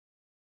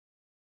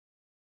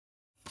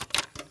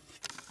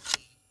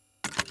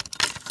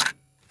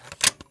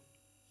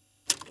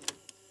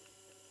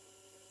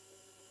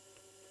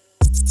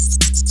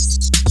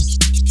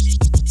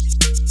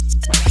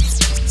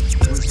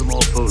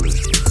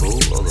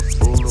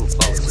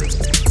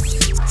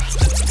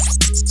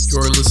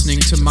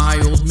listening to my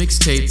old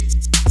mixtape.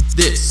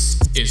 This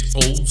is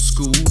old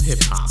school hip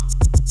hop.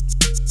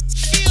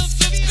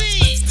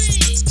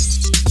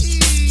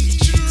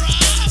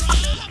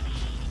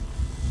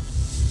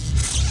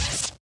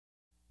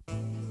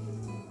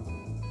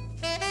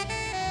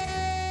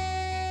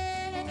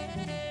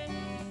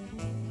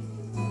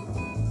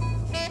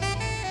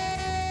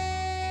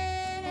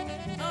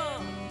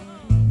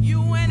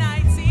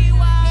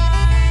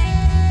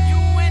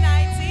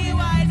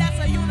 U.N.I.T.Y, that's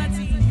a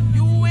unity.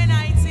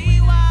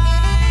 U.N.I.T.Y,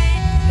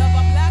 love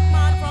a black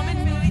man from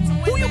infinity to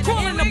infinity. Who you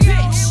calling a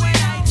bitch?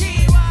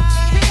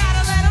 U.N.I.T.Y, we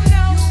gotta let them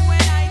know.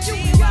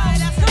 U.N.I.T.Y,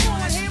 that's a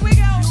unity. Here we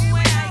go.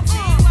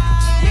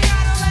 U.N.I.T.Y, we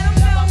gotta let them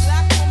know.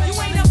 You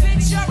ain't a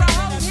bitch, you're a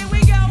hoe. Here we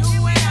go.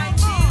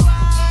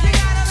 U.N.I.T.Y, you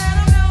gotta let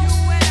them know.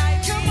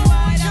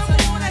 U.N.I.T.Y, that's a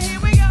unity.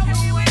 Here we go.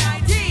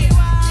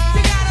 U.N.I.T.Y,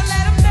 we gotta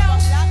let them know.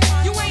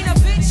 You ain't a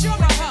bitch, you're a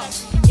hoe.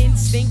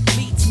 Instinct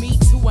leads me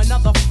to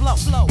another flow.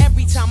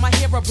 Every time I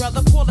hear a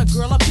brother call a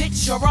girl a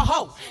bitch or a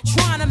hoe,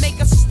 trying to make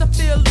a sister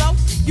feel low,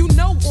 you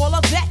know all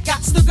of that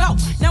gots to go.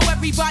 Now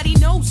everybody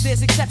knows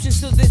there's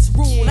exceptions to this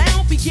rule. I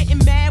don't be getting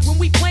mad when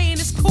we playing,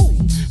 it's cool,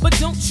 but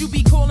don't you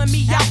be calling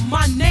me out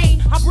my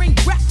name. I bring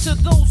rap to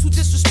those who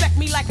disrespect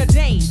me like a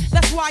dame.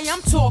 That's why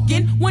I'm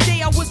talking. One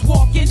day I was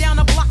walking down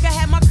the block, I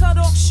had my cut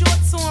off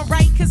shorts on,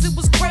 right, cause it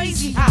was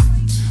crazy hot.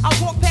 I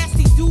walked past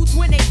these dudes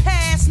when they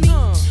passed me.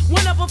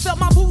 One of them felt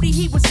my booty,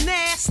 he was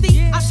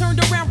nasty. I turned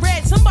around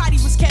red, somebody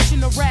was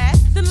catching a rat.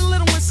 Then the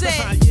little one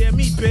said, yeah,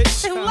 me,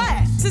 bitch. And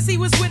laughed. Since he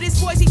was with his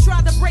boys, he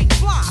tried to break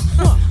fly.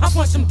 I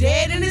punched him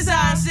dead in his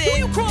eyes. Said, who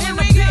you calling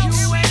a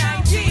bitch?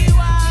 U.N.I.T.Y, you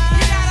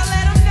gotta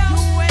let him know.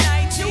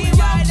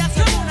 U.N.I.T.Y, that's a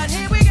unit.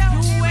 Here we go.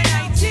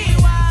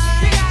 U.N.I.T.Y,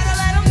 you gotta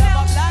let him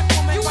know.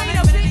 You ain't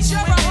a bitch,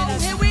 you're a hoe.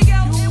 Here we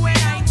go.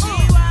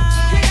 U.N.I.T.Y,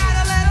 you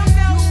gotta let him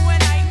know.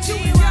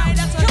 U.N.I.T.Y,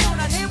 that's a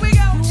unit. Here we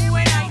go.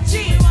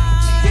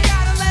 U.N.I.T.Y, you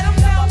gotta let him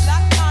know.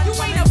 You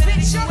ain't a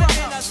bitch, you're a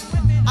hoe.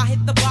 I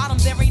hit the bottom,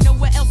 there ain't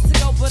nowhere else to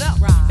go but up.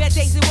 Bad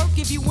days at work,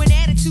 give you an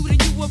attitude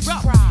and you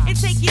erupt. And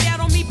take it out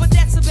on me, but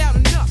that's about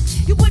enough.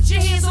 You put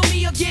your hands on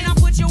me again, I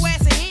put your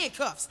ass in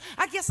handcuffs.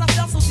 I guess I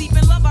fell so deep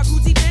in love, I grew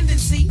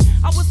dependency.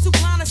 I was too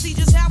blind to see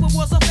just how it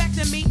was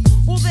affecting me.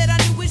 All that I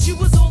knew is you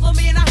was all the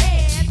man I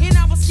had, and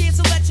I was scared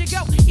to let you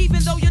go,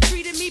 even though you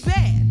treated me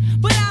bad.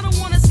 But I don't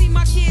wanna see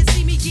my kids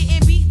see me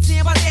getting beat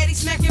down by daddy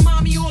smacking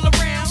mommy all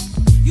around.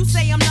 You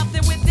say I'm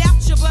nothing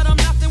without you, but I'm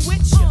nothing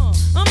with you.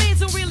 A man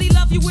don't really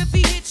love you if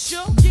he hits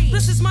you.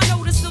 This is my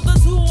notice to the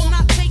tool. I'm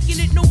not taking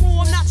it no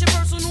more. I'm not your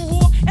personal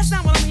whore. That's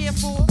not what I'm here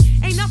for.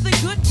 Ain't nothing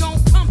good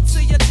gon' come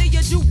to you till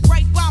you do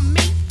right by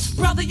me.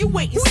 Brother, you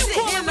wait and sit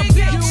in the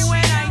bitch.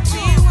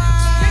 U.N.I.T.Y, you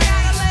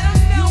gotta let them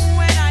know.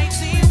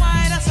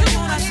 U.N.I.T.Y, that's a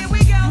unit. Here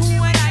we go.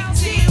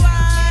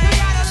 U.N.I.T.Y, you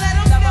gotta let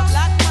them know.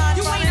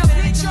 You ain't a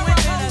bitch, you're a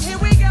hoe. Here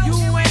we go.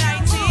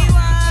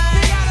 U.N.I.T.Y,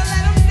 you gotta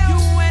let them know.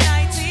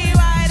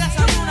 U.N.I.T.Y, that's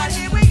a unit.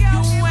 Here we go.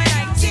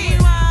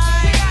 U.N.I.T.Y,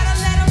 you gotta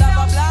let them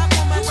know.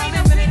 You ain't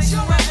a bitch,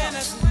 you're a hoe.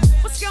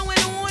 What's going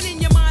on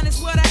in your mind is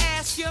what I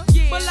ask you.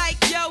 But like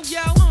yo, you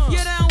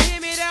don't hear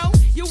me though.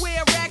 You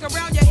wear a rag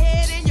around your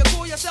head and you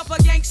call yourself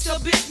a gangster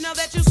bitch. Now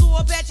that you saw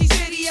Apache's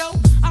video,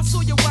 I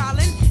saw you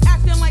wildin',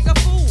 acting like a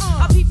fool.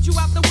 I peeped you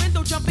out the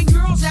window, jumping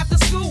girls after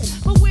school.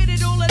 But where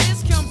did all of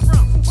this come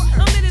from?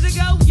 A minute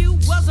ago you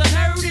wasn't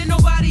heard and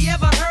nobody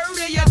ever heard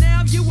of you.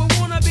 Now you a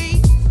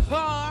wannabe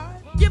hard.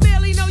 You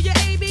barely know your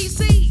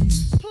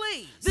ABCs.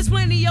 Please, there's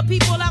plenty of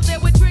people out there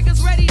with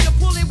triggers ready to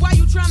pull it while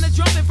you trying to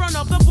jump in front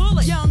of the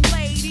bullet. Young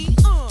lady,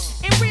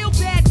 and real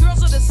bad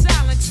girls are the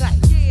silent type.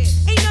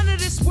 Ain't none of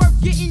this worth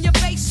getting your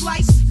face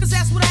sliced, cause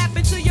that's what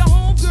happened to your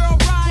homegirl,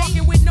 right?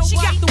 Walking with nobody. She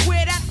got to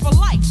wear that for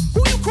life.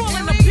 Who you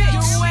calling a bitch?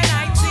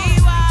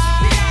 U.N.I.T.Y,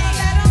 we gotta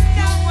let them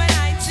know.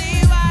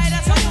 U.N.I.T.Y,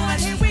 that's a unit.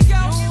 Here we go.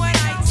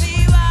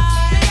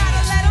 U.N.I.T.Y, we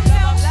gotta let them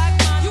know.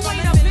 You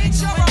ain't a bitch,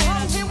 you're a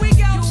hoe. Here we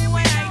go.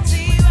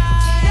 U.N.I.T.Y,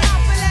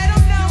 gotta let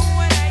them know.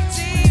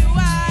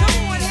 U.N.I.T.Y, come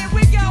on, here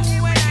we go.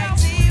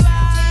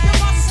 U.N.I.T.Y, you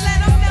must let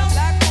them know.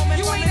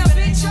 You ain't a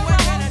bitch, you're a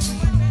hoe.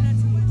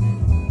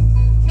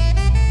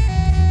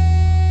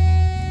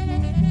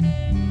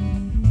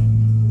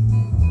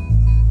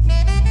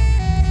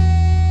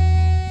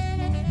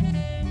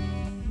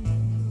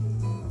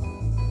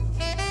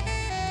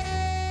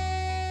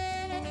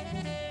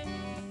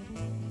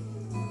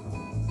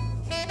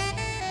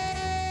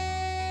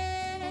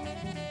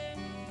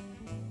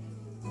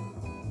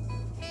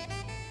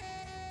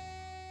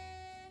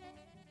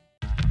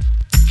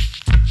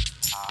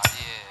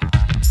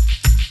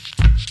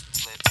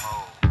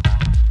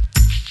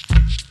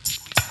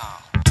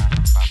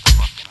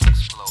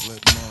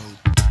 Flip mode.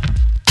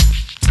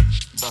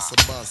 Bust a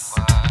bus.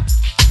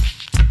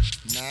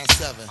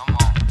 9-7.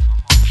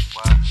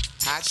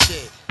 Hot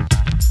shit.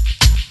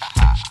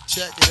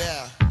 Check it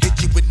out. Hit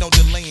hit you with no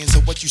delaying, so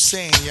what you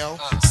saying, yo?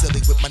 Silly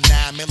with my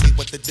 9 milli,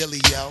 what the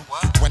dilly, yo?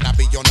 When I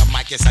be on the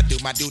mic, yes, I do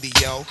my duty,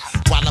 yo.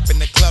 While up in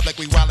the club like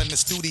we while in the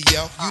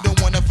studio. You don't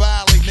wanna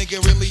violate,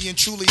 nigga, really and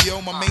truly,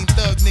 yo. My main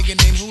thug, nigga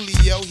named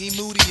Julio, he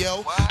moody,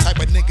 yo. Type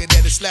of nigga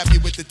that'll slap you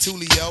with the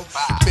tulio.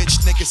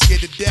 Bitch, nigga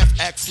scared to death,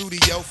 act fruity,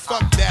 yo.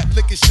 Fuck that,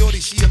 look at shorty,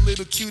 she a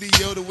little cutie,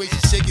 yo. The way she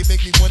shake it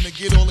make me wanna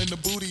get all in the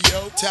booty,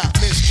 yo. Top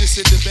mistress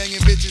at the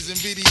banging bitches and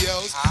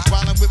videos.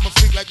 While I'm with my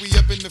freak like we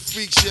up in the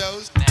freak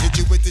shows. Hit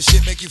you with the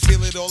shit, make you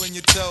feel it all in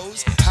your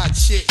toes. Hot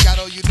shit, got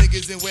all you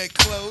niggas in wet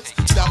clothes.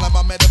 Style like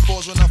my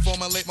metaphors when I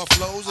formulate my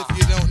flows. If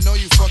you don't know,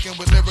 you fucking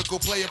with lyrical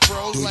player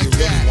pros like that. Do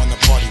you really wanna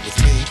party with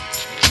me?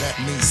 Let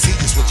me see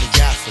just what you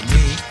got for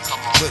me.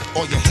 Put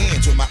all your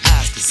hands where my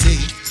eyes can see.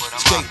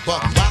 Straight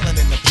buck wildin'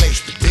 in the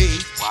place to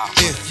be.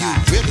 If you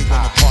really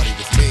wanna party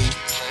with me,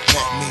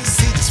 let me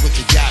see just what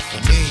you got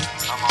for me.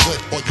 Put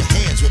all your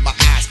hands where my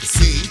eyes can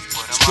see.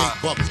 Straight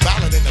buck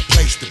wildin' in the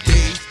place to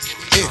be.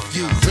 If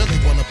you really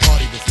wanna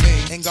party with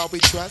me, ain't God we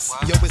trust.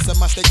 Yo, it's a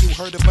must that you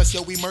heard of us,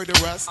 yo, we murder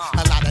us.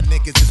 A lot of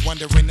niggas is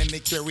wondering and they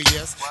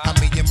curious. How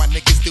me and my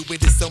niggas do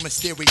it is so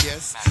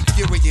mysterious.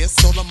 Furious,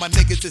 all of my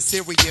niggas is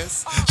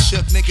serious.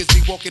 Shook niggas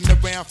be walking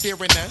around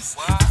fearing us.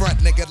 Front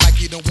nigga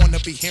like you don't wanna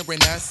be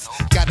hearing us.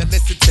 Gotta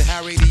listen to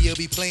how radio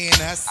be playing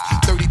us.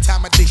 30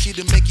 times a day shit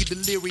to make you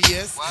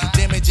delirious.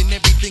 Damaging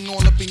everything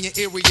all up in your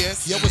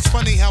areas. Yo, it's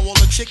funny how all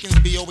the chickens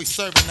be always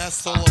serving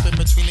us. All up in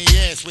between the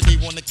ass where they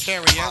wanna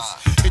carry us.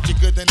 Hit you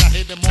good, then I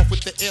hit them off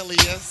with the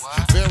alias.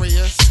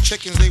 Various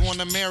chickens, they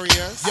wanna marry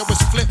us. Yo,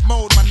 it's flip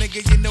mode, my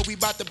nigga, you know we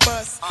bout to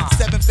bust.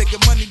 7-figure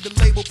money, the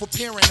label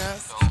preparing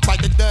us.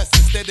 Bite the dust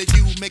instead of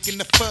you making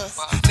the fuss.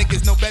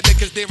 Niggas know better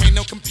cause there ain't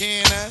no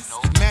comparing us.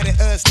 Mad at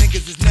us,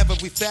 niggas is never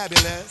we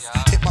fabulous.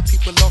 Hit my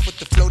people off with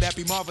the flow that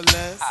be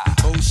marvelous.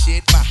 Oh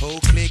shit, my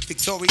whole clique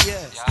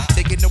victorious.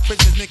 Taking no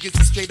prisoners, niggas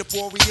is straight up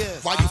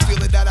warriors. Why you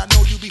feeling that? I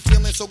know you be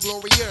feeling so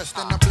glorious.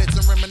 Then I blitz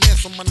and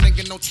reminisce on my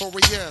nigga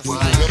notorious. Do you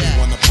really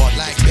wanna party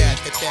like with me?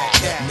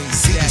 that, Let me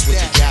see just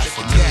what you got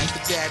for me.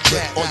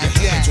 Put all your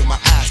hands where my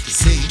eyes can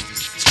see.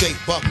 Straight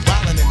buck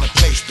wildin' in the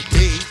place to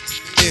be.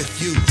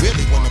 If you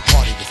really wanna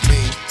party with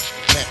me,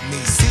 let me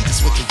see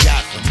just what you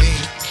got for me.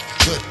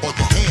 Put all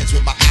your hands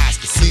where my eyes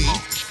can see.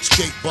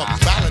 Straight buck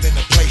wildin' in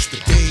the place to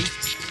be.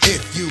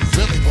 If you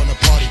really wanna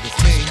party with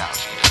me.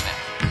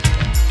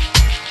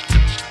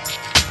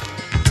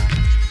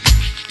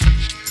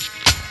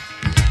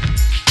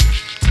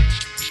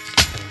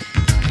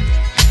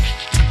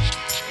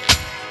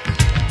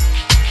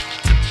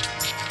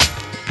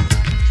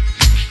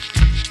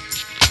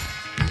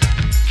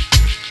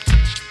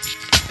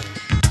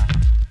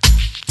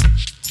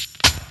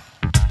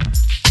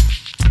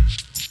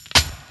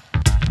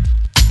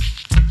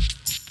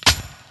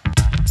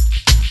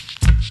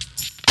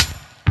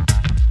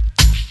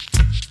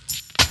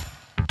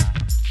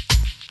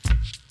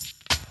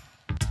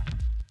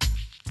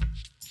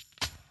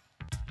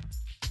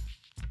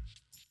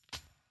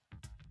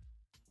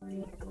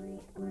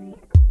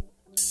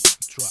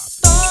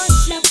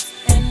 Starships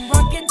and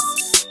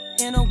rockets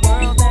in a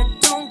world that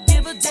don't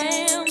give a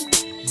damn.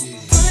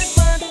 Good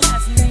but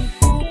ask me,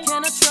 who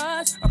can I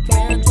trust? A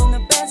player doing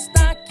the best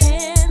I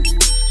can.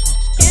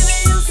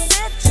 If you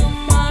set your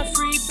mind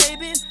free,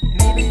 baby,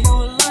 maybe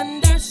you'll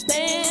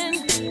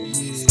understand.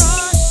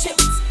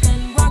 Starships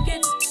and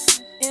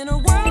rockets in a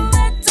world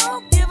that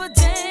don't give a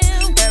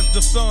damn. As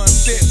the sun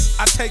sets,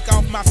 I take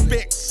off my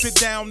specs, sit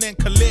down and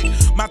collect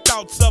my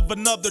thoughts of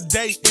another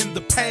day in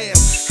the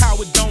past. How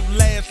it don't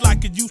last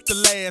like it used to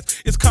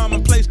last. It's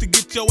commonplace to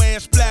get your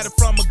ass splattered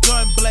from a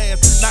gun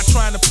blast. Not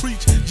trying to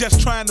preach, just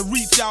trying to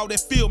reach y'all that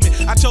feel me.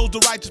 I chose the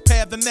righteous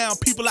path and now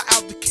people are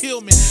out to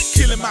kill me.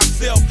 Killing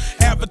myself,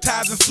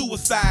 advertising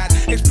suicide,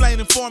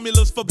 explaining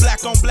formulas for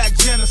black on black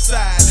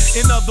genocide.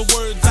 In other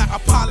words, I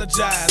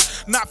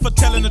apologize, not for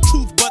telling the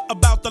truth, but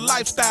about the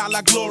lifestyle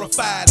I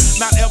glorified.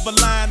 Not ever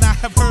lying, I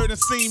have heard and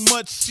seen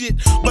much shit,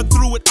 but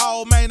through it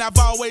all, man, I've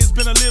always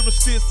been a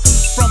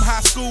lyricist. From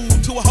high school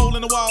to a hole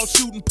in the wall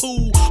shooting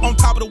pool, on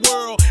top of the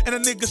world, and a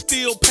nigga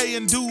still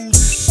paying dues.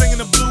 Singing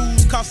the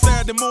blues, cause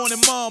Saturday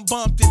morning mom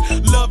bumped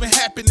it. Love and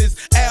happiness,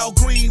 Al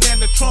Green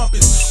and the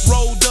trumpets.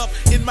 Rolled up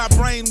in my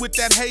brain with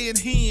that hay and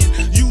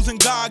hen. Using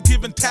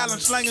God-given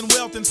talent, slanging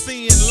wealth and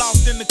sin.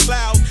 Lost in the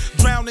clouds,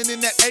 drowning in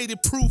that 80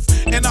 proof.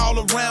 And all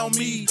around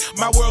me,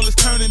 my world is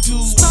turning to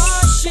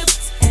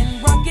Starships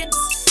and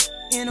rockets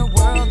in a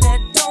world that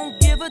don't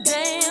give a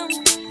damn.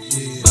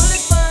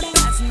 Bullets but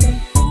ask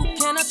me, who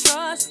can I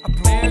trust? A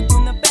player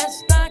doing the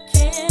best I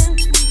can.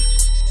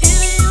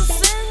 If you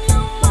send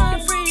your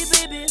mind free,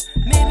 baby,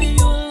 maybe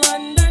you'll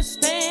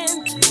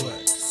understand.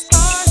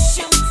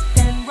 Starships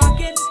and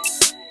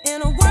rockets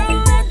in a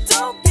world that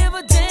don't give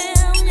a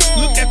damn. Yeah.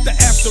 Look at the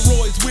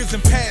asteroids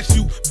whizzing past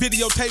you,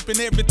 videotaping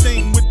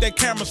everything with their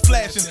cameras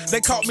flashing.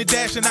 They caught me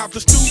dashing out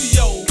the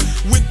studio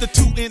with the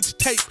 2-inch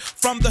tape.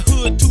 From the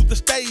hood to the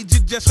stage,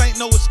 it just ain't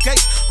no escape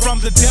from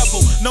the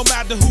devil. No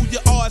matter who you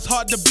are, it's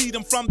hard to beat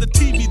him. From the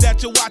TV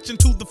that you're watching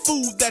to the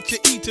food that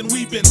you're eating,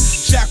 we've been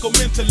shackled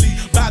mentally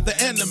by the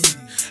enemy.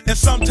 And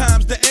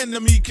sometimes the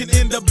enemy can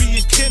end up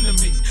being kin to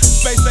me.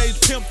 Space age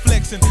pimp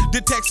flexing,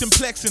 detection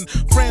plexing.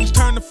 Friends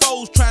turn to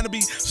foes, trying to be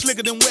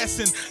slicker than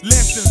Wesson.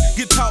 Lessons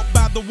get taught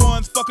by the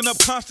ones fucking up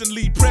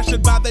constantly.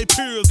 Pressured by their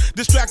peers,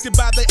 distracted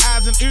by their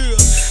eyes and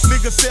ears.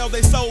 Niggas sell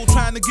their soul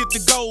trying to get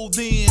the gold,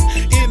 then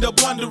end up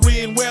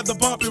wondering where the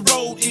bumpy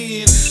road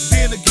ends.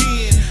 Then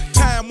again,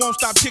 time won't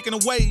stop ticking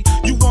away.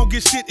 You won't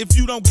get shit if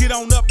you don't get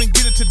on up and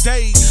get it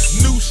today.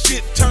 New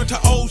shit turn to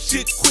old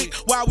shit quick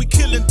while we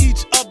killing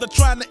each other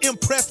trying to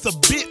impress a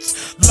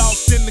bitch.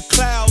 Lost in the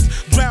clouds,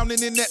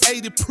 drowning in that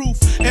 80 proof,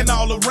 and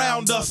all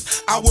around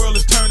us, our world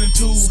is turning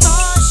to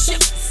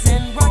starships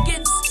and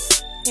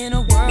rockets in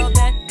a world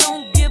that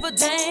don't give a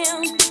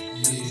damn.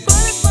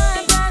 But if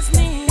I ask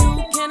me,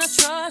 who can I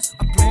trust?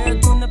 I'm prayer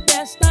doing the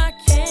best I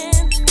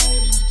can.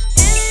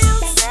 If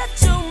you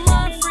set your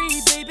mind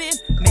free, baby,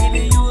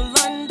 maybe you'll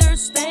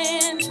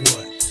understand.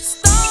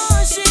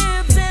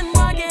 Starships and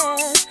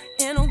rockets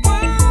in a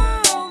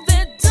world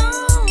that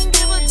don't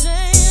give a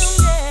damn.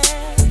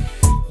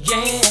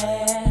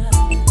 Yeah.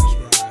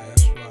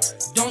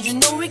 Don't you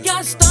know we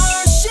got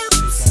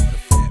starships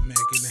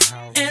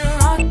and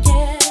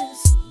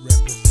rockets?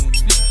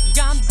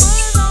 Got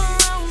birds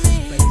around me.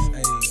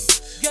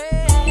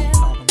 Yeah.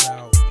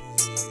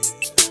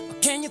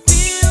 Can you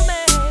feel me?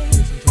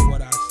 Listen to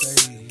what I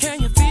say.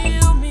 Can you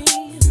feel me?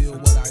 Feel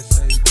what I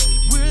say,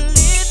 baby. We're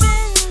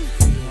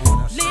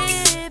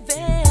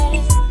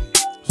living.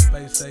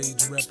 Space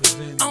age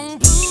representing. On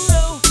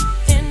Pluto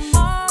and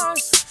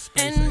Mars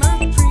and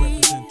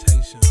Mercury.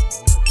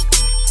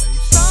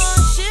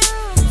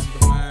 Starships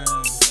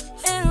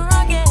and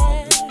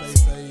rockets.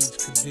 Space age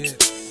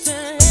cadets.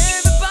 Tell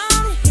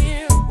everybody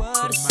hear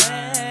what I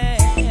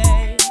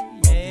say.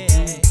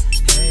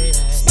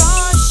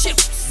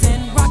 Starships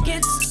and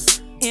rockets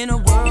in a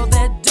world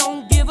that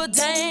don't give a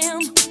damn.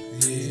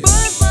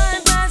 But if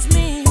I ask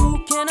me,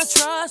 who can I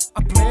trust?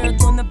 I pray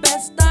doing the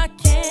best I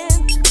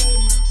can.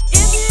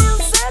 If you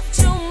set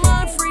your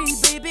mind free,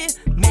 baby,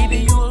 maybe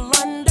you'll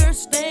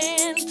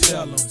understand.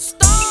 Tell 'em.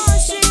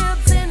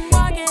 Starships and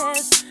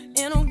rockets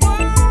in a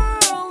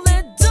world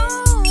that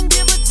don't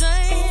give a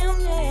damn.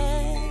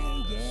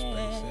 Yeah.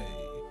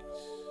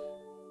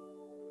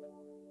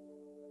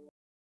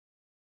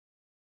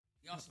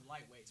 Y'all some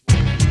lightweights.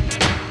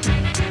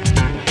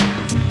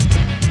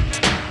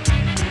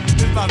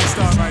 It's about to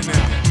start right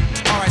now.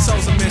 Alright,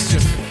 Souls of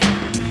Mischief.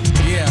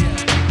 Yeah,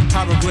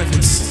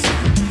 hieroglyphics.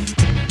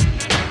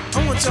 I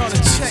want y'all to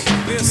check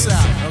this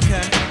out,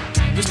 okay?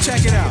 Just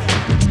check it out.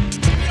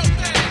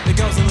 It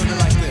goes a little bit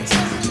like this.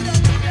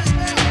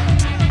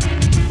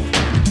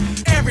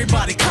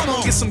 Everybody, come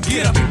on, get some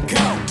get up and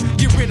go.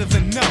 Get rid of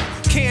the no,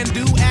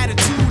 can-do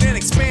attitude and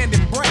expand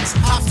embrace.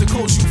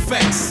 Obstacles you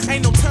face,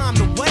 ain't no time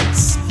to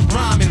waste.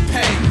 Rhyming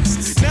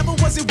pays. Never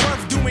was it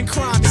worth doing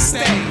crime, it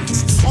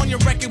stays. On your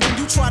record when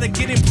you try to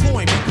get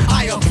employment,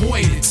 I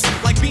avoid it,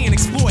 like being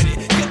exploited.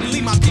 Couldn't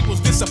leave my peoples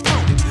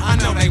disappointed. I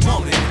know they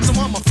want it, so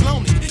I'ma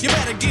flown it. You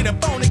better get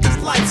up on it, cause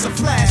life's a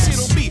flash.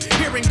 It'll be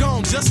here and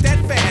gone just that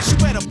fast. You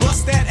better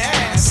bust that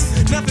ass.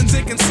 Nothing's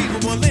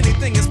inconceivable,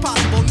 anything is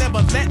possible.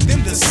 Never let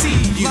them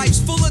deceive you. Life's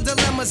full of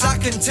dilemmas, I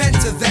contend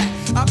to that.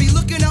 I'll be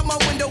looking out my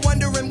window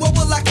wondering what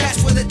will I catch,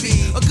 will it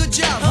be a good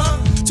job, huh?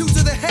 2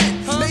 to the head,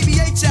 maybe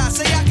H.I.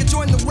 say I can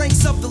join the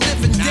ranks of the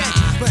living dead.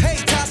 But hey,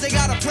 Taj, they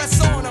gotta press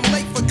on, I'm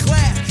late for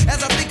class.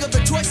 As I think of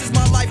the choices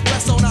my life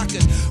rests on, I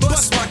could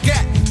bust my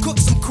gat, cook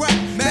some crap,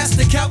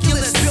 master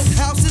calculus, build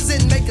houses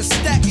and make a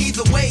stack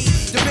either way.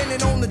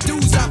 Depending on the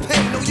dues I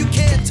pay, no you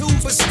can too,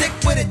 but stick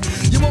with it.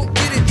 You won't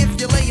get it if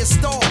you lay a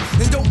stall,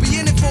 and don't be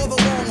in it for the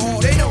long haul.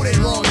 They know they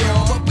wrong,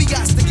 y'all, but we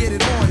got to get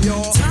it on,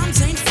 y'all.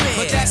 Times ain't fair,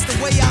 But that's the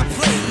way I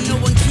play, no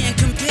one can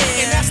compare.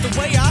 and that's the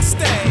way I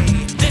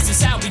stay. This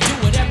is how we do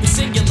it every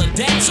singular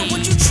day. So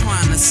what you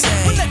trying to say?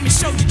 Well, let me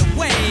show you the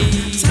way.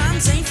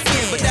 Times ain't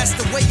fair, But that's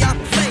the way I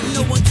play,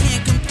 no one can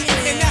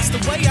compare. and that's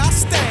the way I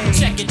stay.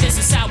 Check it, this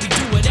is how we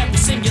do it every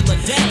singular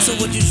day. So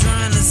what you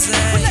trying to say?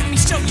 Well, let me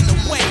show you the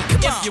way.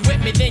 Come If on. you're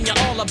with me, then you're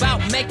all about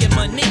making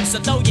money. So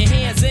throw your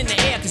hands in the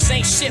air, cause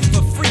ain't shit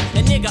for free.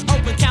 And nigga,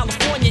 Oakland,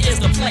 California is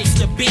the place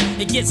to be.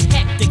 It gets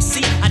hectic,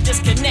 see, I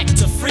disconnect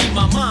to free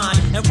my mind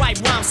and write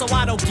rhymes so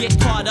I don't get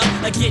caught up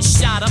or get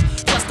shot up.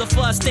 Plus the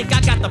fuzz think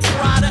I got the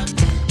product.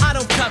 I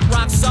don't cut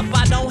rocks up,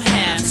 I don't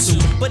have to.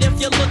 But if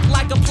you look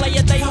like a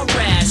player, they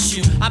harass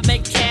you. I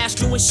make cash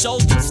doing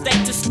shows from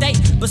state to state,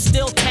 but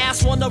still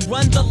tasks wanna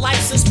run the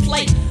license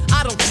plate.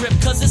 I don't trip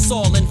cause it's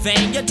all in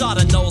vain. Your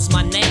daughter knows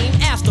my name,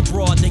 ask the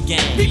broad the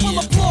game. People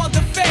applaud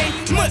the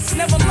famous,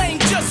 never lame,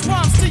 just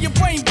rhymes till your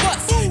brain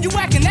busts. You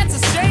acting that's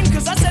a shame,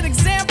 cause I said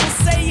examples,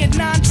 say it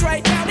 9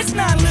 Trey. It's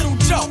 9 Little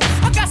Joe.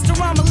 I got to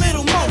rhyme a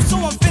little more, so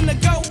I'm finna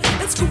go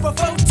and scoop a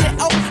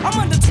photo. I'm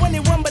under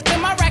 21, but then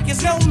my rack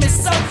is no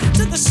miss. So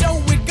to the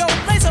show we go,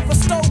 blaze up a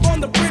stove on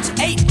the bridge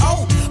 8-0.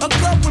 A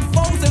club with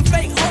foes and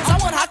fake hoes. I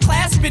want high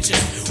class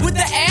bitches with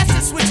the ass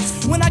that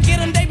switches. When I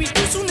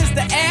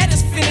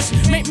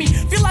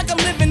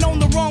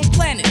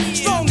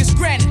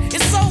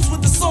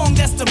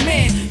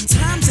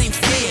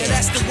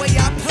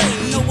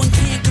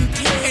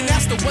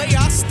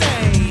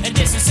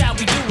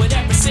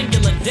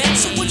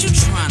what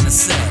you trying to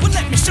say? Well,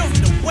 let me show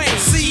you the way.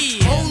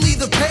 See, only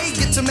the paid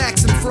get to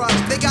max and frolic.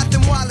 They got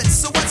them wallets,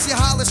 so what's your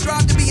holler?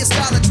 Strive to be a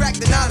scholar, track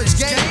the knowledge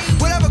game.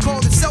 Whatever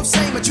called itself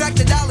same, attract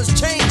the dollars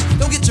change.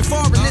 Don't get you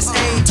far in this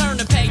age. Turn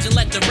the page and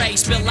let the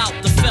rays spill out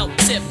the felt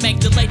tip. Make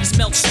the ladies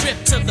melt, strip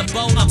to the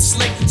bone. I'm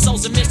slick,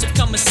 souls of mischief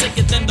coming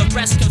sicker than the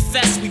rest.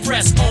 Confess, we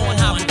press on.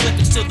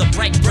 Hieroglyphics till the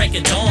break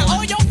of dawn. Now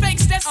all your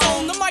fakes that's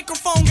on the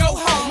microphone, go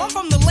home. I'm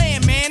from the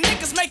land, man.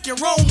 Niggas make your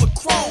own with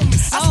chrome.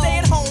 I stay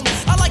at home.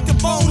 I like the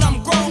bone. I'm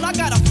grown. I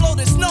got a flow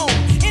that's known.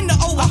 In the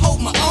O, I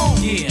hold my own.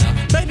 Yeah,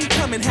 baby,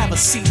 come and have a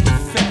seat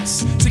with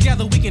Fess.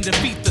 Together we can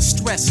defeat the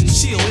stress and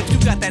chill. If you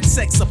got that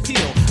sex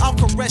appeal, I'll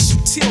caress you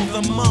till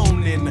the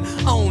morning.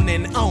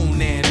 Owning.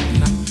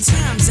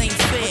 Times ain't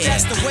fair. But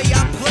that's the way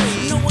I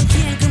play. No one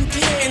can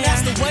compare. And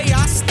that's the way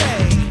I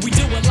stay. We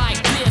do it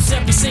like this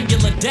every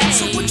singular day.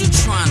 So what you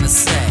trying to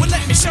say? Well,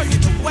 let me show you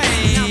the way.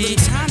 Now the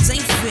times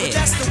ain't fair. But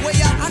that's the way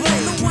I play. I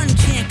know no one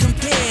can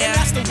compare. And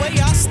that's the way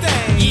I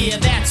stay. Yeah,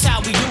 that's how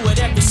we do it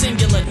every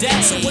singular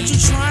day. So what you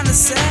trying to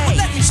say? Well,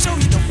 let me show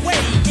you the way.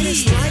 And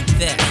it's like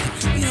that.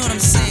 You know what I'm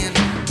saying?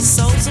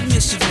 Souls of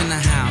mischief in the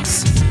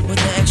house with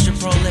the extra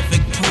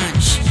prolific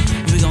punch.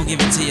 We gon'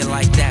 give it to you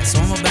like that. So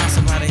I'ma bounce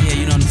up out of here,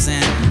 you know what I'm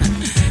saying?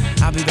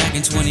 I'll be back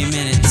in 20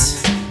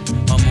 minutes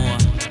or more.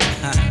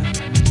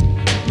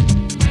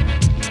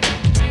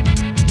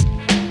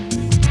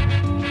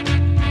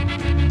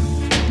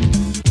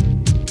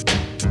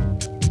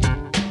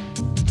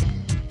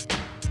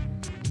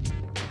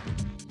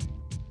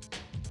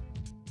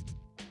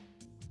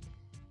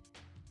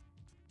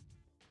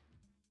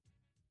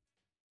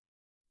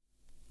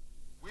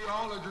 We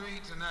all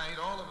agreed tonight,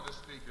 all of the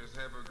speakers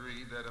have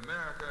agreed that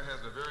America has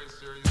a very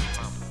serious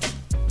problem.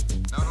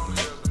 Not only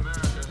does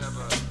America have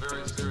a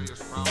very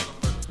serious problem,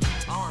 but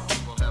our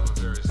people have a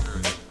very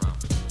serious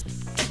problem.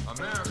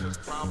 America's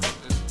problem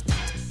is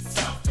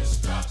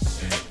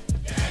self-destruction.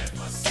 You're headed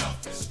for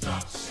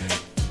self-destruction.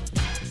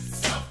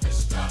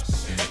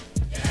 Self-destruction.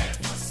 You're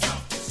headed for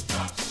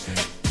self-destruction.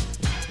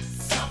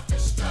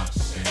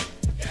 Self-destruction.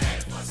 You're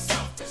headed for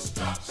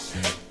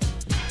self-destruction.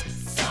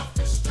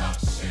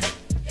 Self-destruction.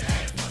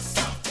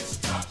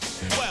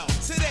 Well,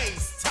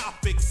 today's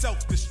topic,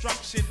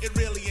 self-destruction. It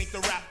really ain't the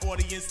rap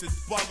audience that's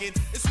bugging.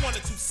 It's one or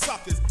two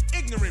suckers,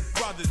 ignorant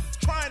brothers,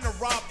 trying to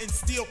rob and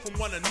steal from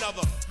one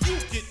another. You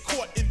get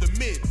caught in the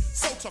mid.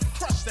 So to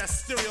crush that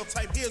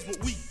stereotype, here's what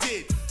we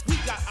did. We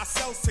got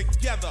ourselves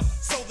together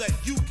so that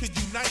you could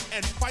unite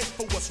and fight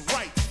for what's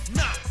right.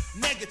 Not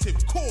negative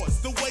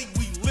cause. The way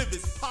we live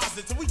is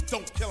positive. We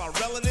don't kill our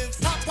relatives.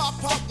 Pop, pop,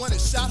 pop, when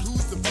it's shot,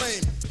 who's to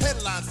blame?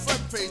 Headlines,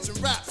 front page, and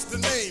raps, the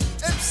name.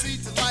 MC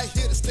Delight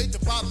here to state the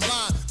bottom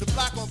line. The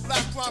black on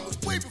black crime was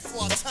way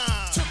before our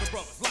time. Took a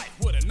brother's life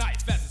with a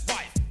knife as his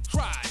wife.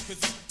 Cried cause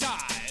he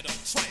died of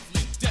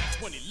trifling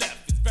death when he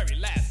left his very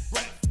last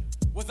breath.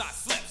 Was I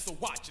slept, so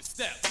watch your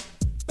step.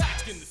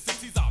 Back in the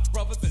 60s, our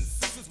brothers and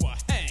sisters were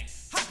hanged.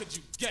 How could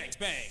you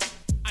gangbang?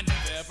 I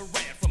never ever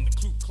ran from the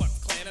Ku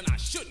Klux Klan, and I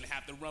shouldn't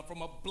have to run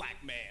from a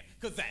black man,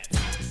 cause that's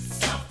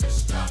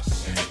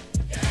self-destruction.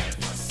 You're headed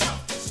for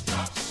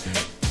self-destruction.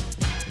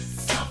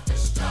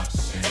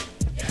 Self-destruction.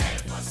 You're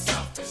headed for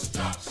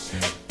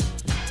self-destruction.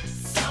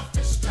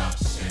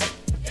 Self-destruction.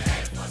 You're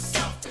headed for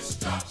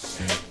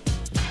self-destruction.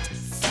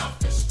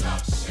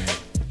 Self-destruction.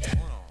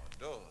 Uno,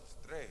 dos,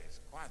 tres,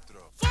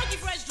 cuatro. Funky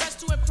fresh dressed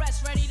to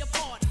impress, ready to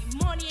party.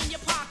 Money in your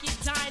pocket,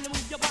 dying to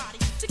move your body.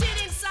 To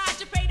get inside,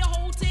 you pay the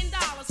whole $10.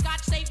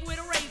 Scotch tape with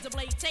a razor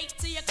blade, tape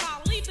to your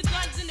collar. Leave the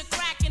guns and the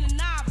crack and the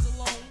knives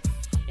alone.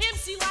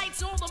 MC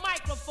Lights on the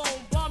microphone,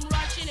 bum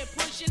rushing and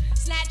pushing,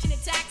 snatching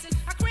and taxing.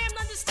 I crammed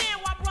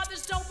understand why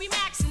brothers don't be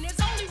maxing. There's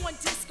only one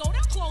disco,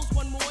 they'll close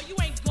one more. You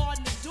ain't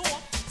guarding the door,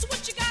 so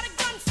what you got a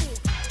gun for?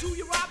 Do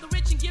you rob the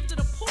rich and give to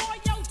the poor?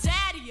 Yo,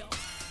 daddy-o,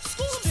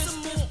 school them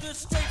some more.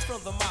 Straight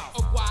from the mouth.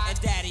 Why?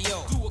 And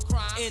daddy-o, Do a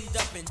crime, end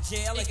up in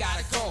jail and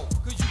gotta go.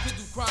 Cause you could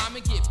do crime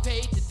and get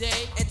paid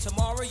today. And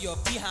tomorrow you're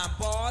behind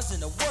bars in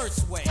the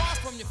worst way. Far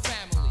from your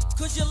family,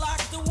 Cause you're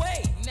locked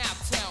away. now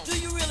tell Do me.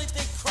 you really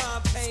think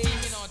crime pays?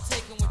 Scheming on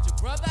taking what your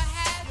brother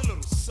had? You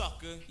little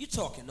sucker. You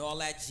talking all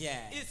that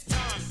jazz. It's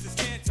time to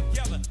stand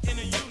together in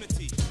a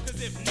unity.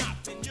 Cause if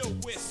not, then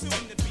we're soon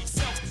to be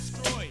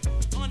self-destroyed,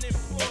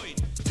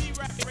 unemployed.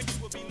 D-rap race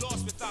will be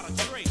lost without a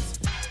trace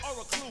or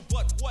a clue.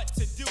 But what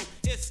to do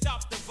is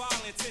stop the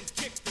violence and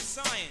kick the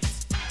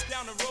science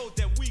down the road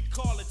that we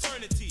call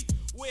eternity,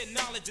 where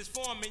knowledge is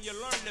formed and you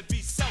learn to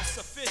be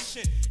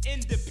self-sufficient,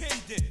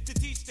 independent. To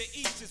teach to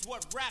each is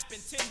what rap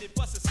intended,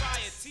 but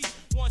society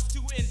wants to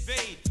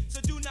invade.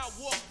 So do not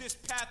walk this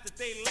path that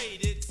they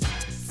laid. It's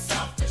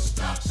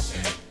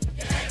self-destruction.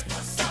 You're headed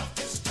for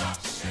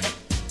self-destruction.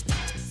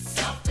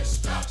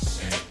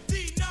 Self-destruction.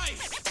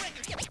 D-Nice, break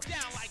it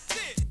down like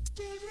this.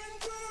 Children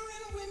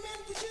growing, women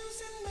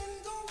producing, men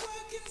go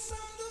working,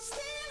 some do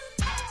stealing.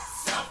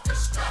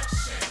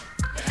 Self-destruction.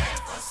 You're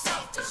headed for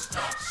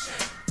self-destruction.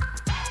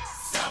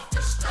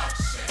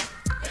 Self-destruction.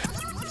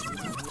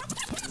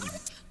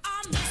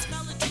 I'm Miss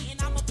Melody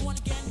and I'm a born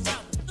again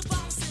rebel. The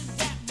violence in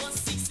rap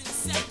must cease and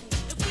settle.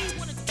 If we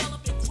wanna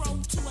develop and grow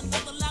to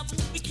another level,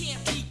 we can't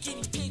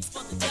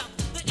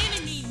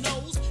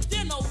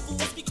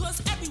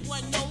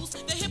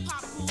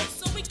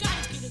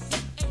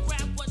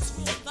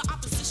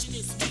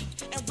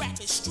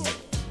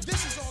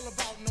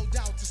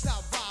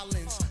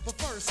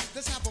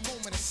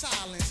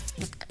silence.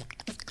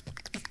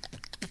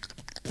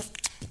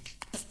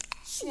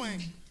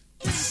 Swing.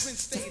 Things been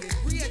stated,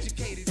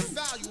 re-educated,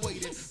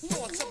 evaluated.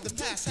 Thoughts of the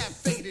past have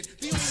faded.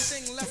 The only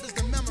thing left is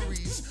the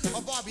memories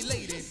of our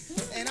belated.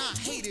 And I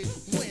hate it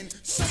when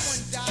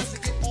someone dies to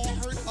get all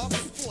hurt up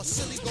for a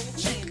silly gold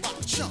chain by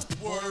the chump.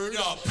 Word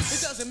up.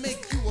 It doesn't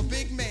make you a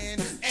big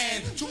man.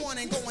 And you want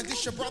and go and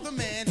dish your brother,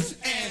 man.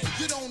 And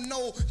you don't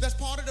know that's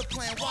part of the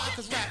plan. Why?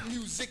 Cause rap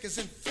music is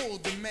in full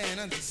demand.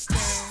 Understand?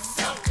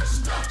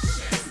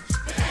 Self-destruction.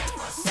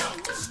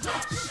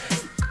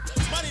 Self-destruction.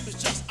 My name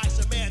is Just Ice,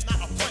 a man,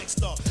 not a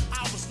prankster.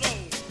 I was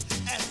known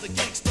as the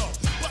gangster,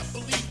 but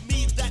believe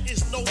me, that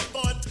is no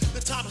fun. The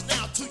time is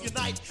now to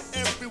unite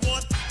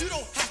everyone. You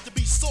don't have to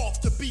be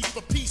soft to be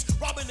for peace.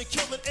 Robbing and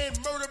killing and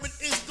murdering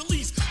is the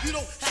least. You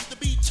don't have to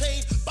be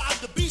chained by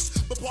the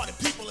beast, but party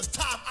people, it's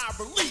time I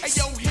release. Hey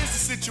yo, here's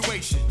the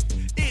situation.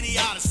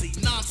 Idiocy,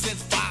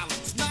 nonsense,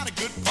 violence, not a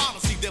good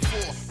policy.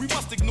 Therefore, we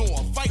must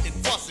ignore fighting,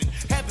 fussing.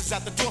 Heaven's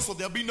at the door, so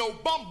there'll be no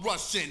bum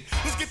rushing.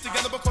 Let's get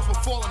together because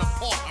we're falling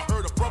apart. I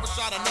heard a brother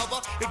shot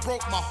another, it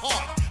broke my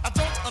heart. I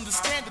don't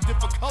understand the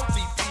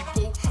difficulty,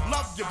 people.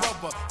 Love your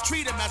brother,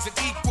 treat him as an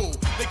equal.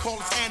 They call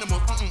us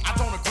animals, I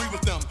don't agree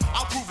with them.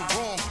 I'll prove it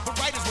wrong, but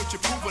right is what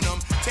you're proving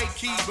them. Take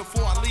heed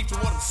before I leave to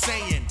what I'm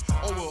saying,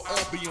 or we'll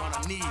all be on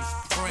our knees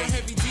praying.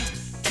 The heavy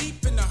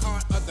deep in the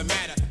heart of the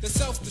matter. The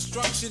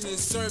self-destruction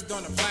is served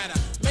on a platter,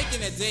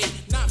 making a day,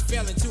 not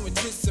failing to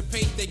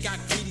anticipate. They got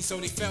greedy, so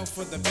they fell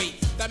for the bait.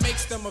 That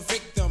makes them a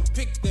victim,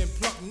 picked and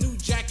plucked. New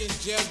jack in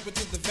jail, but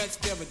to the vets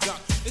they're a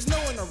duck. There's no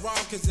one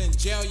around, cause in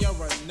jail you're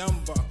a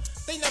number.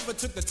 They never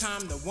took the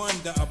time to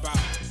wonder about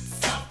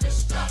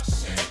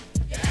self-destruction.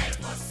 Your head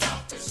for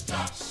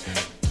self-destruction.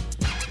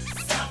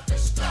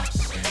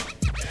 Self-destruction.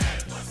 Your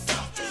head for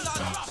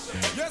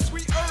self-destruction. Yes,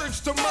 we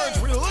urge to merge.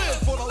 We live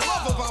for the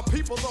love of our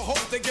people, the hope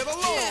they get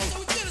along. Yeah, so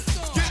we did a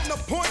song. Getting a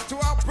point to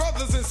our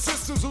brothers and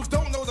sisters who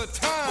don't know the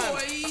time.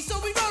 Boy, so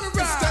we run around.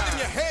 Instead in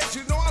your heads,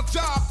 you know our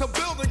job to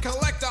build and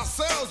collect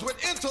ourselves with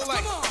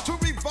intellect. To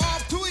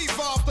revolve, to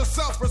evolve to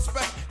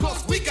self-respect.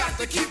 Cause we got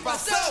to keep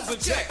ourselves in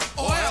check,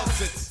 or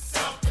else it's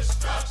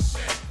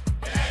self-destruction.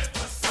 Head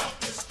for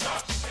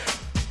self-destruction.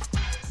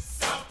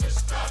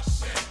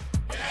 Self-destruction.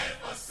 Head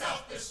for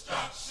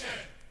self-destruction.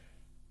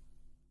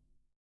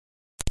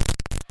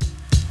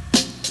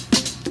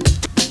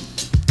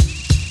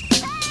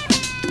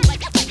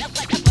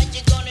 What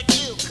you gonna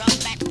do? Come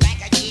back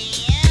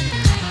again?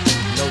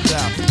 No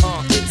doubt.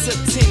 It took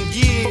 10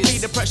 years for me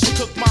to pressure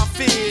cook my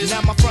fears.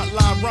 Now my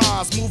frontline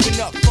rhymes moving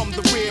up from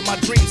the rear. My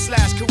dream /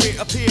 career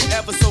appear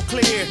ever so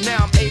clear.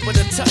 Now I'm able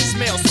to touch,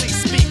 smell, see,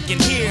 speak,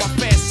 and hear. My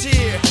fans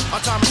cheer. Our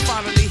time is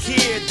finally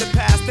here. The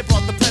past they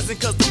brought the present,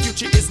 cause the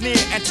future is near.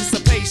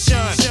 Anticipation,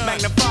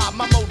 magnify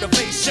my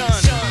motivation.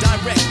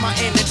 Direct my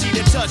energy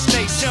to touch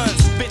nations.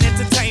 Been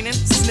entertaining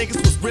since niggas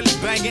was really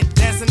banging.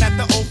 Dancing at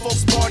the old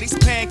folks' parties,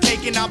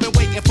 pancaking. I've been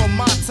waiting for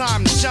my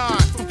time to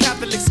shine. From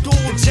Catholic school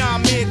to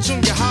John Mid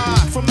Junior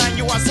High. From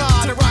Manual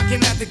High to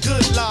rocking at the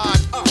Good Lord.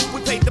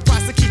 We paid the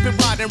price to keep it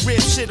riding,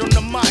 rip shit on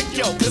the mic,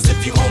 yo. Cause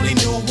if you only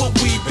knew what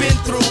we've been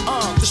through,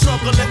 the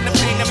struggle and the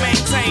pain to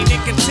maintain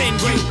and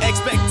continue.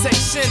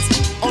 Expectations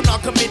on our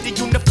committee,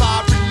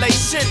 unified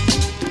relation.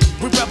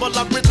 We rebel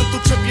our rhythm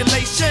through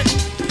tribulation.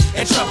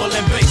 And trouble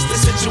and face the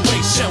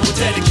situation with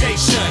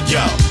dedication,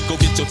 yo. Go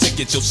get your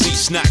ticket, you'll see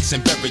snacks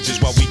and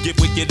beverages while we get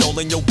wicked all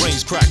in your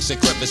brains, cracks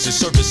and crevices.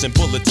 Service and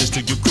bulletins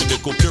to you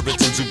critical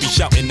puritans who be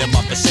shouting in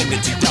my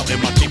vicinity, doubting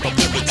my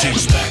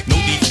capabilities. No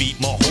defeat,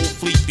 my whole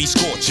fleet be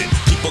scorching.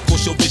 Keep a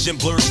course, your vision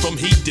blurs from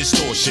heat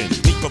distortion.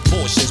 Need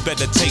proportions,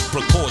 better take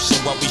precaution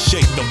while we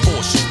shake the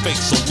force. You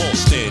fake so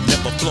lost in,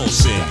 never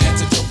flossing. The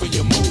antidote for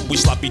your move. We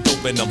sloppy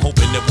dope and I'm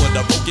hoping that what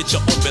I wrote get you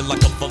open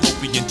like a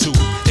fallopian tube.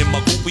 In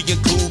my group we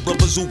include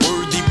brothers who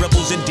worthy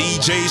rebels and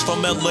DJs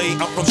from LA.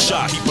 I'm from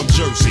Shaw, he from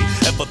Jersey.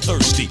 Ever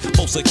thirsty,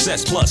 full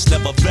success plus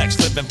never vexed.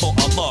 Living for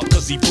Allah,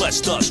 cause he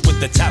blessed us with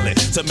the talent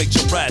to make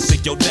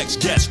Jurassic your next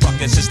guest.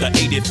 Rockin' since the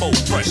 84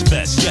 fresh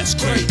vest. Yes,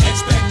 great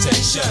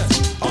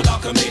expectations on our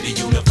committee,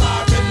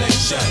 unified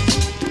relation.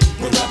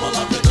 We rebel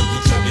our rhythm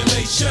through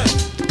tribulation.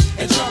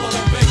 And trouble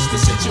and face the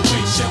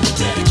situation with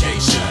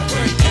dedication.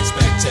 Great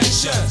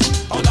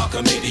expectations on our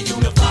committee,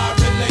 unified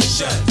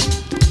relation.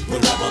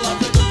 We rebel our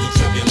rhythm through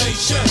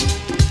tribulation.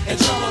 And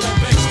trouble and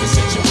face the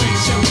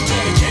situation with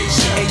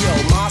dedication. Hey yo,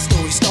 my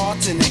story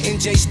starts in the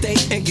NJ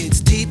state and gets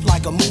deep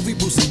like a movie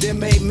Bruce and them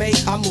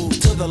made. I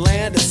moved to the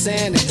land of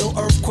sand and ill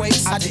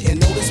earthquakes. I didn't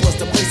know this was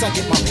the place I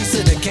get my piece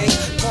of the cake,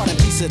 part and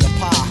piece of the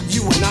pie.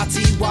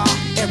 U.N.I.T.Y.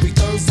 Every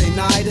Thursday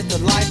night at the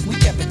Life, we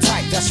kept it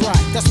tight. That's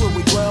right, that's where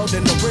we dwelled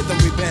in the rhythm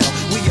rebel.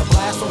 We a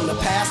blast from the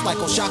past like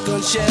on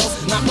shotgun shells,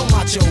 not no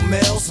macho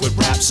males with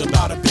raps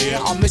about a beer.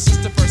 Our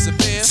mission's to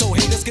persevere, so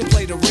haters can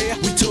play the rear.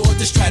 We toured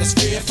the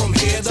stratosphere from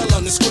here to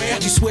London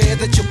Square. You swear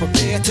that you're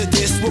prepared to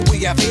this what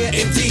we have here?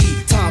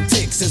 Indeed, time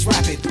ticks as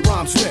rapid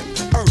rhymes rip.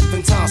 Earth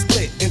and time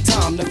split in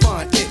time to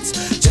find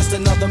it's just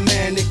another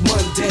manic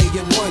Monday,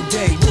 and one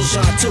day we'll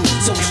shine too.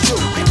 So it's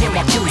true when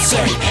my crew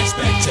say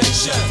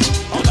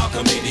expectations on our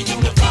committee,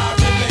 unified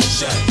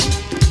relation.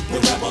 We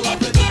rebel our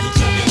rhythm through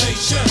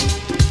tribulation.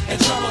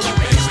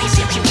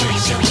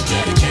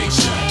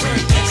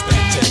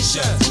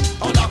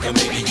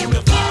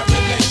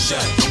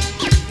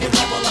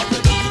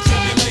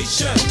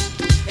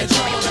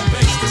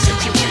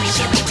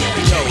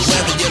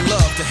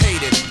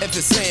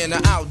 saying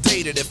are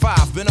outdated. If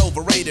I've been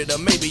overrated or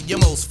maybe your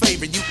most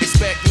favorite, you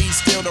expect me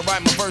still to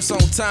write my verse on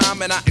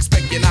time, and I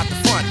expect you not to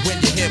front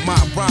when you hear my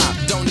rhyme.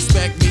 Don't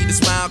expect me to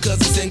smile cause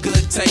it's in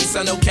good taste.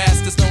 I know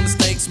cats that's known to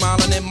snake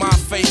smiling in my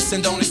face,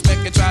 and don't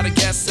expect to try to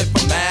guess if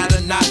I'm mad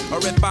or not, or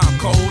if I'm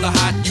cold or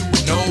hot, you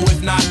would know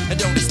if not. And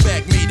don't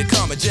expect me to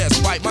come and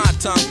just bite my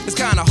tongue. It's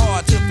kinda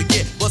hard to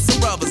forget what some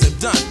brothers have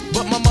done,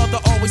 but my mother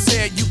always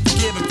said you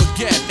forgive and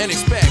forget, and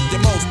expect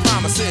that most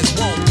promises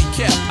won't be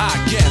kept. I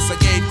guess I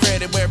gave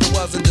credit where it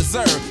wasn't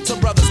deserved. Some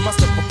brothers must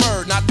have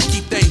preferred not to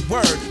keep their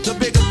word. The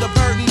bigger the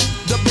burden,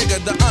 the bigger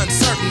the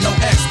uncertain. No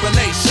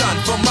explanation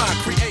for my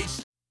creation.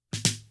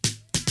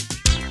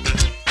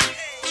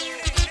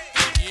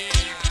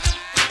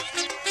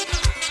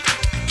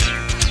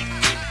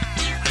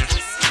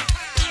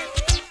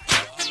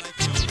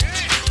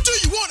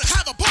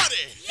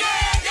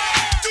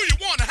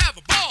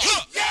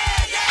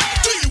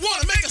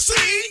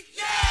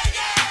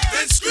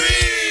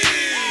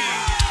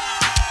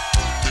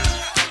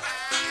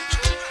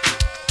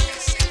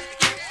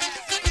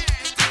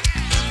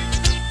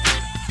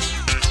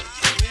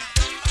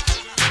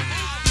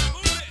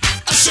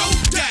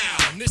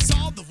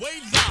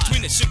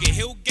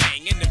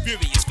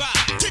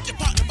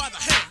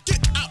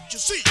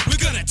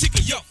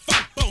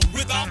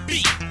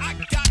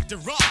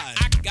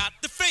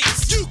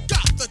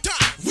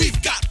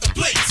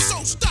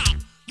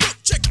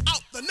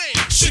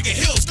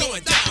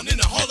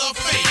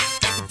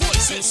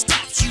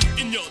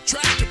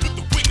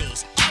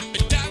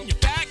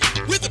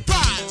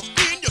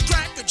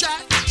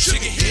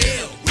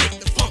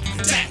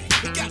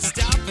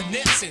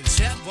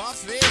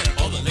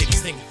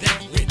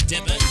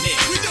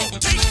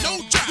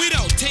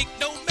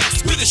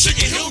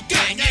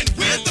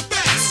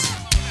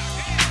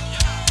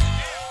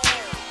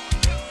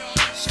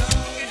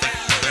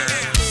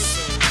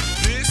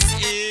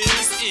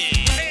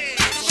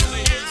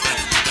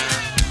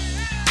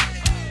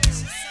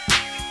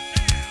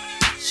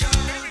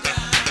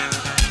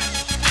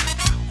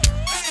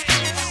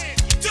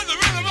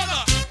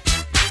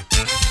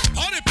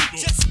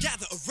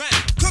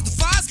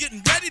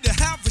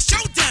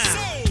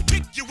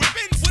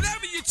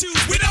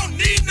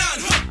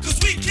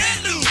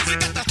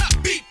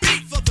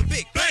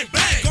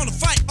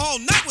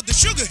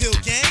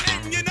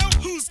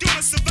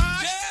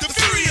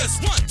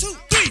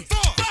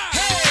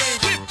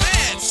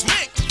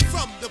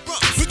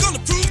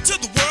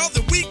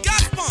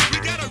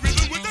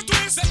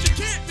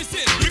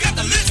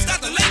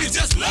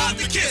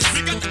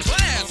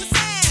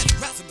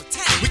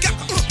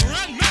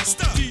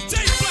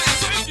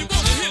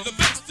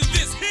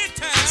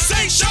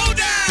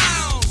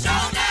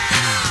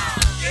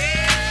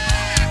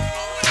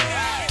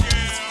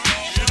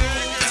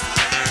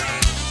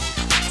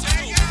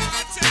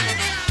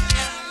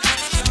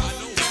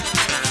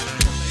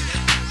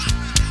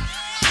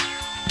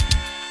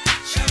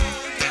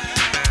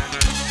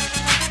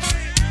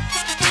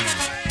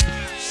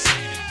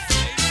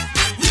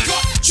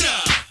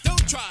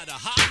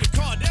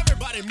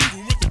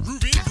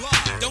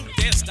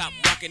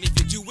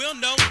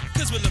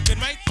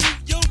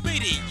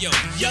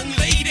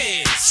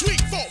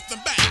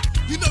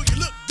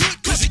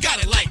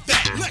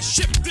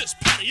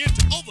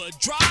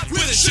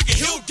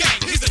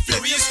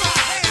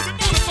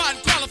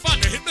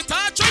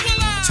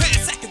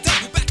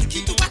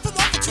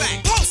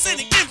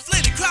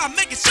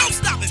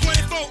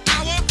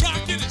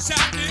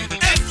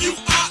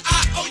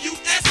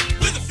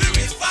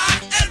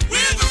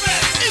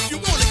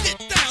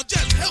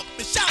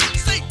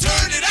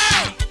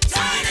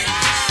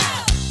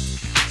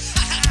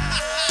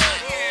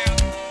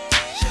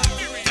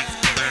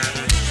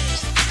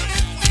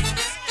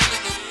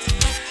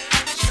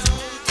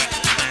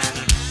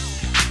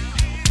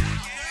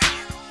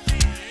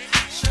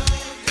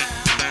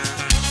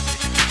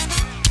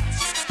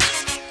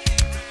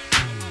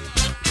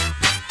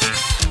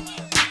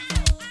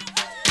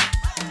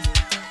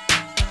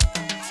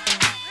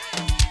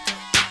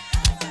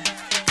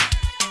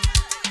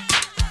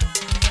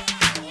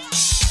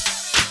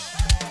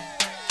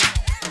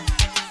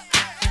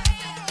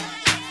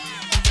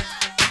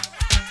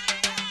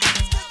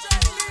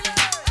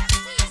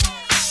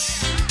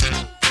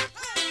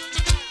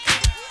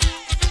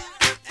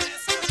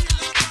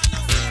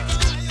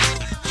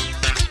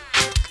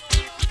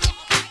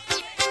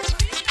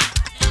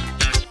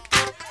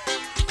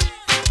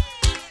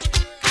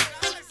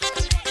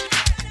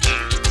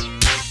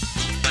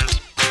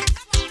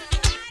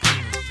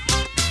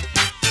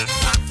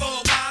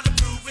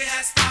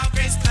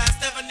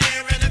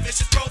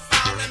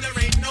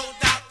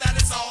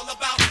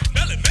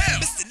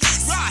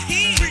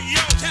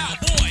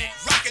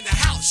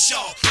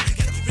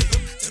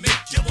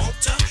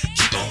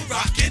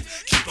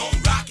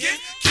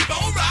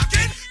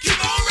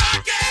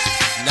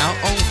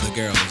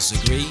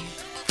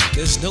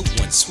 There's no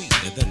one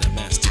sweeter than the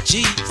Master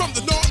G. From the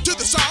north to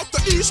the south,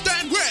 the east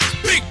and west.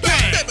 Big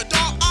bang! Baby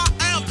doll, I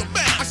am the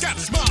best. I got a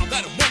smile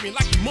that'll work me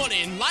like the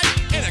money in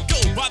life. And I go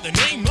by the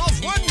name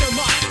of Wonder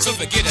Mike. So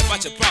forget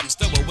about your problems,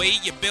 throw away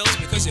your bills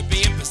because you're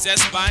being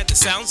possessed by the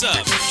sounds of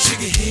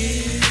Sugar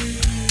Hill.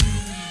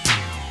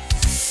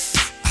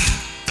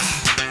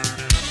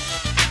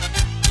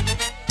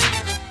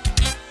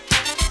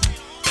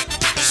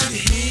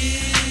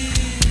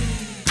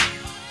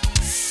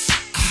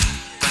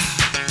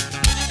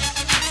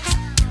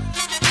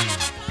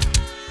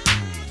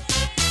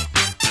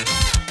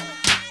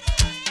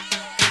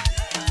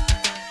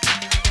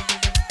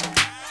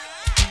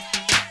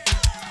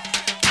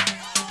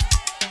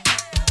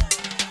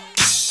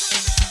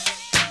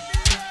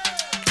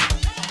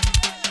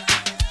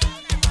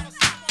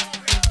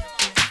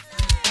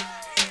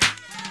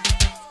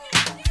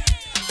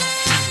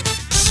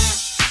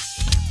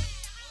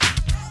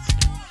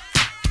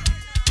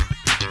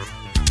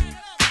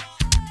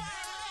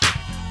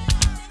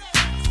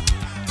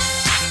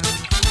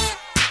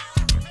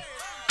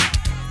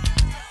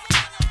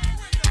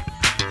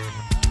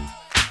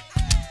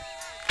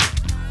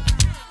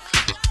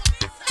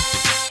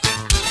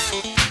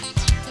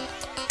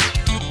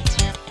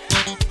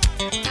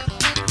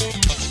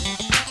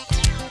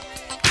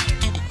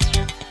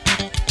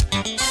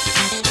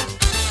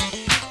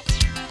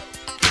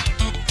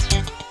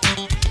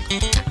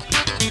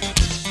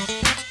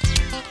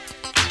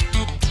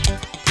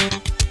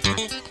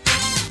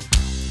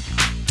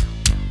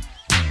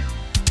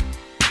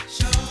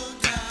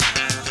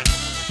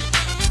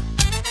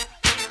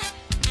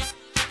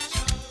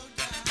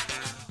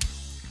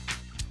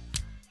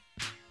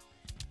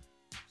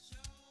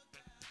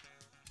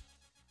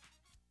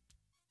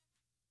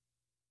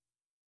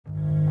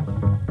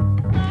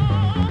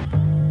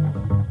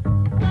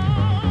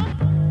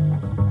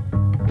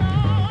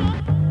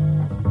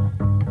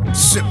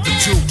 Sip the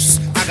juice,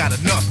 I got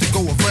enough to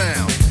go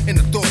around, and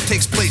the thought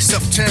takes place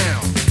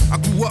uptown. I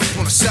grew up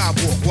on a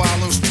sidewalk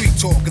while on street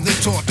talk, and then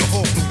taught to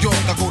Hawk, New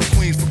York. I go to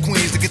Queens for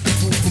Queens to get the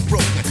food from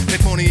Brooklyn. Make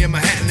money in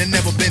Manhattan and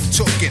never been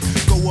tooken.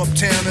 Go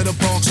uptown to the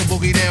Bronx and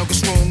boogie down, get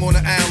strong on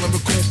the island,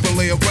 recoup and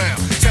lay around.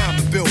 Time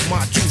to build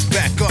my juice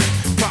back up,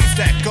 pop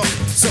stack up,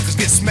 suckers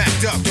get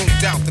smacked up. Don't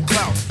doubt the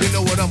clout, you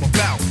know what I'm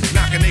about.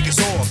 Knocking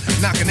niggas off,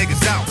 knocking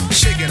niggas out,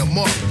 shaking them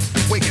up,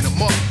 waking them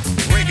up,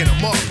 breaking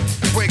them up,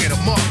 breaking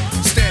them up.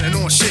 Standing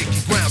on shaky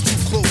ground, too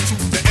close to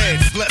the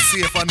edge. Let's see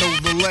if I know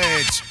the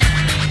ledge.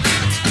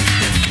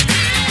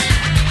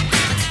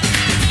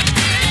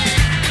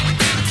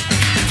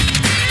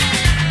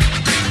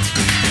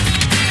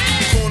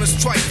 Corners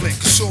trifling,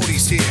 cause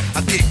shorty's here.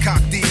 I get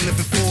cocked,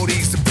 living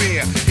 40s to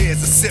beer.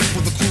 Here's a sip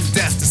for the crew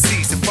that's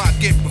deceased. If I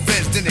get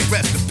revenge, then they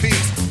rest in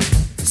peace.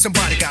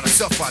 Somebody gotta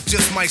suffer, I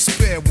just might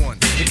spare one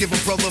and give a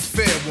brother a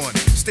fair one.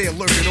 Stay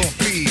alerted on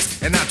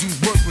bees, and I do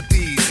work with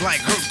these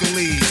like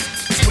Hercules.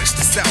 Switch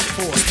to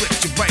southpaw, split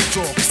your right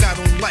jaw, cause I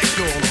don't like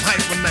y'all, I'm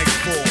hyper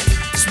nightfall.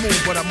 Smooth,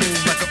 but I move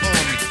like an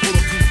army.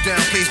 Bulletproof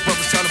down, case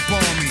brothers try to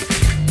bomb me.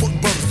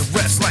 Putting brothers to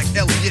rest like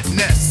Elliot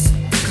Ness,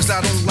 cause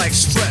I don't like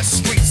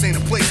stress. Streets ain't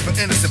a place for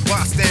innocent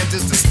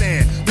bystanders to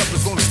stand.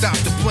 Nothing's gonna stop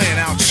the plan.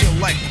 I'll chill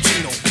like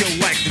Pacino, kill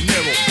like De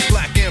Niro.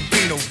 Black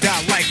Gambino,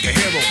 die like a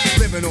hero.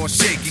 Living on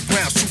shaky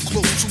ground, too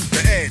close to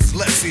the edge.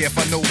 Let's see if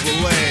I know the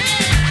ledge.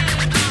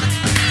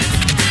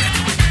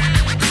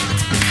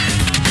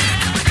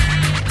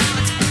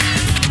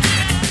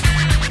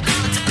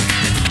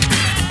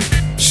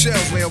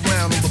 Shells lay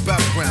around on the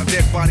battleground,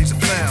 dead bodies are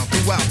found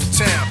throughout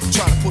the town.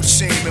 Try to put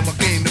shame in my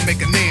game to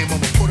make a name.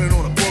 I'ma put it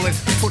on a bullet,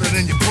 put it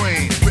in your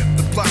brain. Rip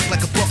the block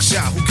like a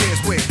buckshot, who cares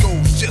where it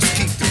goes? Just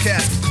keep the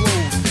casket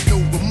closed. No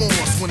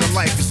remorse when a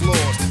life is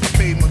lost. I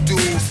paid my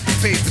dues,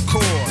 paid the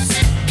cost,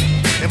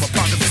 and my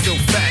pockets are still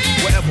fat.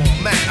 Wherever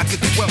I'm at, I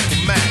get the wealth from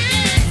Mac.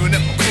 Even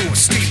if my crew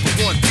is steep,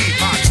 but one deep,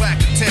 I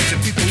attract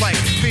attention, people like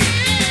to beat.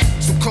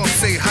 So come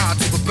say hi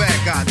to the bad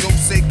guy, don't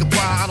say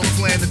goodbye, I don't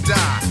plan to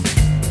die.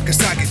 Cause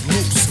I get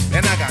loose,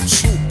 and I got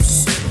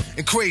troops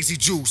and crazy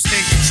juice, in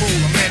control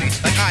of many,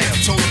 like I am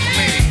told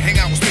Khomeini. Hang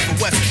out with Smith and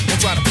Wesson,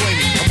 don't try to blame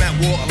me. I'm at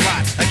war a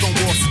lot, like on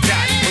wars to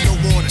die, but no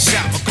war in the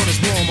shop, my gun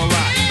is warm a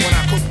lot. When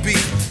I cook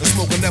beef, the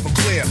smoke will never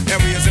clear.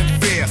 Areas in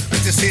fear,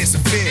 but this here's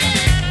severe.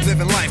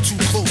 Living life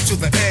too close to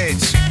the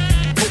edge,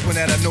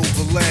 hoping that I know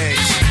the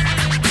ledge.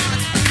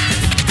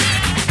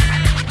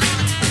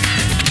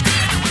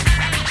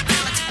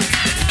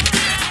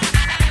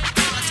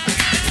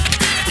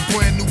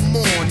 Brand new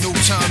morn, no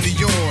time to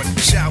yawn.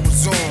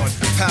 Showers on,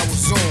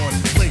 powers on.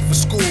 Late for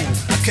school,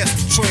 I catch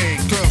the train.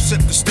 Girl, sip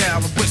the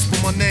style and whisper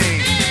my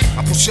name.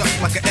 I push up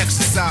like an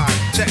exercise.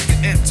 Check the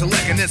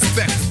intellect and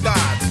inspect the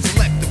thighs.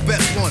 Select the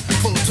best one,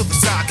 pull it to the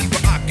side, keep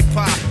her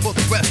occupied for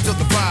the rest of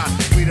the ride.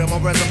 Read on my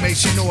resume,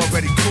 she know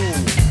already cool.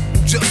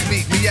 Just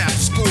meet me after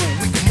school.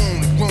 We can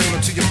moan and groan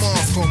until your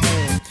mom's come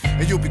home.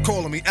 And you'll be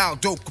calling me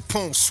Aldo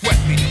Capone, sweat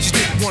me. She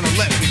didn't wanna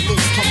let me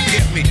loose, come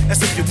get me.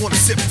 As if you wanna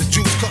sip the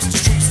juice, cause the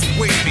streets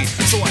await me.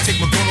 So I take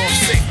my gun off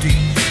safety,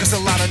 cause a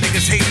lot of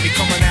niggas hate me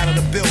coming out of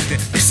the building.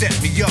 They set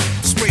me up,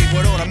 sprayed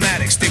with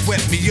automatics, they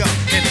wet me up.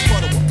 In a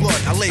puddle of blood,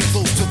 I lay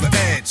close to the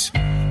edge.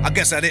 I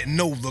guess I didn't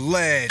know the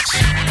ledge.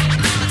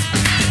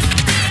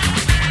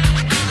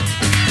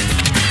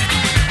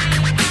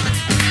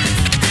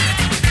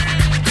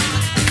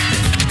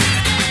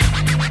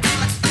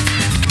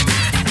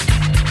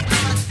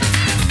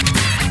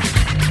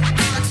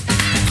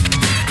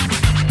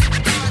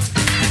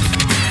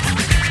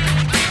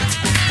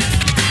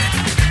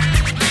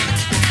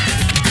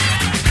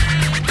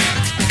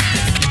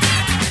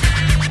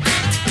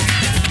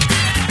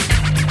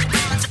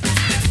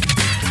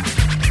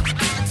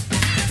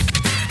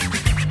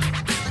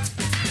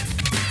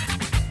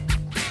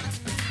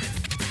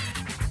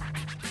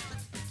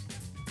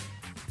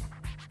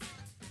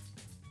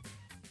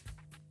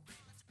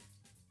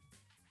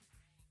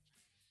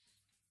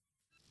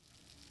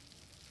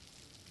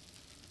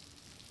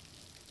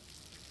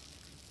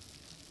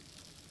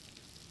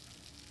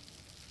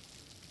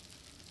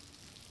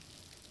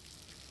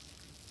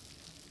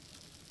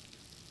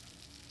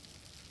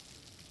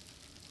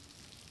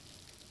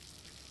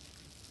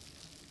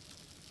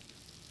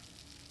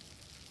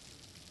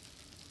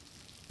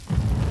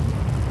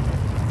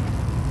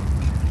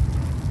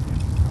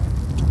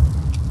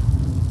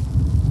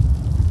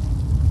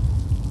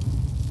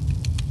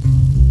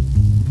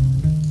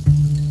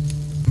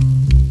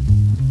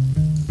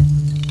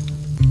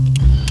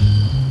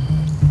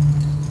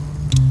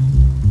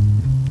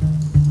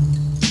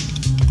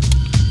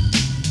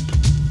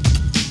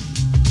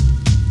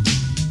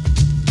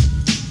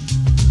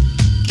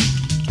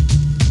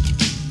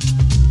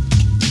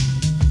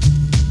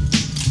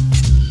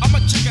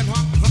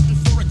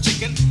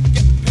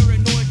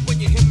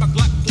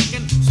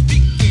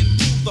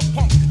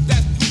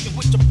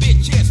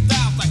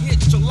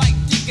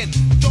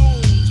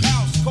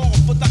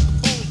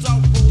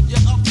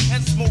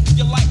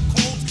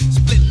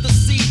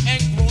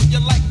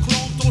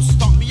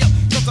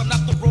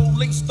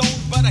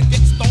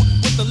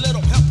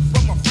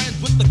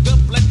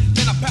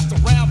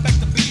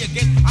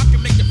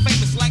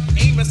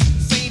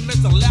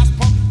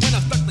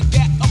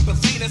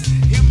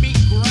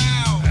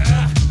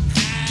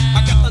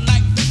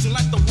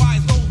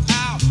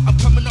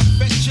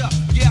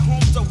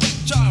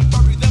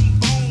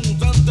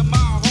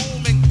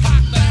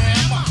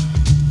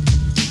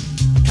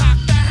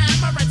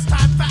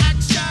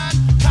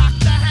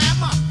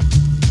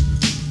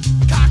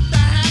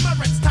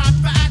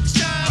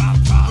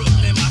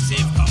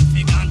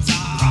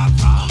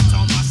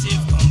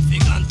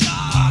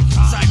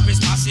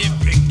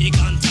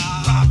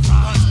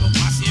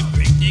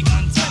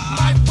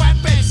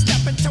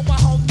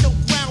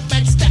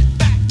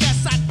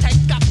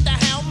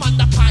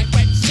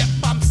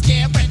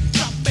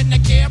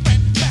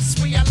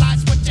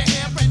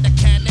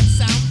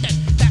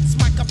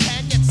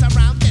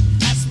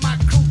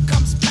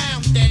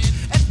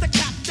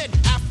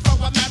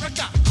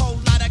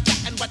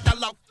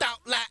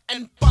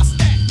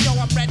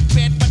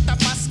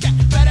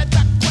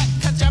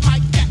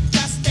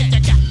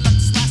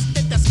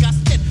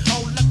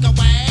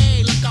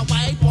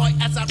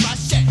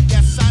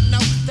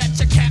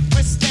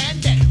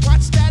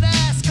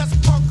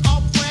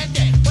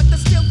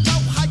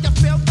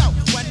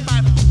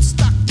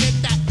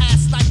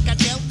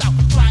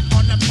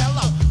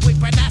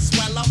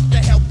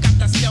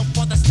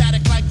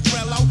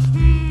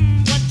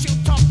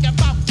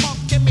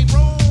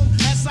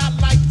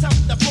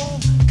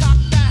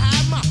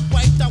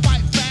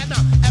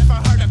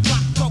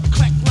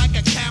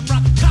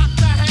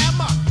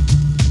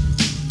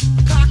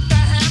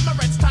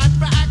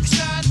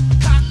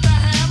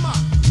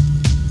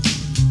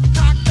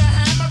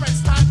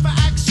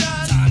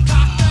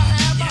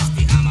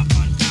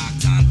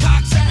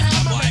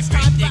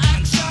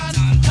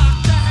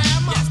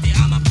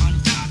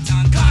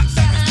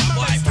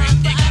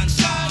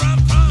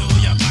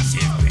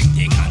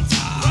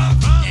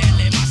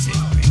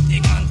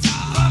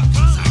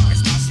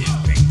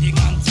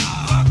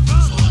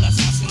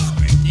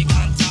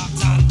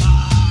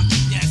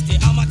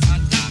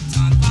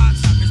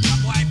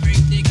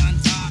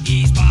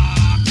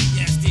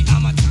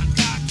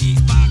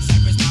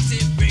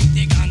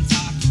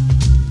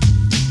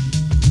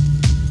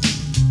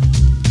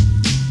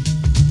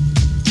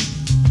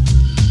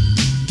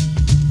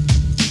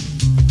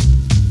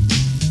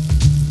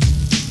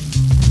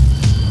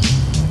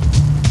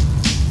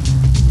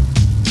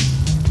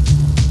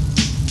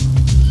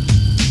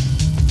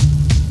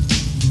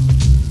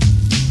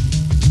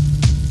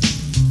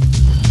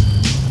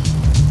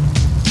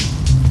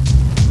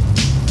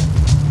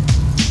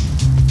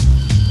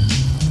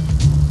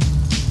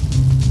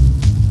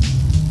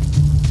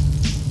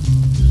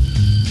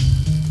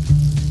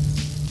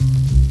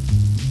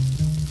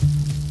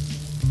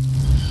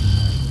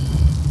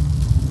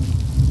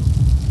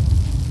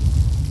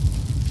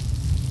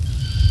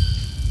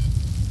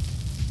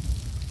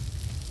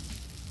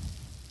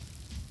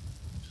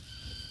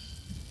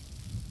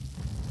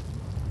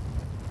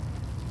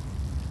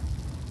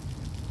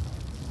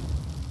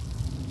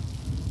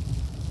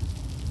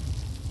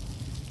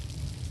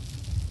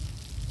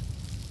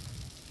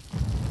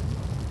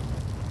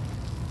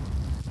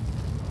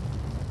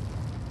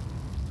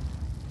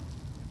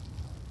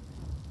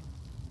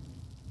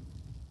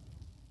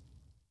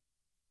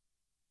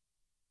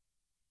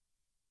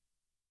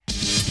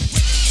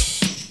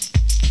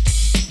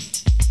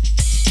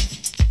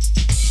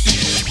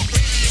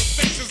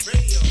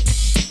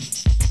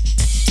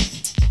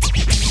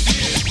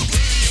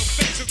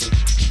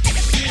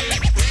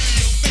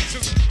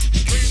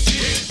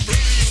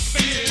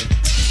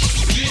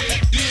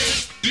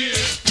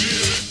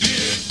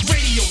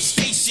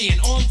 station,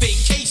 on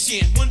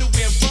vacation. Wonder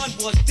where Run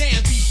was,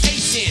 damn, be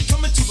patient.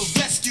 Coming to the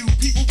rescue,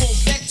 people won't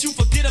let you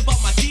forget about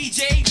my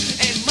DJ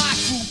and my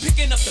crew.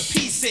 Picking up the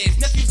pieces,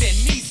 nephews and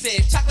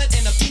nieces. Chocolate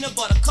and a peanut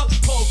butter cup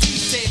called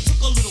Reese's.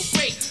 Took a little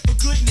break, for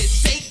goodness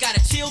sake.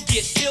 Gotta chill,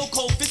 get ill,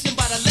 cold fishing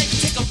by the lake.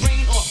 Take a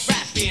brain off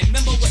rapping,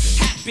 remember what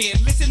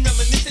happened. Listen,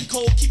 reminiscing,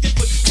 cold, keep it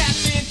foot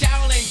tapping.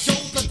 Daryl and Joe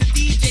plus the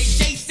DJ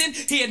Jason.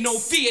 Hear no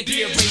fear,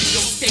 dear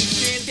radio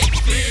station.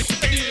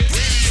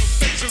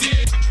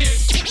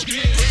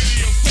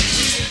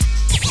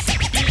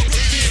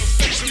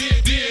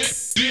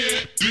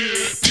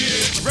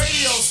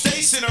 Radio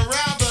station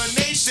around the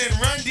nation.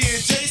 Run D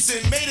and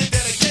Jason made a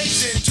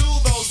dedication to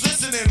those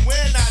listening.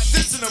 We're not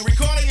dissing them.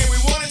 Recording and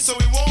rewarding so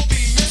we won't be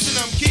missing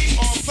them. Keep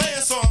on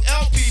playing song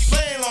LP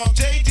playing long.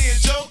 JD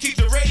and Joe keep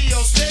the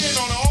radio staying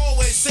on. I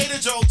always say to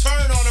Joe,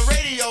 turn on the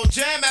radio.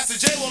 Jam Master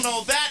J will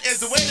know that is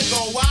the way to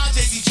go. While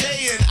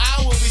JCJ and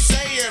I will be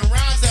saying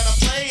rhymes that I'm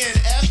playing.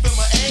 FM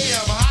or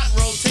AM, hot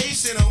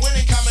rotation, a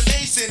winning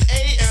combination.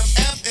 AM,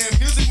 FM,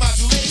 music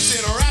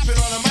modulation. Rapping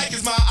on the mic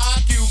is my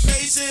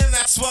occupation.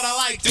 That's what I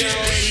like, dear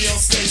radio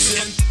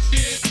station.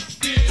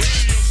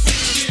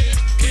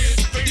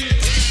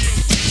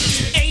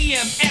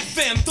 AM,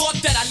 FM, thought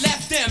that I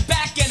left them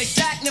back and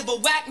exact, never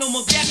whack, no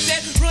more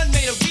guessing. Run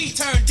made a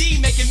return, D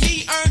making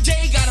me earn.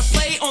 J gotta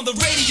play on the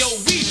radio,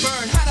 we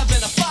burn hotter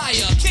than a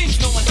fire. Kings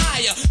no one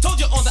higher. Told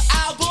you on the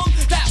album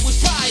that was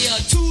prior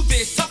to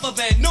this, tougher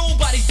than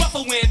nobody's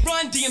buffer when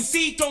Run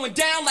DMC throwing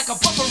down like a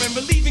buffer and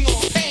relieving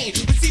all pain,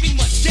 receiving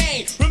much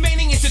gain,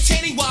 remaining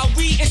entertaining while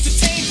we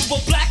entertain. For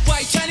black,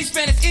 white, Chinese,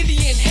 Spanish,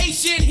 Indian,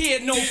 Haitian, hear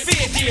no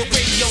fear, dear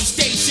radio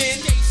station.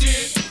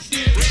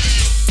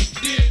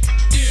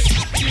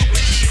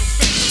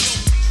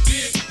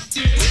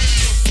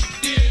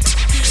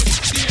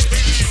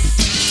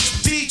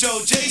 DJ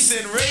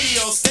Jason,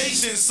 radio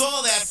station,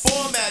 saw that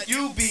format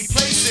you be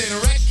placing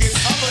records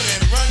other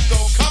than Run,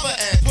 go cover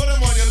and put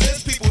them on your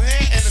list. People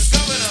hear and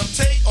discover them.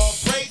 Take or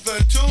break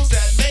the tunes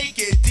that make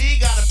it. D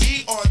gotta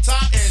be on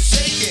top and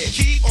shake it.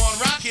 Keep on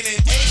rocking it,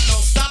 ain't no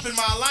stopping.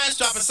 My lines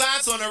dropping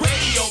signs on the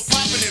radio,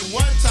 popping it.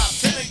 One top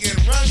 10 again.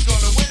 Run's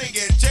gonna win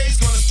again. J's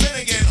gonna spin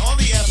again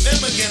on the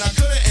FM again. I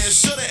coulda and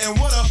shoulda and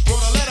woulda wrote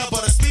a letter,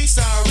 but a speed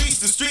sound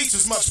reached the streets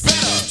is much better.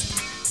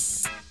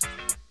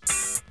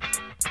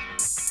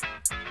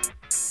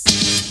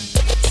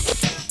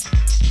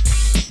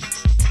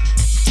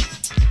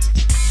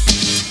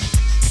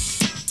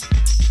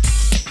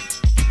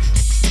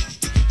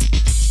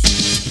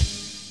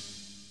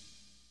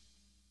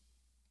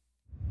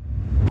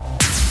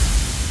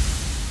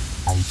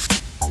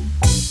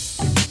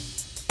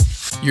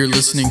 You're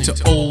listening to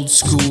old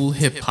school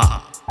hip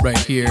hop right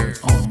here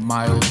on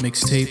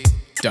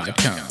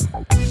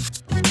myoldmixtape.com.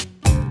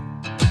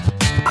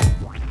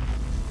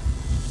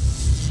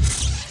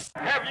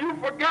 Have you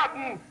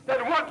forgotten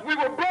that once we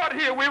were brought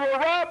here, we were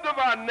robbed of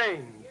our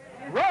names,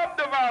 robbed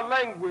of our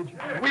language.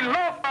 We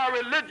lost our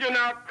religion,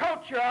 our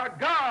culture, our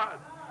God.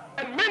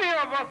 And many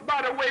of us,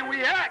 by the way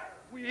we act,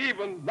 we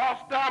even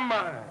lost our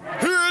mind.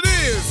 Here it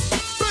is,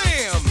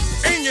 bam!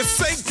 And you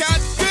say,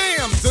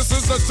 goddamn, this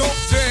is a dope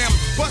jam.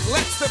 But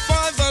let's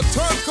define the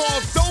term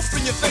called dope,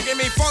 and you're thinking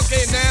me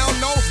funky now.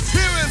 No,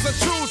 here is a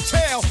true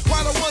tale.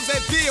 Why the ones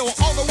that deal,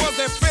 all the ones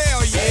that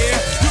fail, yeah.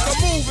 You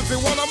can move if you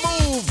wanna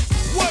move.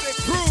 What it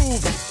prove?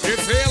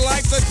 It's here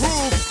like the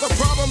groove. The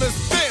problem is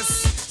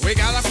this. We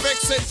gotta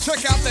fix it.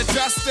 Check out the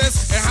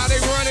justice and how they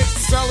run it.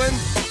 Selling,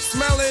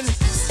 smelling,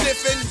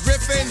 sniffing,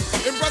 riffing,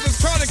 and brothers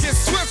trying to get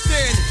swift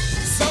in.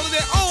 Selling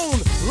their own,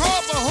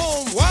 rob a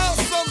home, while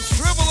some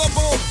shrivel a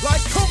bone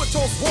like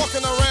comatose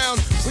walking around.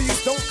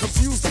 Please don't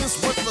confuse this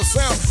with the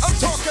sound. I'm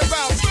talking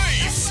about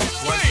bass.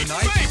 What's the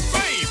night?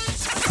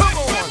 Bass. Come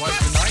on. What's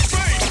the night?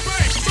 Bass.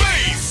 Bass.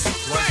 Bass.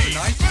 What's the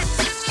night? Bass.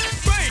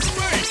 Bass.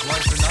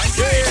 What's the night?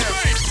 Yeah.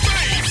 Bass.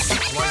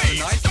 Bass. What's the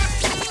night?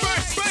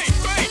 Bass.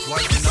 Bass.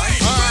 What's the night?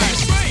 All right.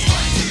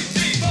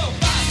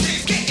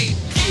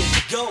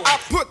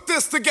 I put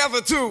this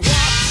together too.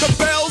 The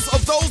bells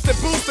of those that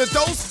boost the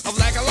dose of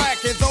lack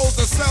and those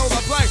that sell the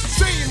black.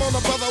 Shame on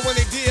the brother when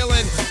they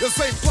dealing. The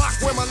same block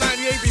where my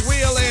 98 be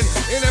wheeling.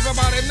 And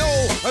everybody know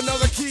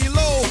another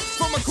kilo.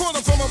 From a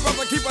corner from a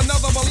brother, keep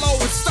another below.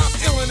 And stop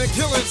illing and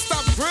killing,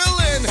 stop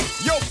grilling.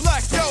 Yo,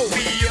 black, yo.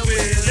 We are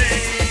willing.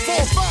 4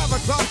 or 5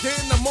 o'clock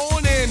in the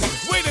morning.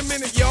 Wait a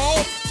minute, y'all.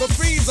 The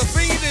fiends are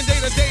feeding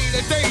day to day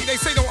to day. They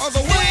say no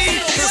other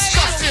way. This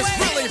stuff is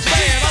really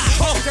bad. I'm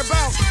talking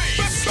about.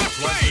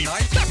 What's the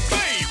night?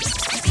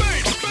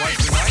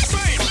 What's the night?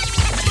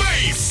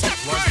 What's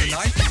the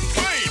night?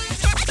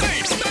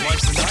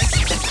 What's the night?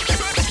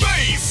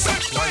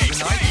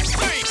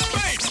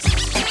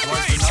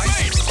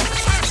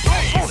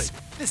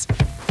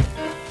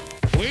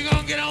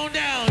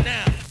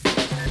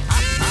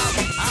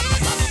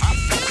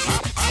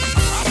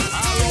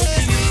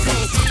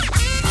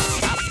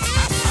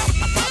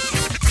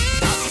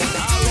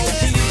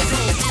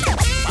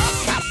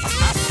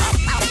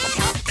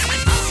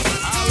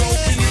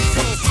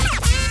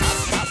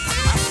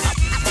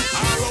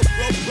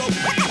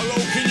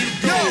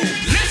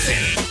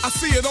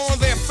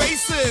 their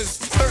faces.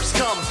 First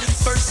come,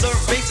 first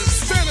serve basis.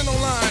 Standing on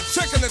line,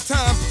 checking the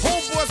time.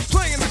 Homeboys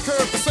playing the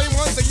curve, the same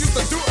ones they used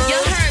to do early. You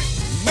heard.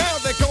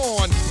 Now they're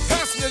gone,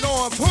 passing it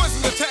on.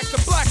 Poison attack the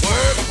black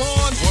word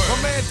born.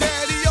 My man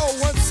Daddy-O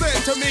once said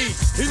to me,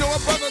 he knew a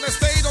brother that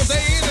stayed all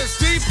day in his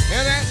Jeep,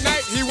 and at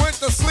night he went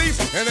to sleep,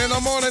 and in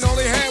the morning all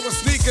he had was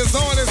sneakers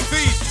on his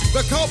feet.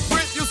 The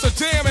culprit used to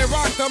jam and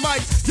rock the mic.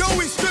 Yo,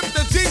 he stripped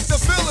the Jeep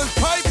to fill his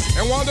pipe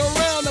and wander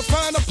around to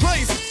find a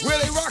place where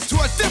they rock to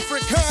a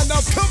different kind of.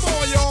 Come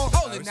on, y'all.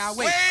 Hold it now,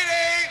 wait.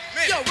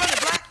 Yo, run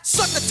it, black.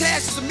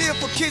 Succotash is a meal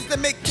for kids that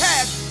make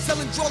cash,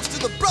 selling drugs to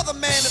the brother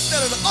man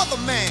instead of the other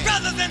man.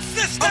 Brothers and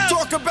sisters. I'm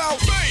talking about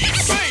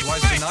Twice the night.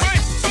 Twice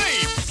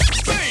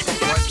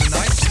the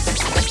night.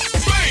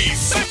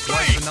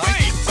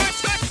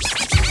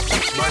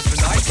 Twice the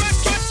night.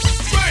 Twice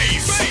the night.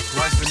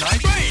 Twice the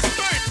night.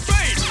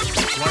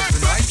 Twice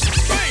the night.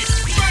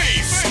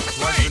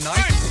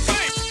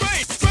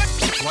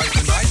 Twice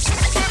the night.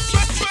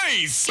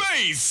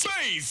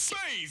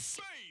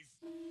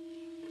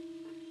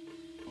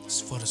 It's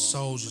for the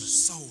soldiers.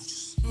 Stay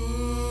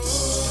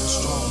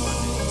strong, my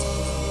niggas.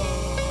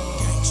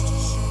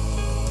 Gangsters,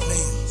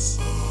 players.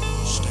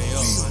 Stay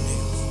up, my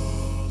niggas.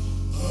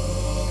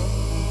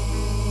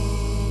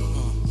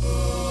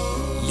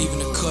 Leaving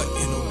the cut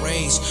in a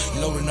race,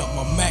 loading up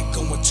my Mac,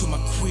 going to my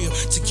crib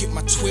to get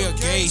my 12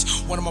 gauge.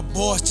 One of my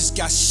boys just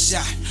got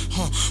shot,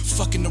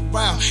 fucking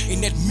around in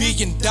that $1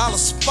 million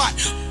spot.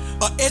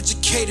 A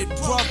educated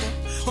brother,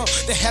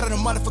 that had the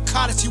money for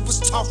college, he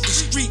was taught the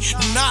street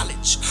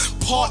knowledge.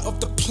 Part of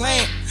the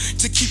plan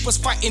to keep us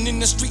fighting in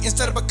the street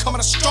instead of becoming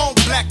a strong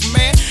black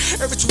man.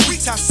 Every 2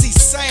 weeks I see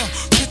Sam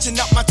pitching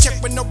out my check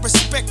with no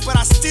respect, but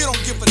I still don't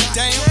give a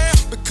damn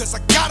because I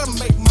gotta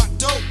make my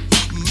dough.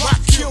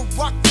 Rock here,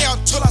 rock there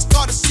until I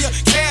start to see a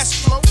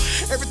cash flow.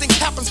 Everything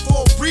happens for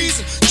a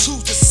reason.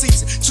 Choose the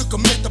season to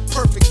commit the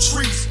perfect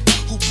treason.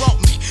 Who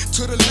brought me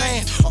to the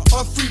land, an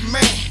unfree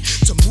man,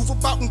 to move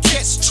about and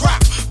catch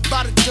trap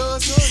by the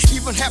dozen.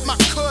 Even have my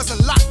cousin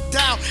locked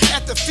down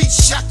at the feet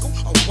shackle.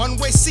 A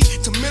one-way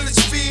seat to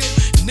Milledgeville.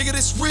 Nigga,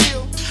 this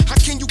real. How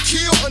can you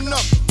kill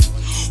another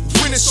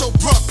when it's your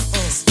brother?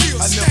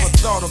 I never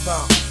thought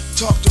about,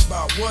 talked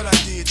about what I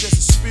did. Just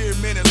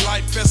experimented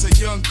life as a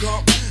young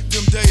gump.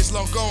 Them days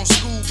long gone,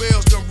 school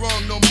bells done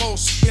rung no more.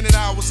 Spending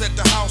hours at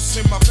the house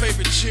in my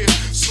favorite chair.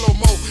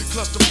 Slow-mo,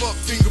 cluster buck,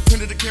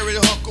 fingerprinted to carry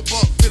a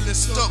hucklebuck. Feeling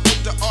stuck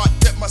with the art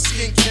that my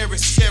skin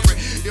carries. Scary.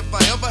 If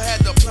I ever had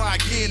to apply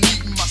again,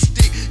 needing my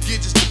stick, get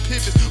just the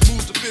pivot,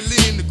 moves to fill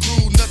in the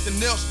groove, nothing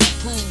else to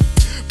prove.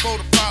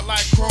 Fortified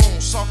like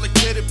chrome, soft like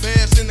teddy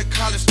bears in the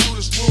college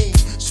student's room.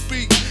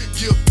 Speak,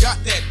 you got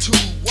that too.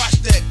 Watch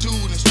that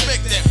dude,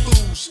 inspect that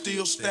fool.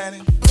 Still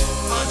standing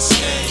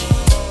unscathed.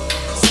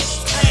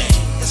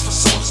 It's for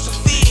souls to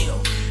feel.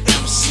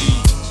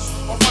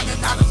 MCs are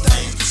running out of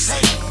things to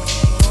say.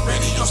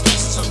 Radio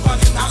stations are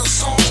running out of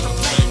songs to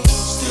play.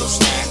 Still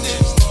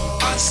standing,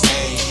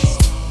 unscathed.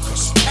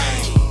 Cause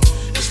pain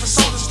is for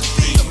souls to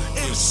feel.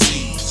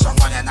 MCs are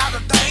running out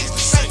of things to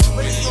say.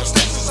 Radio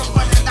stations are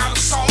running out of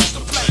songs to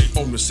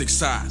play. On the 6th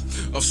side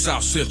of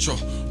South Central,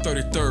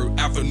 33rd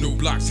Avenue,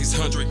 block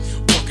 600.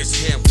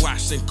 Buckets hand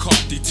washed and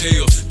caught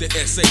details. The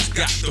SA's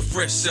got the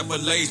fresh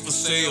Chevrolets for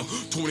sale.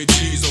 20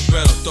 G's or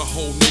better, the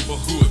whole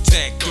neighborhood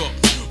tagged up.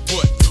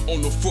 But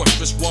on the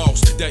fortress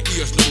walls, there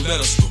is no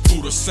letters.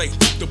 Buddha say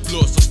the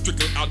bloods are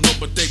strictly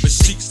outnumbered. David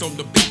Sheets on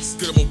the beats,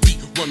 get them on beat,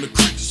 run the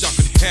creeks. Y'all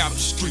can have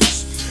the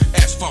streets.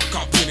 Asphalt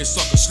caught plenty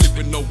suckers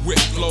slipping, no wet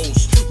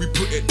clothes. We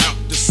putting out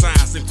the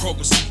signs in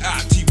Kroger,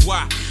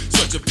 U.N.I.T.Y.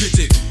 Such a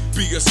pity,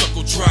 be a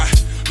suckle dry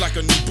like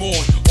a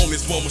newborn on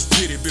his mama's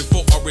titty.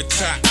 Before I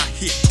retire, I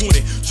hit 20.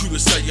 True to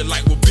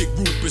cellulite with big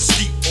Ruben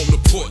Skeet on the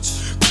porch,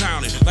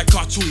 clowning like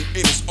cartoon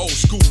in his old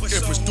school.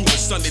 Empress doing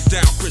Sunday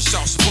down, Chris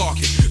Shaw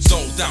sparking,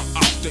 zoned out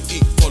off the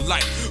ink for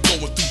life.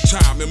 Going through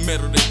time in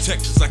metal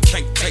detectors, I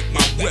can't take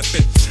my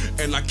weapon,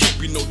 and I can't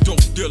be no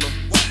dope dealer.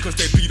 Cause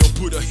they beat or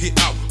put a hit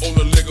out on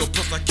the Lego.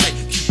 Plus I can't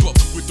keep up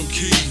with them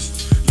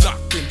keys.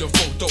 Locked in the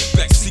photo,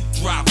 backseat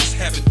drivers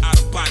having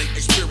out-of-body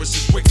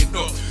experiences, waking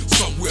up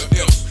somewhere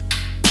else.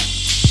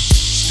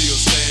 Still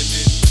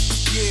standing.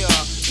 Yeah,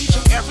 each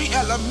and every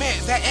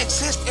element that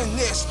exists in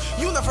this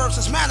universe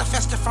is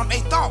manifested from a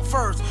thought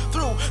first.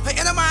 Through the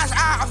innermost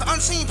eye of the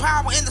unseen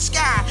power in the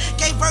sky,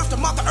 gave birth to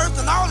Mother Earth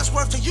and all its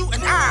worth to you and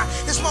I,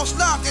 his most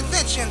loved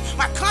invention.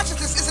 My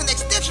consciousness is an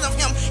extension of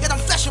him, yet I'm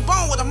flesh and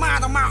bone with a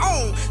mind of my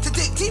own to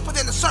dig deeper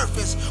than the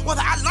surface.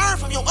 Whether I learn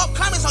from your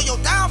upcomings or your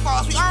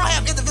downfalls, we all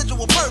have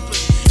individual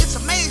purpose. It's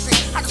amazing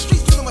how the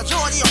streets do the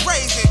majority of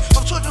raising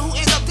of children who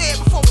end up dead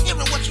before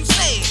hearing what you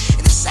said.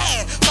 And it's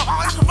sad, so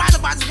all I can write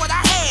about is what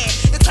I had.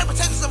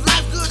 Interpretations of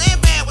life, good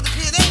and bad, with a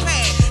pen and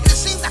pad. And it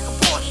seems like a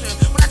portion,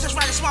 when I just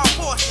write a small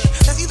portion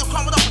that's either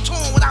crumbled up or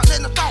torn without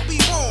letting the thought be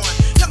born.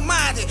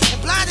 Young-minded and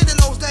blinded in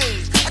those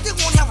days, I didn't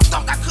want to have a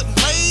thought I couldn't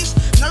raise,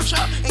 nurture,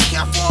 and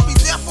care for, be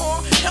there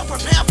for, help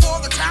prepare for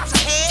the times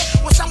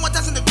ahead when someone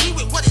doesn't agree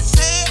with what it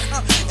said.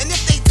 And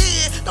if they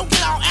did, don't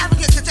get all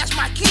arrogant, cause that's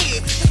my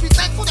kid. Just be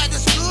thankful that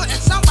it's good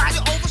and somebody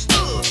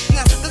overstood.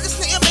 Now, the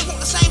listener may want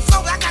the same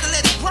flow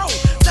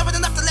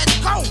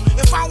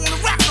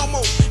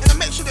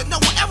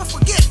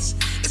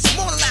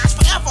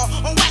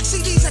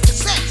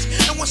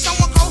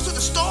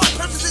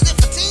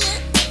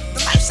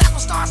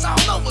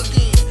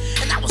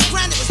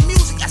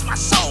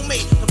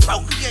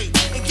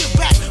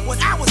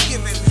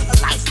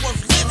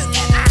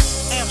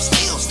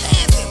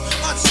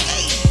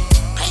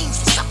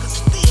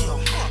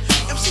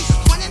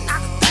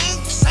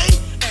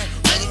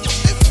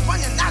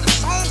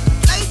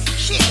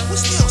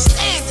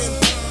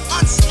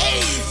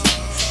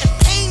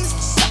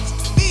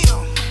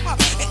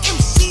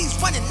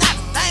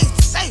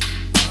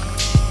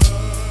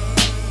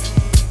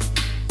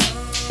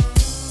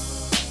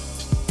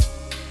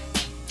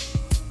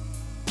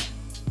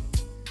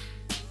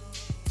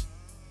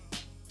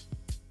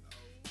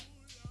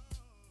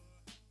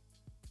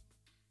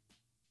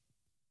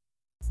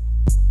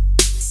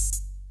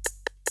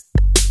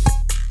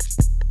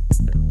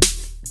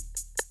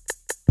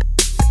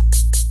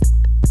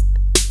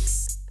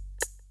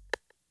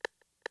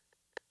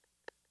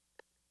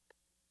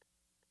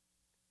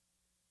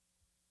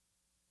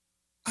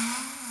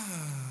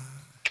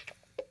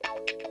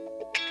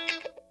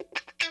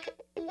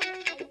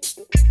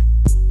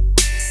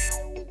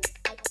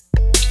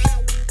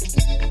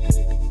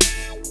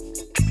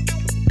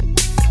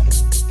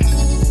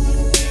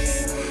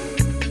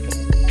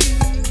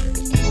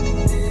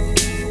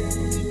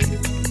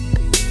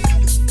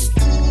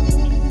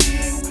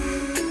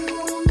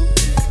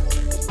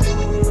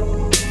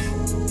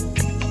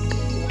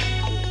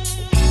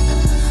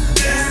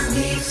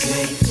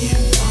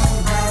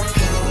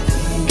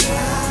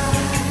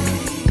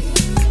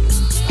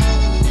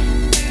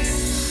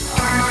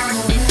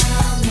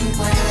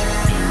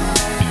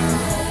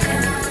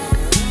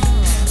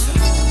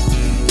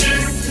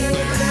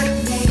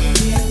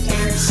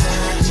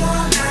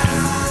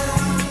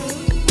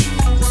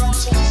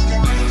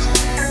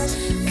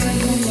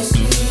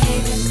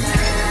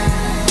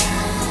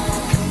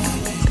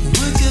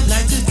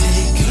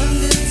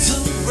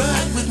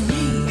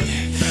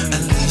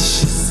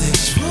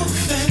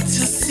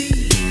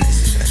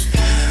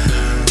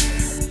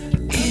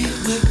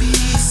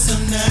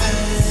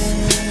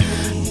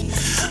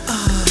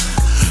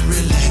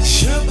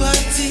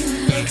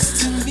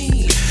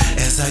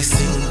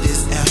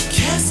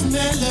That's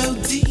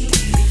melody,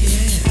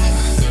 yeah.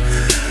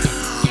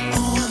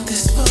 On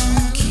this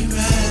funky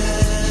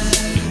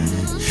ride.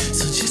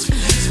 So just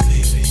relax,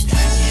 baby.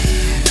 Yeah.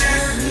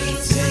 Let me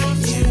take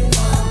you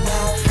on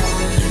that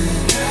funky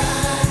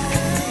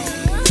ride.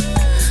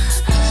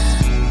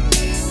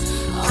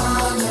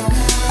 All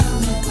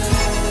around the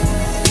world.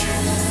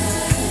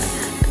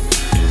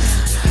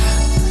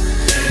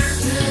 If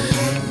you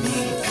let me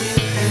get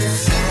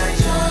inside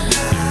your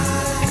mind,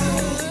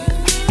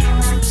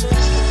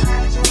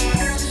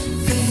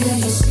 feel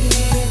your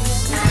spirit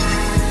slide.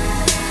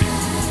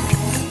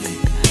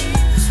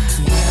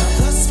 Well,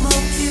 the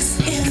smoke is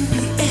in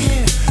the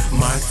air.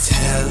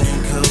 Martell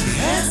and Coke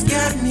has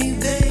got me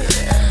there.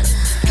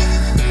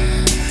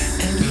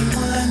 And you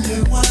wonder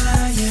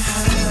why you're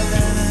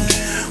high.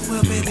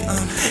 Well, baby,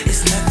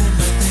 it's nothing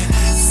but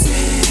that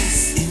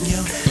sis in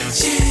your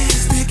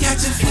chest that got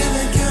you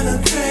feeling kinda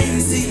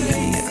crazy.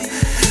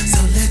 So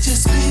let your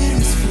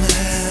spirits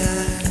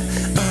fly,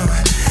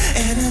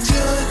 and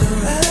enjoy the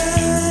ride.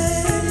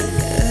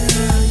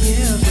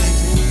 Yeah,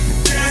 baby.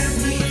 Let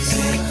me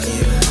take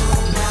you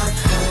on my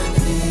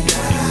funky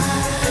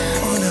ride.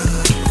 On a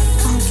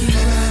funky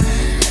ride.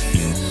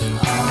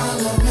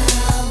 All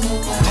around the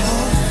world.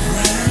 All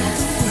around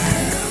the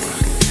world.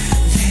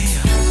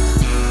 Yeah.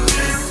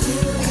 If you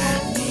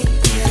let me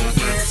get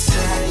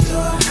inside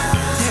your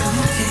mind. Let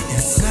me get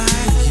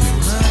inside your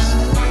mind.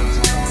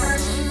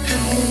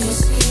 Feel your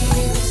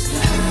spirit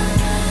slide.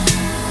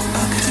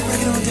 Could you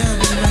break it on down,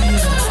 baby, right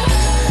here?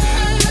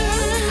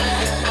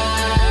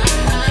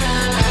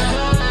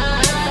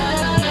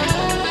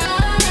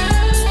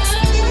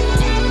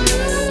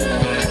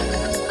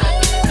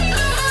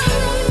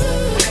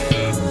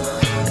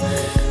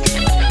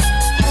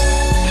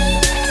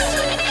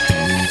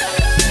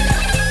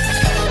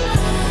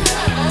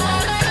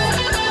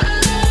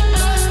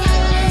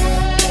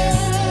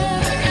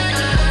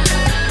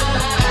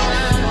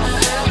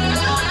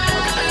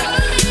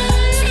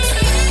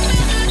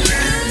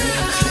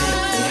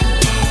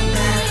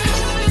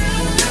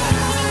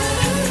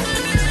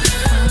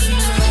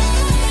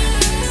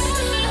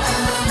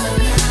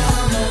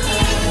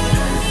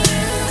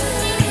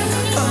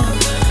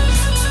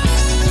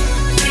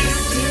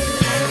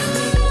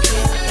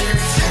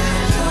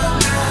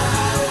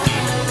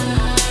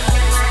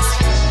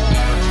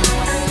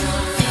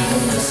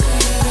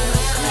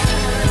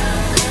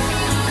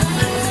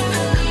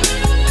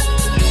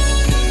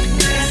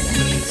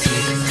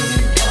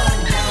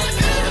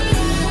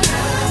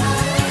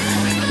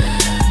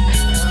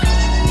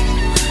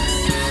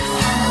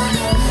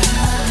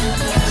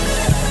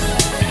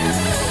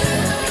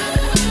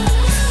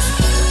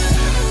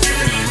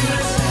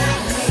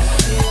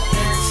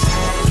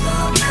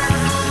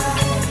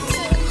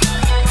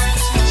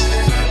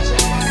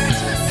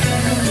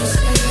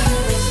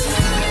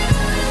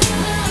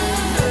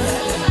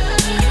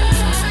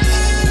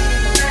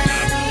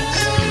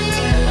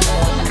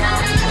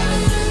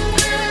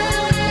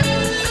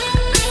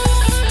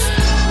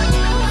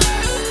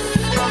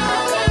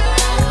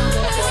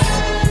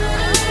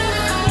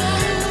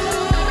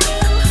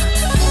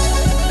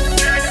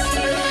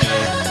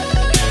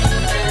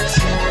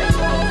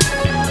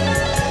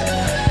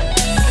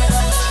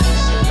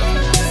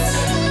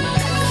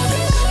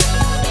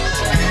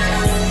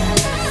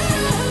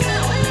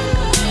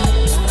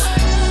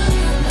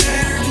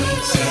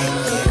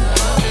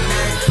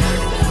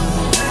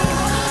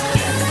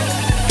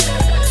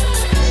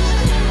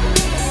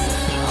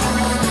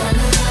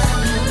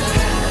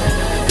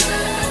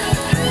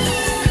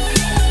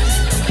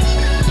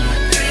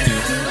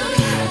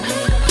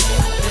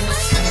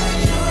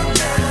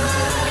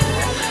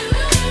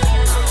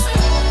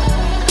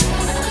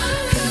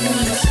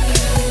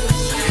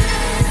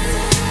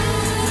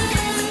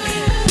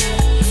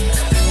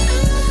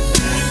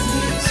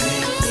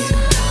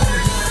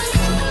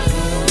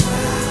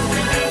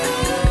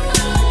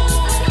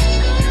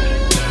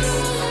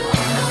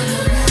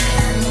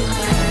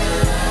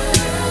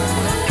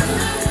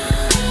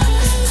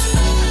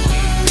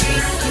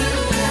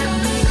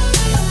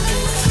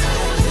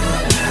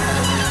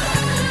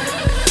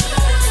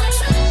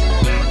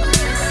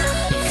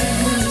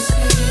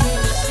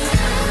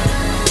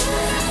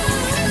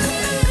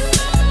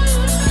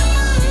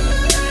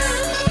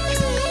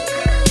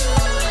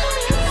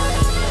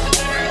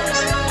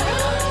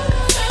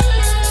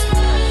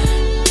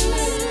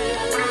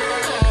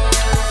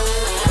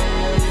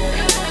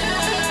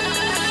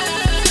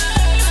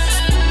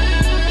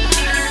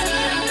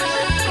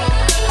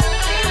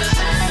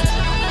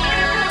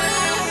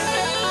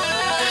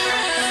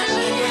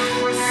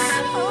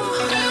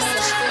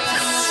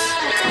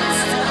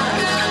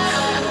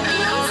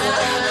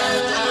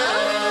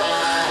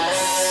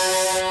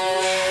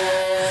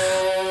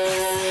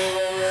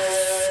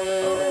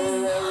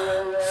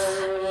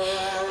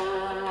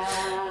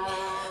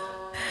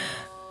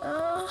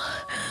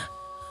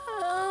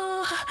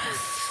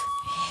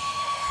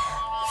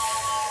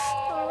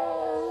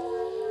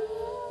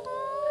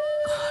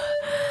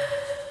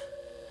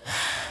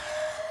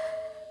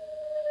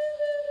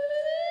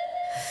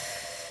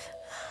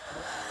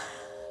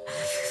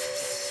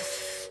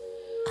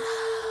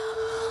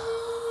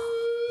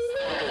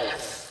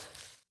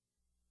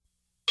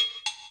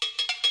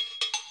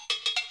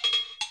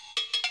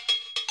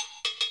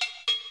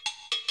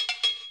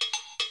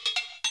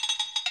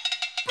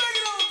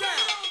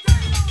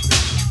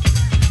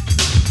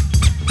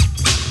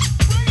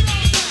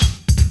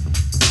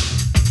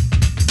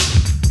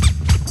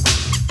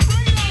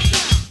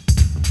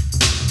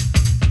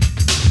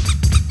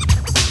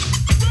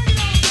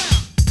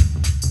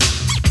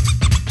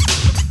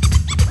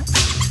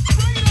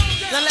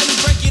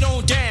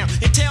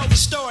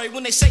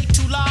 when they say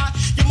too loud.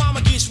 Your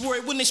mama gets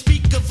worried when they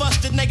speak of us,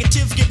 the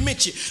negatives get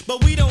mentioned. But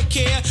we don't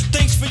care,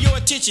 thanks for your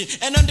attention.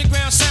 An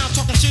underground sound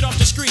talking shit off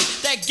the street.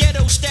 That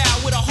ghetto style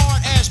with a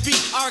hard ass beat.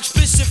 Our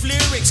explicit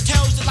lyrics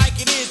tells it like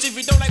it is. If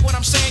you don't like what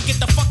I'm saying,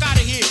 get the fuck out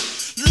of here.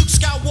 Luke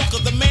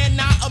Skywalker, the man,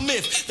 not a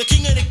myth. The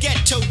king of the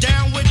ghetto,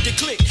 down with the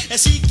clique.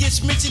 As he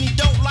gets mentioned, he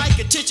don't like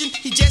attention.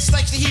 He just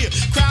likes to hear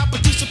crowd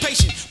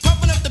participation.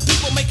 Pumping up the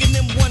people, making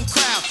them one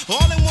crowd.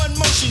 All in one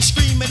motion,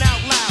 screaming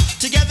out loud.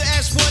 Together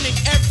as one in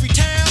every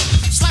town.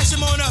 Slice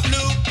him on up,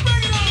 Luke.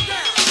 Bring it on down.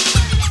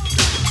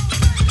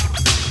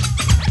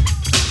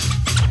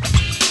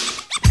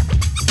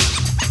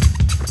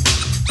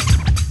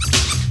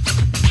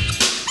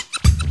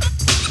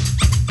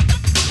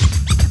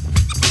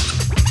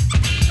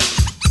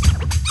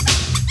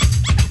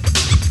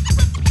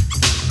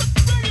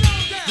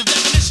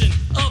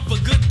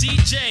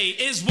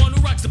 Is one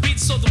who rocks the beat,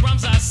 so the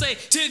rhymes I say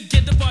to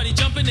get the party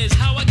jumping is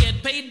how I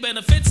get paid.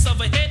 Benefits of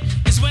a hit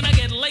is when I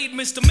get laid.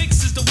 Mr.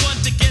 Mix is the one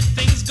to get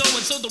things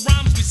going, so the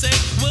rhymes we say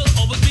will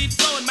always be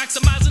flowing,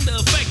 maximizing the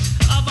effect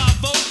of our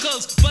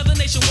vocals, whether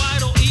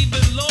nationwide or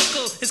even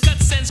local. His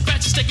cuts and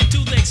scratches taken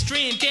to the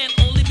extreme can't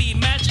only be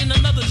matched in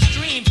another's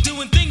dream.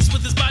 Doing things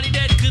with his body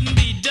that couldn't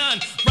be done,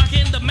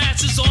 rocking the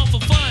masses all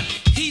for fun.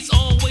 He's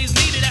always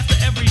needed after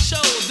every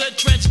show. The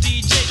Trench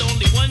DJ, the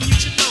only one you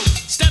should know.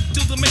 Step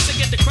to the mix and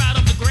get the crowd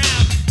off the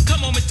ground.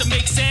 Come on, Mr.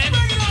 Mix and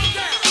bring it on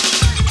down.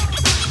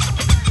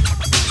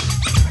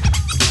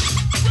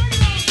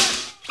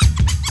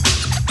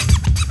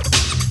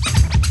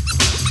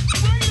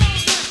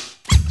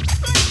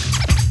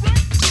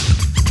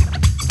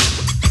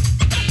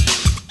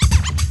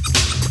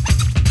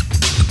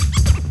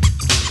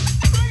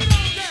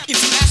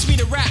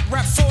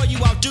 Rap for you,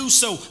 I'll do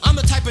so. I'm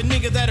the type of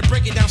nigga that'll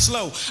break it down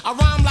slow. I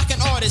rhyme like an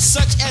artist,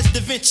 such as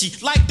Da Vinci.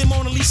 Like the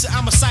Mona Lisa,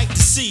 I'm a sight to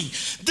see.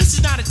 This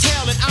is not a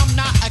tale and I'm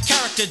not a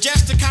character.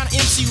 Just the kind of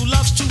MC who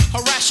loves to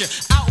harass you.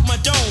 Out my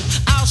dome,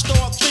 I'll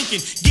start thinking.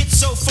 Get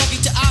so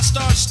funky till I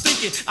start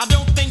stinking. I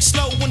don't think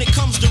slow when it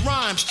comes to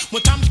rhymes.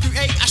 When time to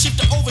create, I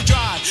shift to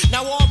overdrive.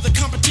 Now all the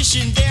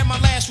competition, they're my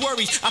last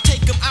worries. I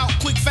take them out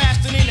quick,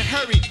 fast, and in a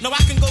hurry. No,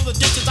 I can go the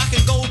distance, I can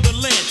go the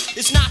length.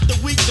 It's not the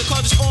weak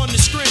because it's on the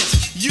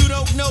strength. You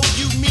don't know,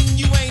 you mean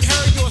you ain't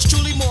heard. Yours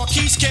truly, more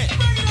keys can.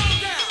 Bring it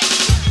on down.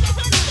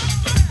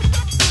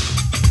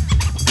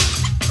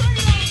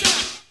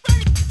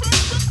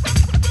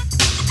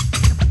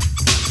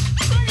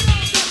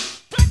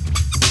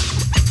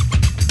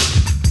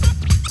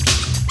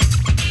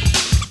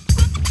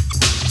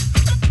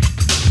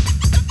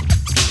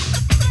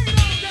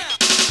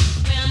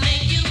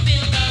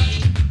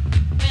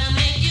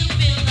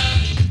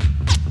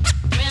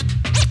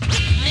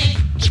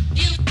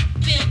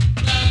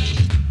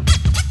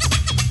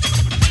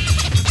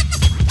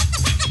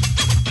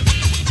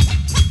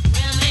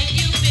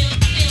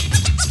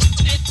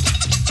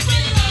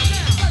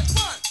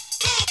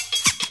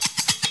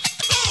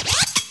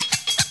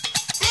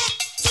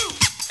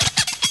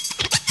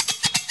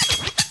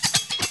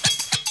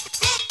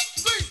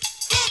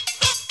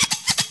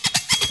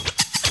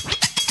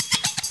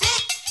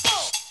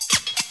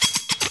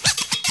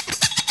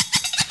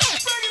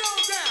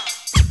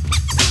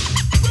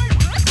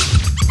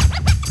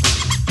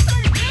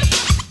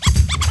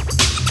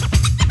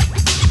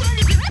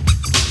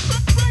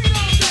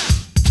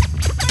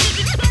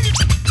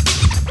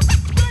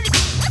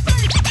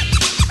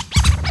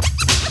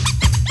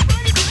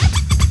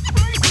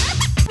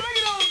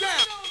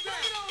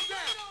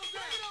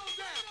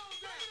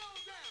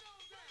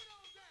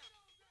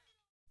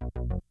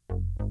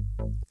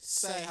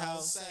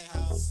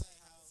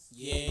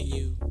 Yeah,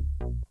 you.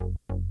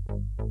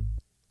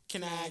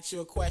 Can I ask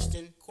you a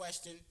question?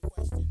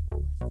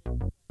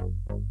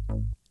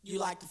 You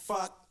like to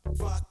fuck?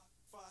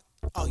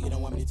 Oh, you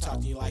don't want me to talk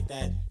to you like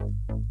that?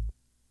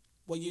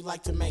 Well, you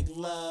like to make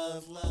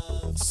love.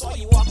 I saw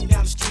you walking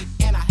down the street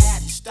and I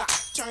had to stop.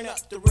 Turn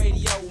up the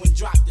radio and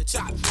drop the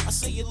top. I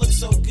see you look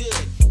so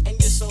good and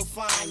you're so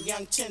fine,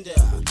 young tender.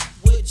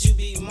 Would you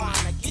be mine?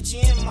 I get you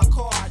in my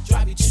car, I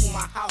drive you to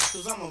my house,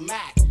 cause I'm a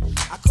Mac.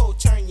 I cold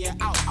turn you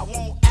out, I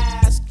won't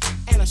ask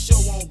and I sure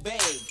won't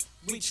beg.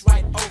 Reach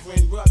right over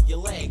and rub your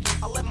leg.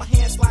 I let my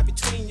hand slide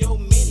between your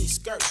mini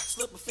skirt.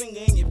 Slip a finger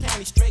in your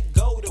panties, straight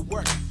go to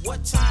work.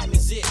 What time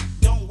is it?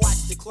 Don't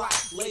watch the clock.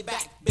 Lay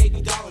back,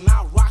 baby doll, and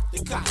I'll rock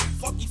the cot.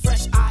 Funky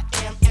fresh I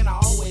am, and I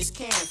always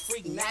can.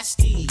 Freak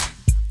nasty,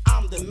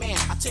 I'm the man.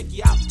 I take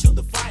you out to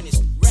the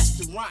finest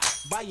restaurant.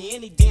 Buy you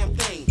any damn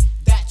thing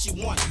that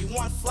you want. You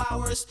want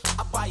flowers?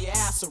 I buy your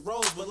ass a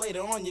rose. But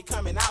later on you're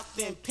coming out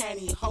them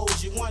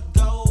pantyhose. You want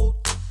gold?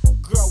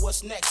 Girl,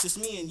 what's next? It's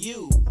me and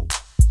you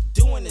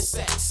doing the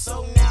sex.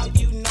 So now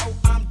you know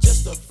I'm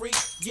just a freak.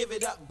 Give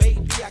it up,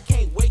 baby, I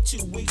can't wait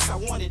 2 weeks. I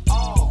want it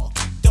all.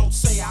 Don't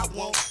say I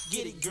won't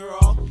get it,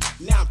 girl.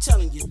 Now I'm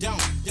telling you,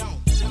 don't.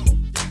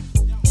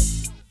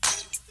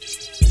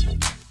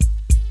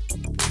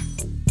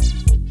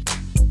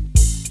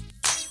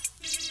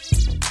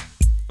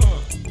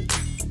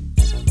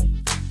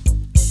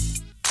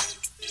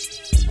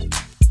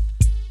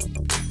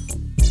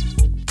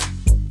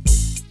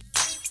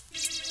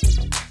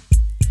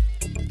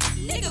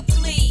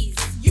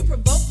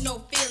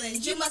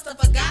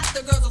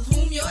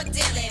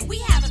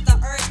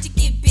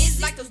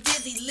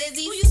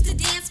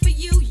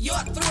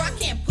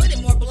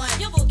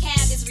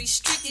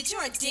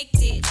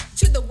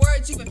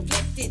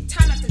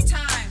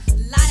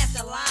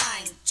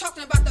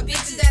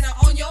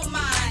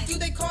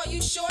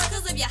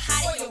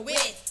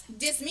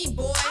 me,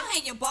 boy. I'll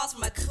hang your balls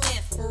from a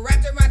cliff.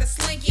 Wrapped around a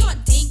slinky. You're a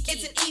dinky.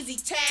 It's an easy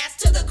task.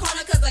 To the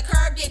corner cause the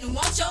curb didn't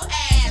want your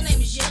ass. Your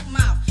name is Yuck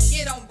Mouth.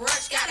 You don't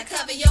brush, gotta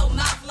cover your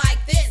mouth like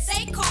this.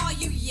 They call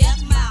you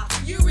Yuck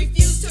Mouth. You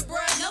refuse to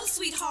brush? No,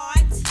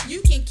 sweetheart.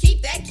 You can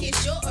keep that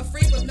kiss. You're a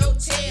freak with no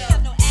tail. You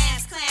have no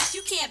ass class.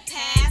 You can't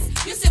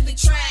pass. You're simply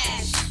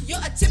trash. You're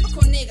a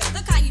typical nigga.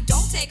 The kind you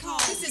don't take home.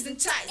 This isn't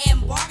tight.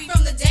 And Barbie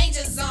from the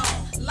danger zone.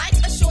 Like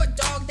a short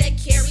dog that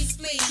carries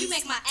fleas. You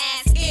make my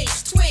ass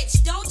itch,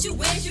 twitch. Don't you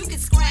wish you could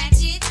scratch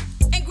it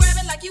and grab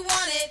it like you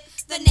want it?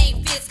 The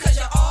name fits cause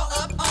you're all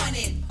up on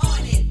it.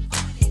 On it.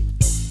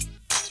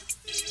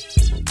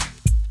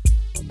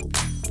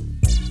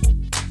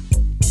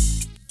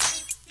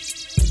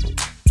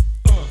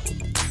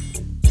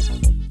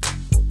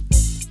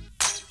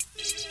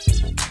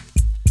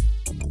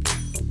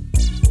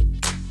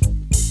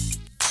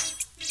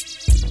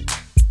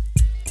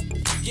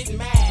 Get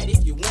mad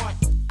if you want,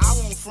 I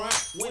won't front.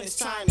 When it's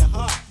time to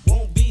hunt,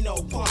 won't be no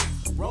punk.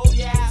 Roll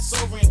your ass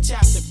over and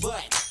tap the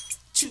butt.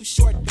 Too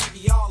short,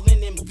 baby, all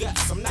in them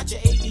guts. I'm not your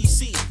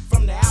ABC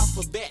from the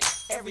alphabet.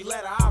 Every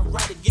letter I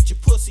write to get your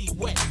pussy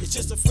wet. It's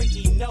just a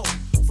freaky note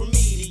from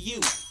me to you.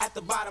 At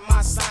the bottom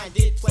I signed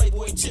it,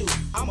 Playboy 2.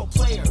 I'm a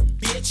player,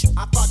 bitch,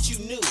 I thought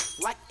you knew.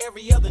 Like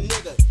every other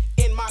nigga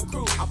in my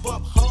crew, I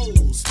bump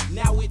hoes.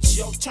 Now it's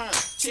your turn.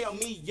 Tell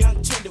me,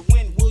 young tender,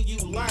 when will you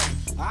learn?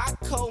 I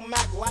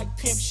co-mac like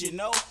pimps, you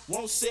know.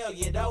 Won't sell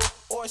you though,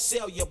 or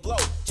sell you blow.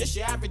 Just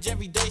your average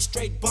everyday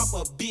straight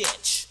bumper,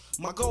 bitch.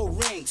 My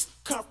gold rings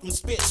come from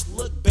spits.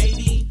 Look,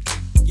 baby,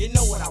 you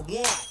know what I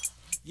want.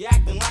 You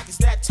acting like it's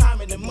that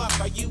time of the month.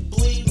 Are you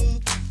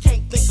bleeding?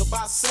 Can't think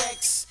about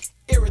sex.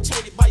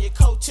 Irritated by your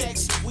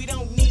Kotex. We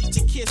don't need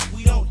to kiss,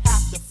 we don't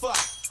have to fuck.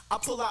 I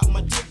pull out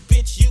my dick,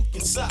 bitch, you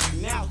can suck.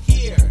 Now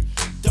here,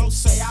 don't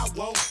say I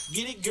won't.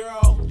 Get it,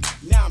 girl.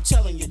 Now I'm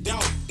telling you,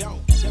 don't.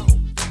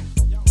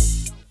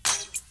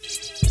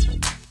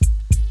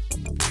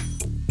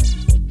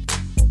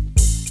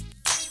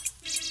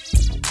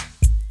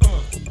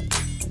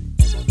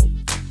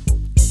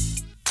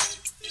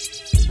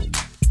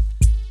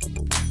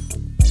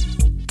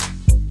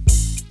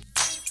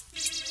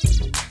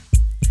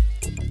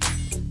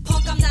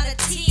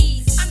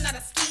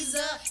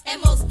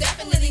 And most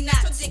definitely not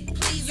so dick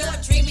pleaser.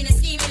 You're dreaming and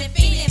scheming and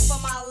fiending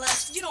for my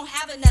lust. You don't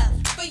have enough.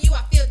 For you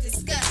I feel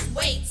disgust.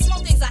 Wait, small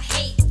things I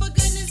hate. For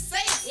goodness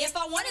sake, if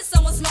I wanted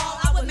someone small,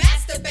 I would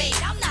masturbate.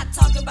 I'm not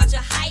talking about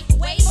your height,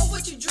 weight, or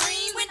what you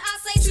dream. When I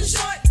say too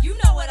short, you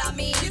know what I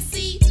mean. You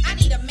see, I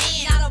need a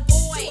man, not a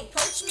boy, to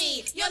approach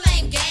me. Your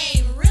lame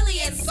game really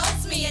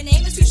insults me. Your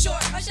name is too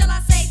short, or shall I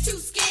say too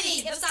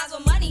skinny? If size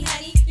were money,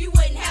 honey, you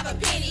wouldn't have a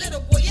penny.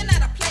 Little boy, you're not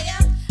a player.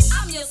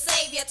 I'm your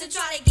savior to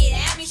try to get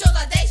at me. Shows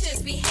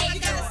audacious behavior. You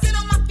gotta sit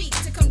on my feet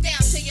to come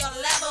down to your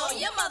level.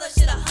 Your mother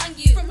should have hung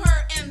you from her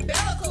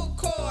umbilical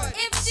cord.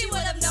 If she would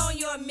have known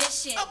your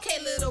mission.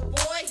 Okay, little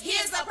boy,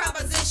 here's our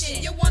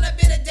proposition. You want a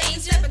bit of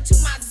danger? Step into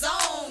my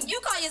zone. You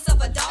call yourself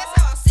a dog? That's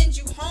how I'll send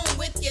you home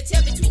with your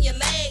tail between your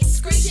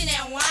legs, screeching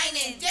and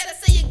whining. Dare to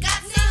say you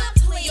got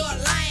some? Please. You're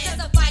lying.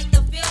 Just to fight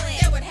the feeling.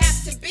 There would have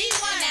to be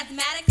one. And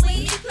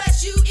mathematically, me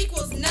plus you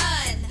equals none.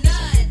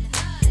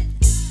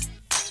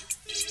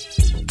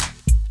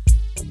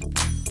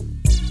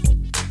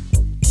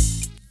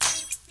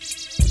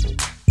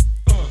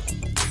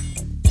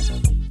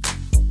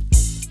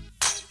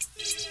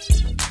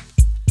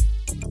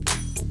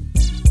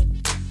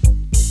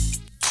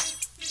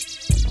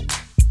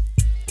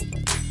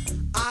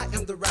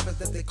 The rappers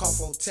that they call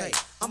forte.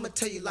 I'ma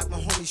tell you like my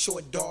homie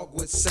Short Dog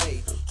would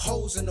say.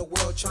 Hoes in the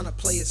world trying to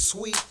play it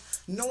sweet,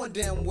 knowing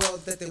damn well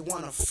that they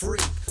want a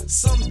freak.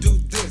 Some do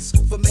this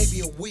for maybe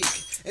a week,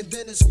 and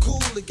then it's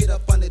cool to get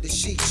up under the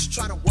sheets.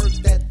 Try to work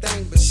that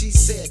thing, but she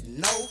said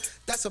no.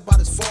 That's about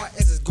as far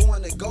as it's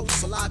going to go.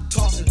 So I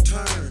toss and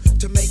turn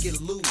to make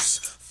it loose.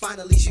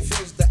 Finally she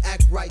feels the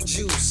act right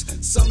juice.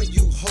 Some of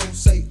you hoes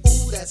say,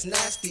 ooh, that's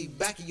nasty.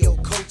 Back of your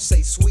coat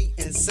say sweet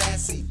and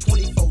sassy.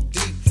 24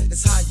 deep,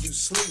 it's how you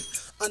sleep.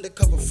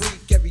 Undercover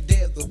freak every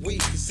day of the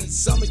week. You see,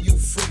 some of you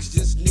freaks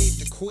just need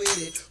to quit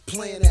it,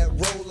 playing that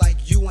role like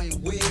you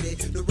ain't with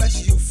it. The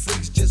rest of you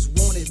freaks just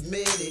won't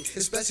admit it,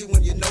 especially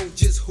when you know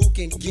just who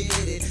can get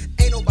it.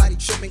 Ain't nobody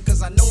tripping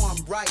cause I know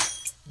I'm right.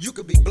 You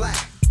could be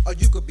black or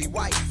you could be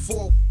white.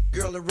 For a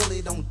girl it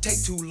really don't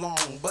take too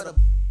long, but a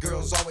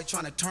girl's always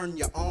trying to turn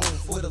you on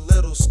with a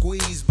little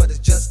squeeze, but it's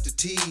just a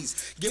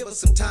tease. Give her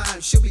some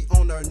time, she'll be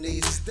on her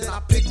knees. Then I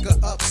pick her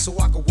up so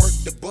I can work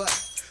the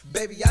butt.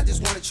 Baby, I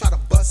just wanna try to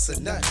bust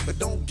a nut, but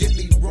don't get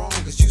me wrong,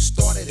 cause you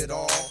started it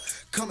all.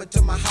 Coming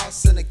to my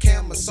house in a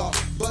camisole,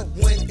 but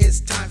when it's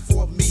time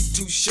for me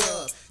to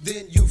shove,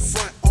 then you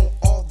front on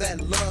all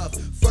that love.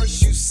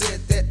 First you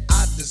said that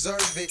I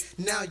deserve it,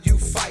 now you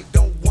fight,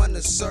 don't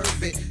wanna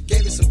serve it.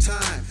 Gave it some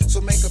time,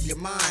 so make up your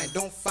mind.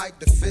 Don't fight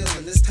the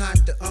feeling, it's time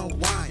to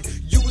unwind.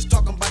 You was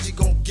talking about you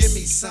gon' give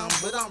me some,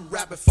 but I'm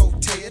rapping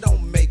forte, it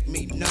don't make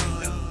me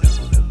none.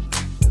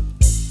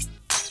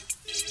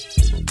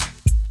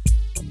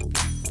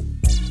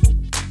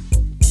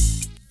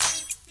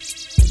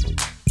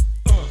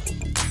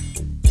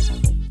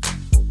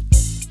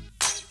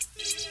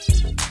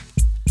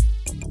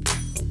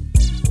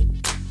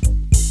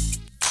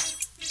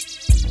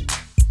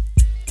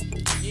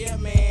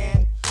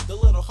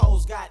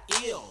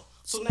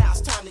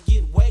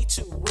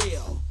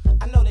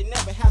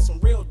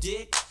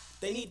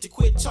 They need to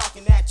quit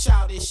talking that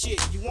childish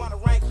shit. You wanna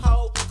rank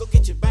hoe? Go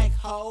get your bank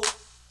hoe.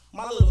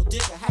 My little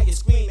dick will have you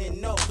screaming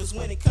no. Cause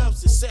when it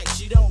comes to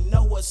sex, you don't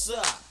know what's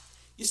up.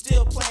 You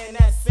still playing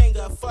that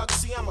finger fuck.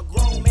 See, I'm a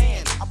grown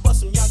man. I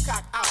bust some young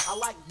cock out. I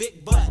like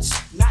big butts,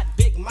 not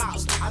big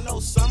mouths. I know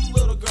some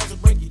little girls will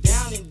break you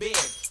down in bed.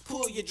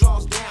 Pull your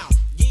drawers down,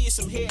 give you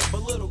some head.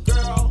 But little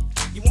girl,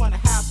 you wanna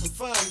have some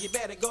fun, you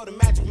better go to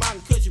Magic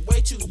Mountain cause you're way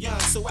too young.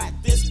 So at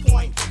this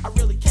point, I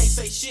really can't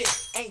say shit.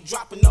 Ain't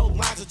dropping no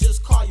lines, I'll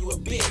just call you a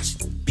bitch.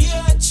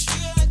 Bitch,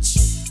 bitch.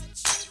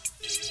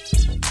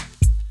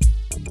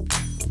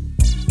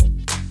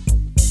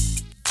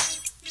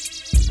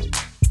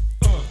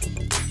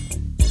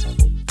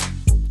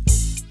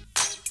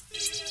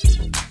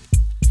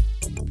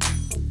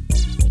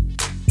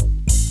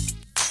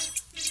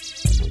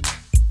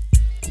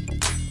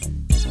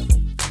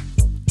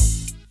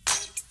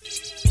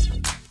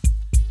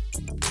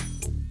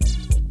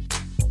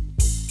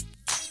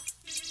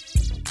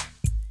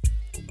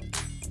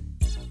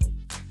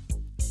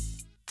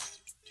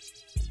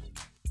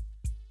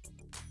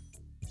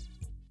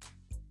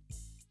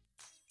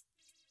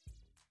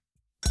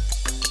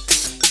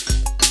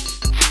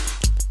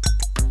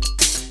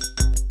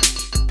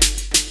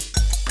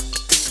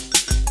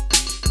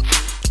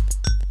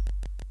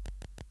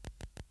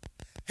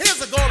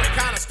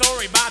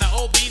 Story about an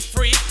obese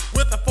freak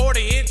with a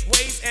 40-inch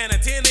waist and a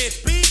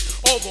 10-inch peak.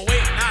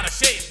 Overweight and out of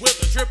shape with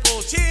a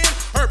triple chin.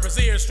 Her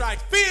brassiere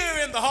strikes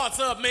fear in the hearts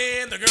of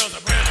men. The girls are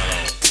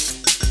Bramolo.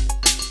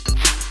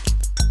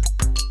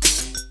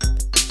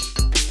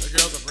 The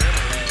girls are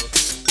Bramolo.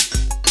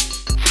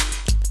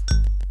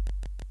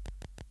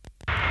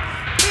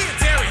 Me and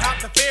Terry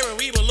hopped the ferry,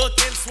 we were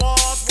looking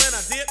swass. When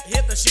a dip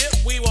hit the ship,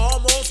 we were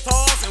almost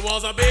tossed. It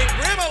was a big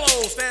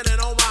Bramolo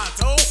standing on my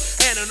toe.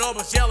 And an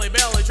enormous jelly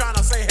belly trying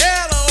to say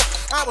hello.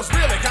 I was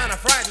really kind of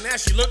frightened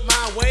as she looked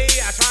my way.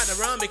 I tried to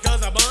run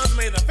because her buns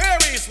made the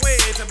ferry sway.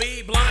 To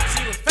be blunt,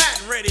 she was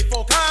fat and ready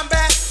for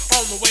combat.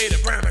 On the way to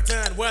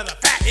Bremerton, where the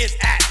fat is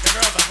at. The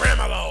girls are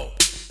Bramolo.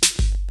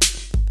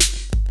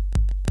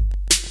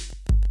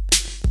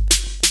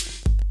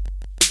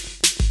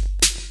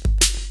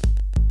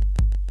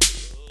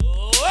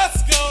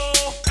 Let's go.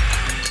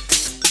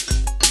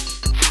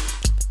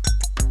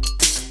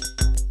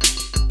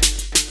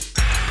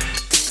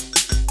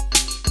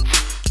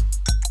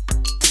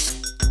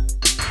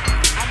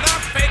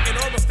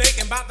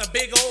 About the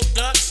big old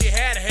duck, she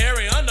had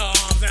hairy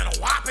underarms and a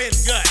whopping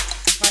gut.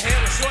 My hair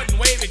was short and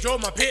wavy,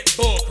 drove my pit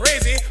bull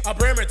crazy. A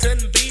Bremerton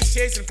beast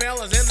chasing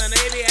fellas in the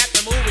Navy. At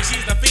the movie,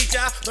 she's the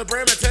feature, the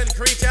Bremerton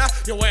creature.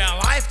 You wear a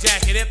life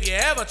jacket if you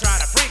ever try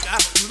to freak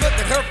her. You look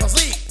at her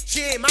physique,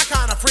 she ain't my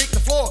kind of freak. The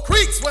floor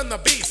creaks when the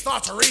beast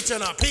starts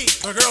reaching a peak.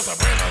 The girls are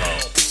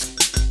Bramolo.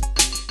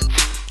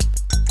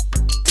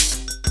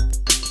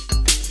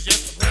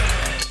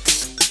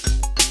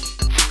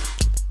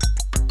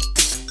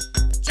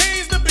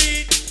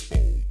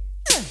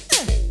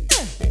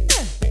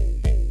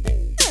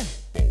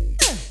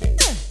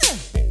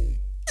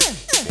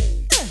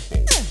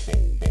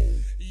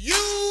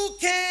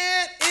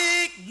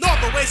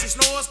 She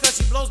snores cause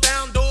she blows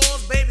down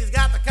doors. Baby's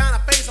got the kind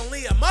of face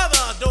only a mother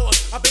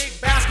adores. A big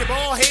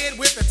basketball head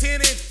with the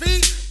 10-inch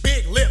feet.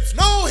 Big lips,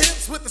 no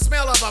hips with the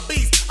smell of a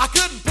beast. I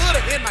couldn't put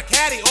her in my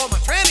caddy or my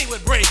tranny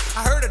would break.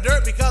 I heard her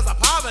dirt because of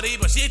poverty,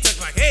 but she took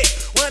my cake.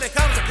 When it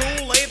comes to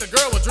Kool-Aid, the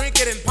girl will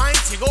drink it in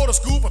pints. You go to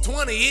school for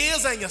 20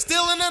 years and you're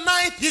still in the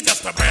ninth. You're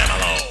just a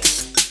Bramolo.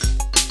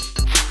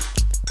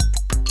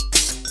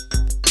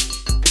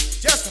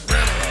 Just a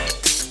Bramolo.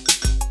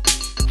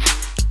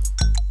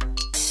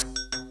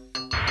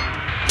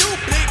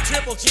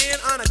 Triple chin,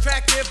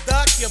 unattractive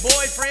duck. Your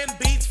boyfriend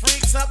beats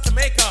freaks up to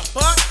make a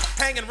buck.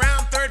 Hanging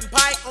round Third and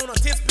Pike on a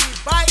 10-speed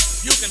bike.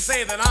 You can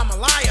say that I'm a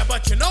liar,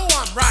 but you know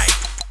I'm right.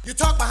 You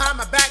talk behind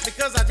my back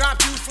because I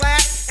dropped you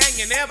flat. And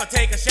you never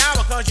take a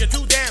shower cause you're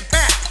too damn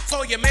fat.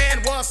 So your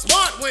man was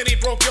smart when he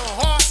broke your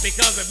heart.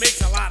 Because it makes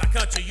a lot of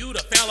cuts of you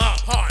to fell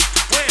apart.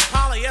 Wearing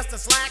polyester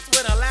slacks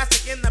with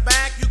elastic in the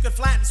back. You can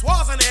flatten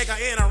Schwarzenegger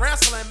in a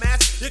wrestling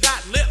match. You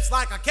got lips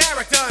like a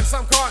character in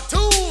some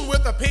cartoon.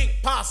 With a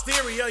pink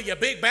posterior, you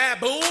big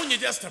baboon. You're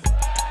just a...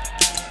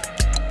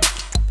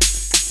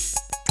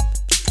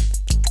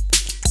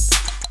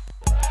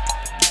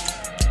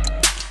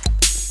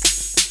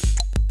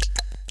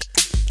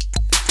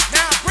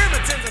 Now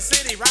Bremerton's a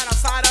city right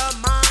outside of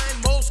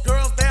mine. Most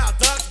girls there are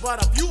ducks,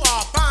 but a few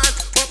are fine.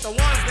 But the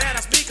ones that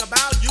I speak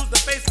about use the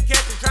face for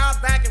catching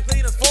trout, back and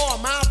cleaners for a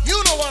mouth.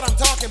 You know what I'm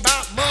talking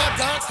about. Mud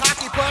ducks,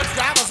 hockey pucks,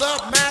 drivers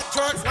up, Mack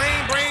trucks,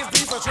 lane brains,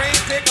 diesel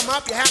trains. Pick them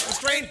up, you have to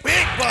strain.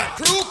 Big butt,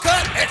 crew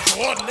cut,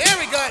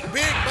 extraordinary gut.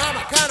 Big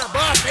mama kind of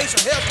bust, facial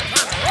hairs are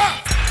kind of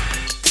rough.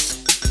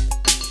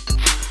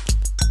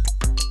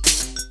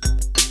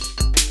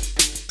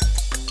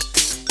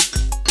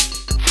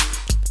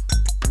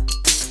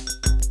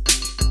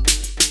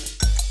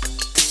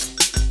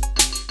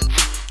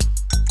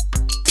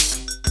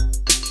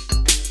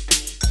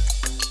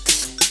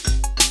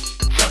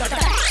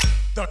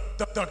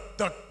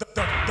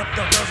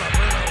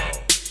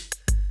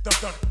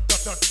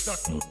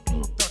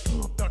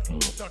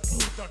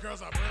 The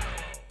girls are brilliant.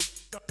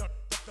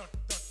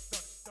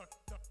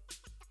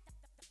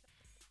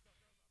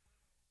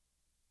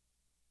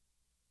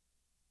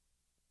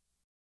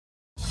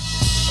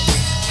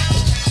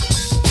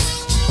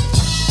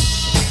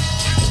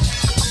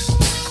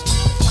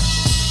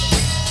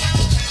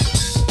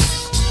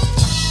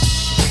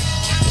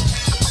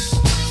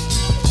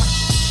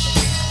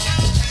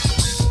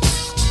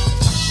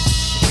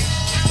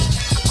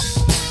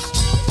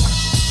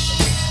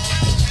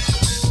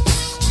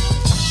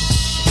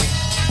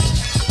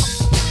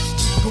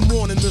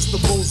 Mr.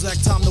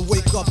 Bozack, time to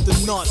wake up the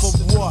nuts.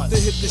 For what? To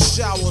hit the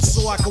shower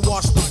so I can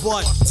wash the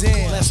butt.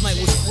 Damn. Last night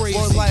was crazy.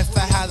 For life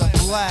I had a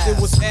blast. It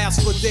was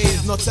ass for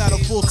days, nuts out a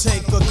full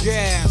tank of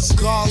gas.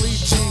 Golly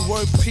G,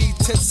 word P,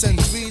 tits and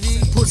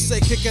 3D. Pussy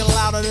kicking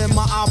louder than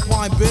my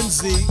Alpine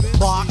Benzie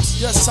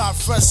box. Yes, I'm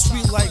fresh,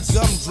 sweet like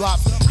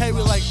gumdrops.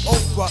 Hairy like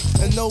Oprah,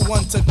 and no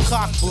one to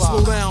cock block.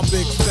 Slow down,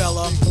 big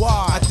fella.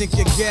 Why? I think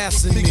you're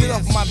gassing me. Get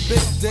off my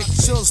big dick,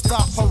 she'll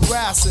stop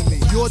harassing me.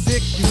 Your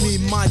dick, you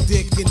need my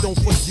dick, and don't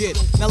forget.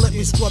 Now let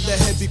me scrub that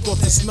head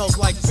because it smells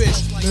like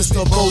fish.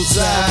 Mr.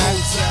 Bozack.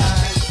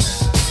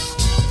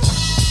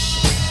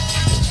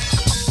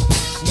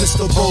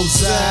 Mr.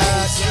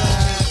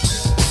 Bozack.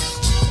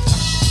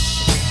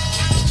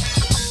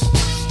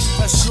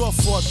 That's your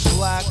fault,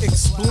 black.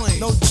 Explain.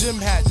 No gym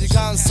hat, you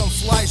got on some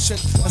fly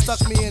shit and stuck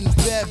me in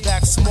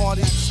bareback,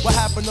 smarty. What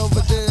happened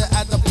over there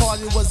at the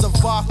party was a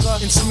vodka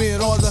and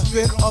smeared all the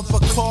bit of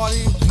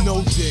Bacardi.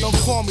 No dick. Don't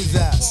call me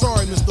that.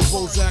 Sorry, Mr.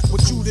 Bozack,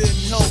 but you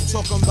didn't help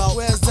talking about.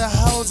 Where's the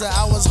hell that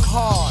I was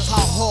hard?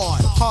 How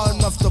hard? Hard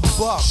enough to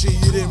buck. Shit,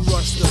 you didn't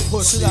rush the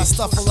pussy. Shit, I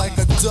stuff it like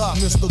a duck.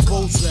 Mr.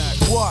 Bozack.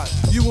 What?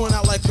 You went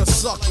out like a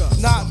sucker.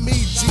 Not me,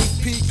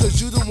 GP, cause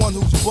you the one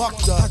who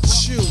bucked her.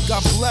 Achoo.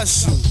 God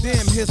bless you.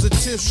 Damn, here's a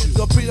tissue.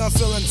 Yo, Pete, I'm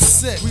feeling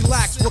sick.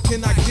 Relax, what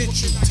can I get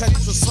you?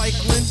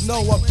 Tetracycline?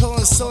 No, I'm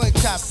peeling ceiling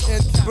caps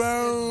and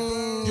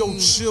burn. Yo,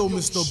 chill,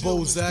 Mr.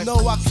 Bozack. No,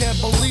 I can't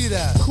believe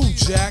that. Cool,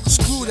 Jack.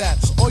 Screw that.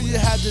 All you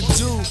had to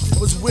do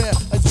was wear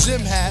a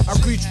gym hat. I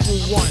reached for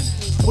one,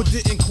 but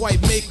didn't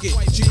quite make it.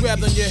 She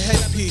grabbed on your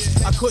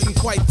headpiece, I couldn't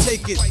quite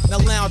take it. Now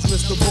lounge,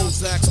 Mr.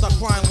 Bozack, stop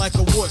crying like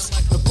a wuss.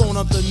 The phone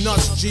up the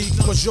nuts, G,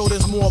 cause yo,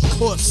 there's more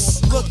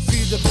puss. Look,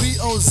 B, the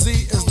B-O-Z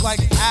is like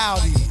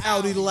Audi.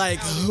 Audi like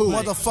who?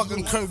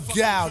 Motherfucking Kirk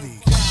Gowdy.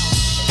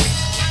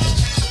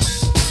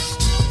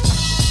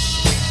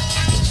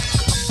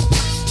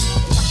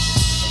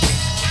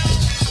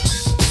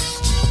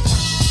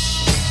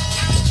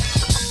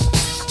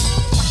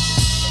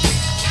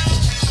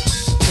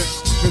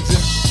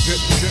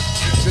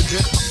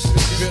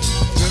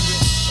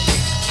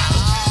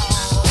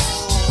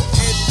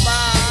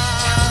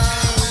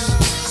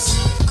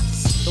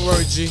 Don't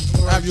worry, G.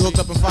 I'll have you hooked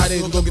up in 5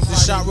 days. We'll go get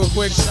this shot real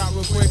quick.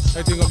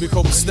 Everything gonna be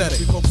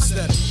copacetic.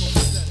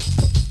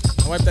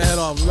 Wipe that head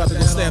off. We about to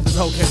go stamp this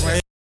whole cake right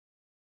here.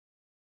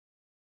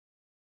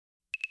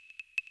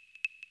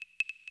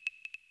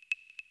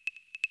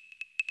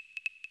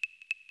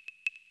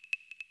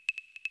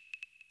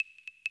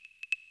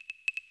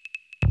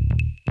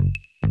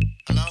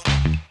 Hello?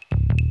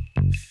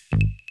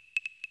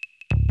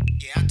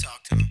 Yeah, I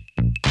talked to him.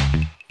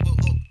 Oh,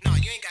 no,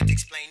 you ain't got to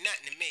explain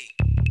nothing to me.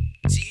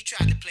 See, you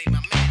tried to play my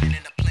man and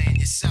end up playing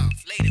yourself.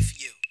 Later for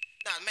you.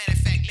 Nah, matter of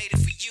fact, later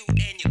for you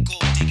and your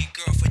gold-digging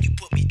girlfriend you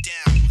put me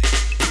down with.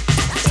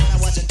 Thought I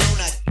was a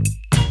donut.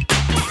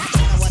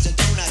 Thought I was a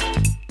donut.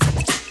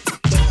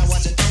 Thought I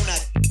was a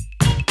donut.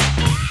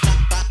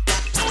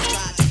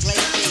 Tried to play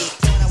me.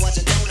 Thought I was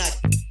a donut.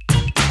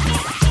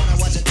 Thought I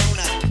was a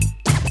donut.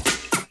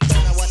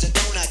 Thought I was a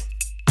donut.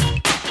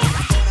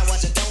 Thought I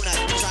was a donut.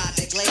 Tried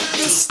to play me.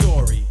 This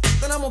story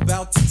that I'm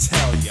about to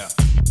tell ya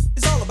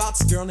is all about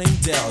this girl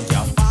named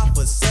Delia.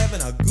 5'7",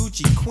 a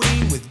Gucci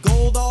queen with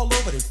gold all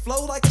over that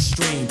flow like a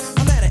stream.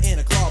 I met her in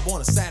a club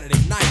on a Saturday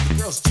night. The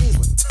girl's jeans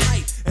were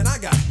tight and I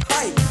got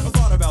hype. I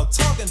thought about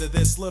talking to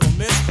this little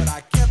miss, but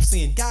I kept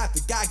seeing guy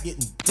after guy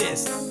getting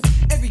dissed.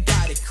 Every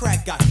guy that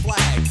cracked got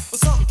flagged, but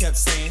something kept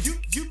saying,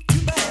 you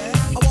bad.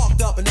 I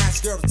walked up and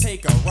asked the girl to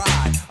take a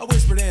ride. I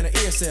whispered in her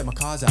ear, said my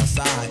car's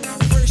outside.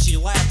 At first she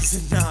laughed and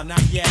said, nah,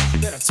 not yet.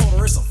 Then I told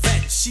her it's a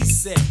vet. She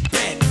said,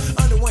 bet.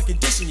 Under one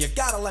condition, you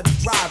gotta let me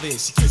drive it.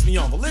 She kissed me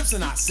on the lips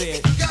and I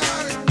said,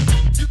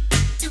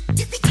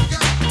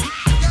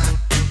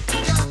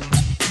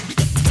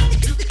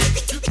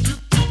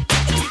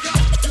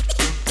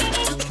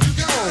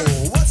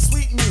 oh, what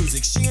sweet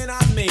music she and I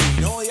made.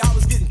 Only I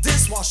was getting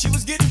this while she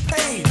was getting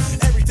paid.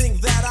 Everything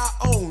that I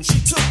owned, she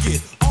took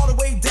it all the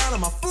way down to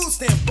my food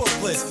stamp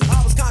booklets.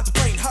 I was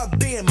contemplating her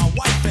being my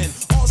wife, and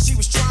all she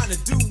was trying to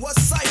do was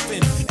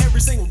siphon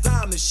every single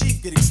dime that she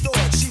could extort.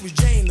 She was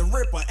Jane the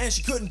Ripper, and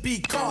she couldn't be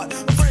caught.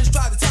 My friends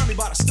tried to tell me,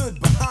 but I stood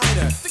behind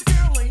her. The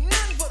girl ain't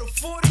nothing but a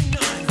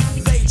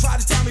 49. They tried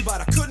to tell me,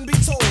 but I couldn't be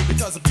told,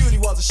 because her beauty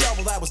was a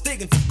shovel that was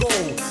digging for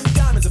gold.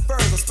 Diamonds and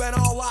furs, I spent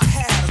all I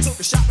had. I took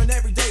her shopping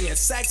every day at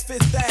Saks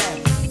Fifth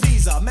Ave.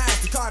 Visa,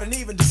 MasterCard, and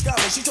even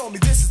Discover. She told me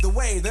this is the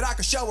way that I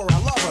could show her I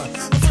love her.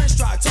 My friends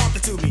tried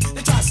talking to me,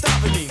 they tried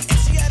stopping me.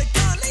 If she had a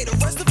gun, they'd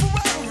arrest her for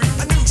robbery.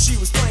 I knew she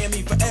was playing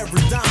me for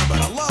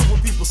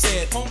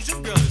said, Holmes,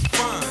 your girl is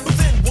fine. But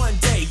then one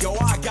day, yo,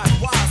 I got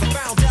wise. I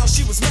found out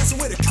she was messing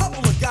with a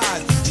couple of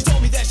guys. She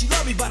told me that she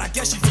loved me, but I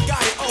guess she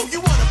forgot it. Oh, you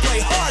wanna play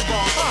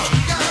hardball, huh?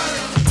 You got it.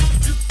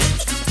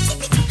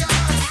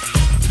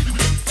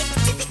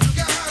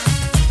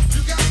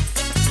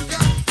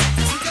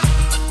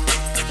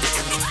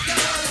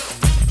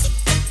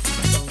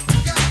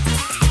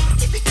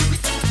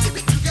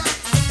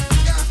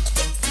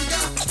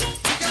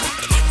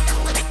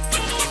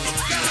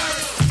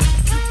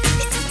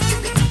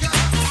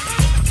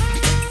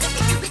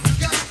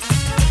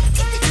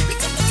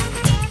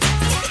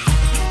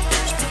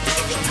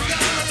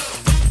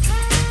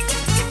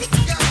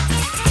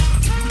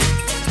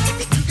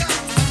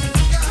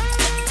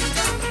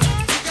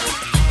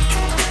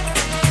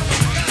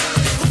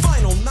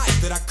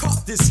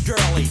 This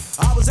girlie,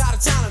 I was out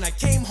of town and I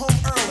came home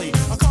early.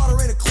 I caught her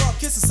in a club,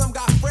 kissing some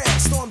guy Fred.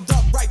 Stormed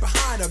up right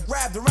behind her,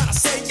 grabbed her and I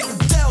said, yo,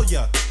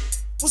 Delia,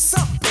 what's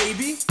up,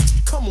 baby?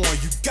 Come on,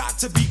 you got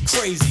to be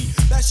crazy.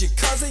 That's your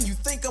cousin, you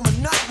think I'm a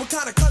nut? What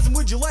kind of cousin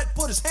would you let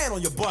put his hand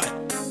on your butt?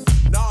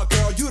 Nah,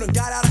 girl, you done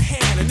got out of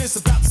hand, and it's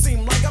about to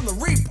seem like I'm the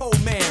repo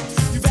man.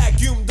 You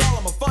vacuumed all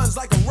of my funds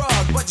like a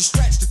rug, but you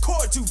stretched the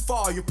cord too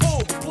far, you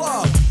pulled the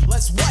plug.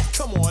 Let's what?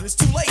 Come on, it's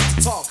too late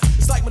to talk.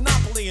 It's like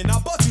Monopoly and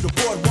I'll butt you the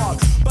boardwalk.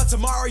 But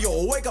tomorrow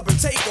you'll wake up and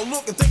take a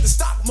look and think the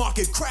stock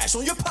market crashed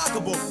on your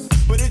pocketbook.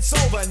 But it's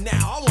over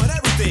now, I want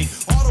everything.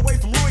 All the way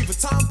from Louis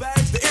Vuitton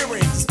bags to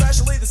earrings,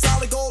 especially the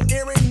solid gold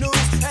earring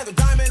noodles and the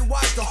diamond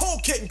watch, the whole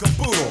kit and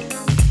caboodle.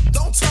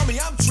 Don't tell me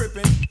I'm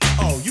tripping.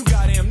 Oh, you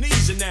got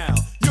amnesia now.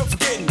 You're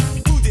forgetting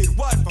who did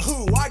what for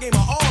who. I gave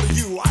my all to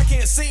you. I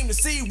can't seem to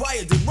see why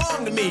you did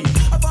wrong to me.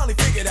 I finally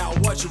figured out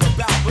what you're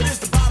about, but it's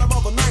the bottom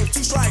of the ninth,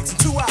 2 strikes and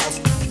 2 outs.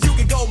 You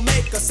can go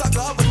make a sucker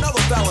of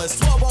another fella. It's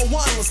 12:01,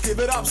 let's give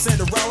it up,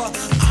 Cinderella.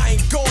 I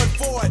ain't going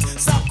for it.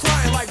 Stop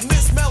crying like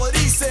Miss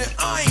Melody said.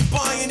 I ain't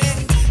buying it.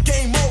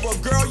 Game over,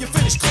 girl. You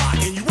finished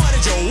clocking. You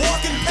wanted your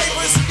walking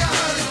papers.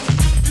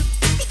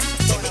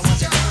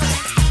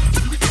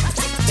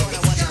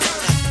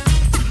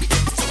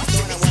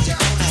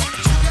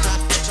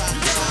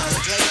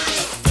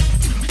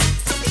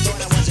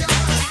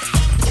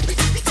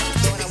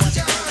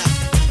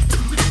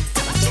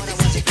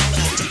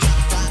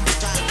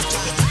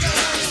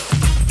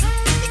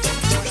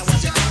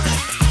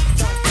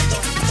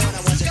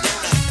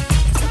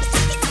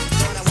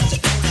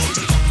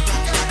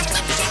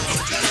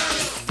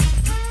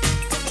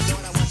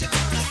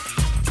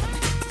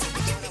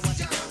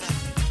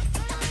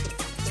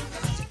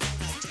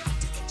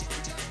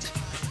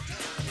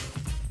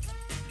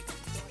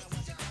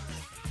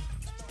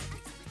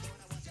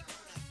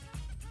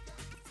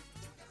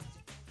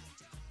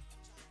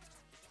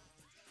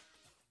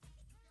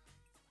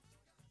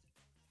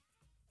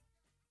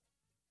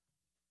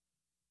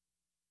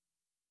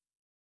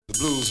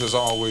 The blues has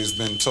always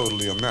been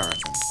totally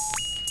American.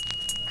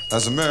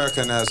 As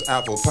American as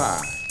apple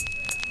pie.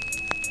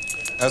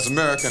 As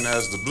American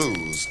as the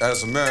blues.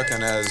 As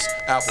American as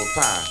apple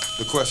pie.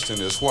 The question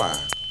is why?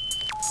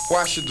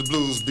 Why should the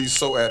blues be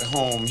so at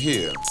home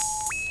here?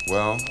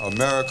 Well,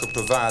 America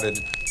provided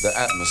the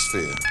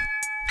atmosphere.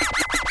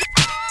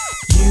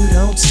 You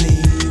don't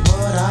see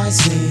what I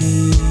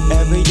see.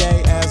 Every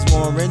day as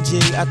Warren G,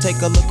 I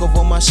take a look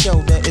over my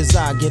shoulder as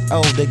I get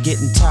older,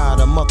 getting tired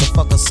of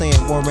motherfuckers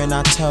saying, Warren,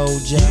 I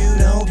told ya. You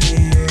don't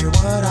hear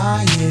what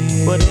I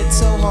hear. But it's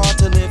so hard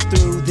to live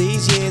through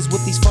these years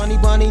with these funny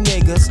bunny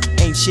niggas.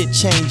 Ain't shit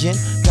changing.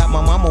 Got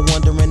my mama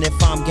wondering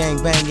if I'm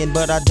gang banging,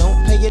 but I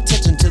don't pay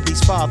attention to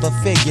these father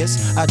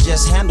figures. I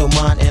just handle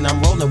mine and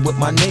I'm rolling with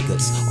my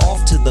niggas.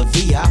 Off to the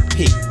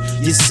VIP.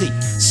 You see,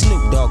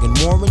 Snoop Dogg and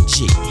Warren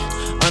G.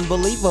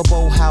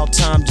 Unbelievable how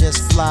time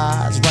just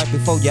flies right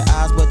before your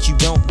eyes, but you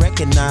don't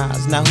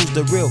recognize. Now who's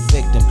the real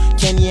victim?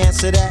 Can you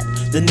answer that?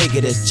 The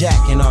nigga that's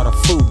jacking all the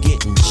food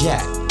getting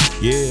jacked.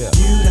 Yeah.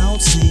 You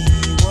don't see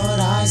what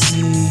I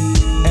see.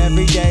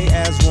 Every day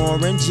as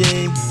Warren G.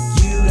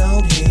 You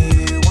don't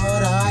hear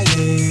what I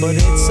hear. But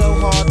it's so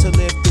hard to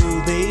live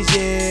through these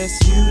years.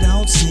 You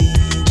don't see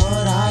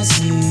what I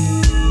see.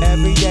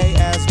 Every day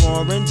as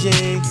Warren G.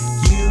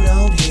 You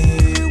don't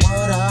hear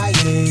what I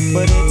hear.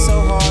 But it's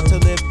so hard to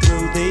live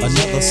through these years.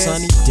 Another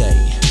sunny day,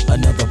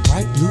 another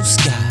bright blue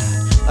sky.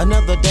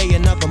 Another day,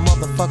 another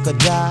motherfucker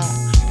died.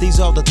 These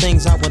are the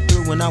things I went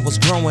through when I was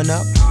growing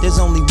up. There's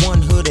only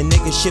one hood and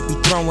niggas should be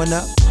throwing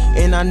up.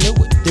 And I knew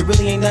it, there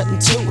really ain't nothing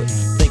to it.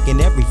 Thinking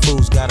every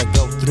fool's gotta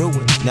go through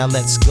it. Now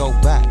let's go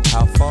back,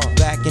 how far?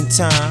 Back in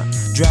time,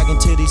 dragging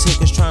to these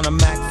hookers trying to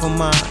mac for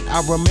mine.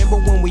 I remember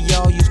when we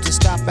all used to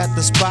stop at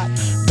the spot.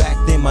 Back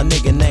then my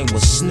nigga name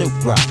was Snoop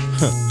Rock.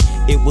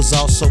 It was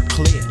all so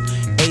clear.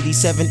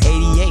 87, 88,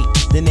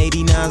 then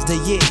 89's the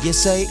year. You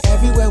say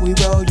everywhere we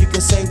roll, you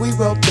can say we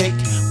roll thick.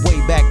 Way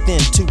back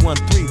then,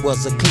 213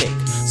 was a click.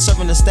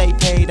 Serving to stay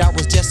paid, I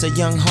was just a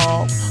young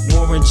hog.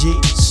 Warren G,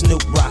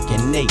 Snoop Rock,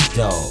 and Nate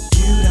Dogg.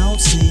 You don't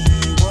see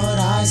what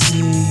I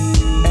see.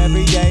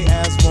 Every day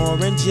as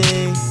Warren G.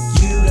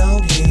 You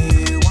don't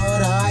hear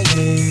what I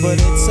hear.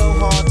 But it's so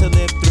hard to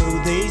live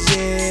through these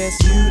years.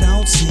 You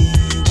don't see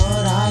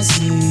what I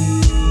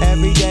see.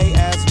 Every day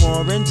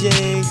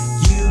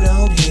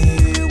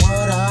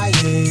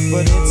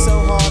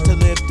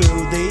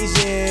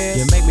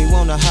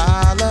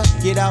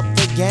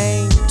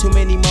game. Too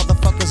many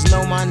motherfuckers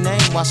know my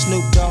name. While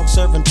Snoop Dogg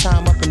serving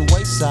time up in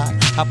Wayside,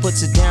 I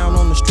puts it down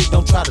on the street,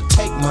 don't try to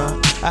take mine.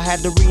 I had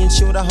to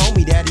reinsure the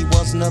homie that he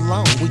wasn't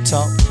alone. We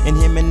talked, and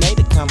him and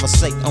Nate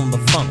conversate on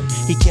the phone.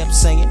 He kept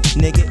saying,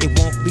 nigga, it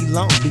won't be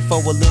long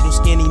before a little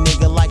skinny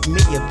nigga like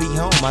me will be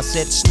home. I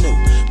said, Snoop,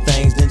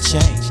 things done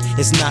changed.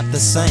 It's not the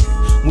same.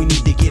 We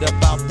need to get up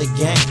out the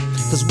game,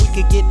 cause we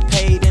could get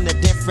paid in a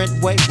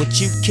different way. With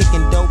you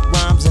kicking dope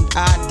rhymes and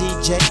I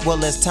DJ.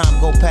 Well, as time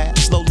go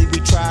past, slowly we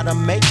try to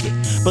make it,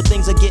 but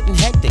things are getting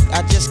hectic,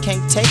 I just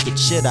can't take it.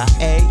 Should I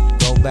A,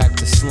 go back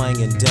to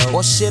slanging dope?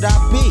 Or should I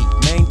B,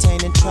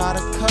 maintain and try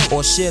to cope?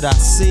 Or should I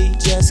C,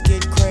 just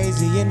get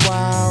crazy and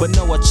wild? But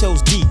no, I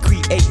chose D,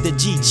 create the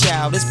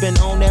G-Child. It's been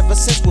on ever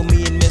since with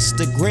me and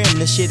Mr. Grimm.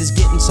 This shit is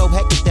getting so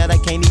hectic that I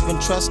can't even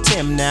trust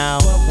him now.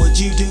 What would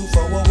you do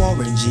for a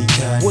Warren G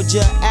cut? Would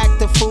you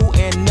act a fool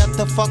and nut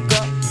the fuck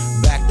up?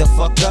 Back the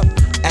fuck up,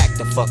 act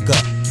the fuck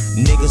up.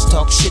 Niggas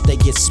talk shit, they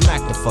get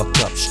smacked the fuck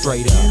up,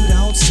 straight up. You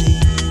don't see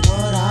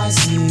what I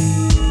see.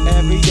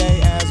 Every day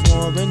as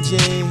Warren G.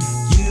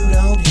 You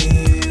don't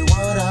hear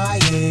what I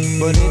hear.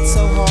 But it's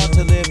so hard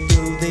to live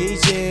through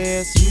these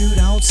years. You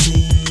don't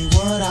see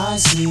what I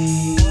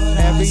see.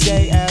 Every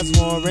day as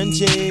Warren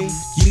G.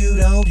 You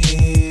don't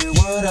hear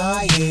what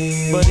I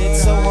hear. But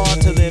it's so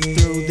hard to live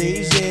through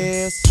these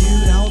years.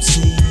 You don't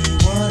see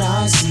what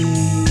I see.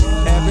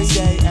 Every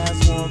day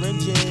as Warren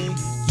G.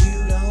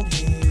 You don't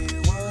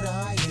hear what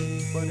I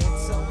hear. But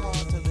it's so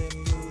hard to live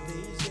through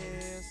these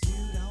years.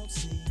 You don't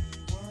see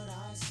what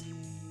I see.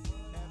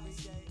 Every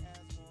day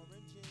as Warren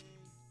G.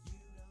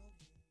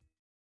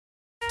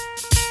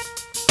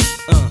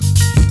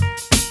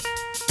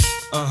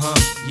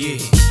 Yeah.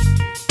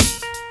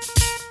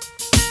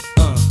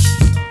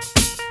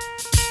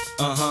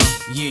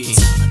 Yeah.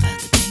 It's all about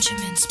the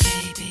Benjamins,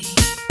 baby.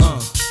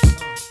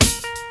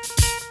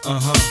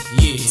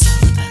 Yeah. It's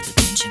all about the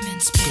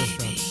Benjamins,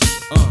 baby.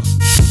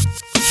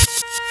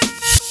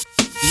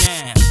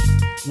 Now,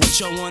 what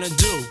y'all wanna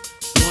do?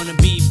 Wanna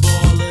be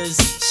ballers,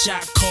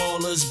 shot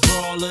callers,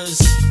 brawlers,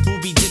 who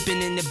be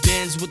dipping in the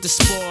bins with the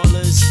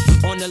spoilers.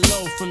 On the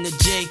low from the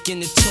Jake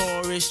and the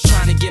Taurus,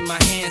 trying to get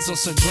my hands on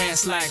some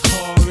grants like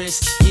Horace.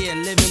 Yeah,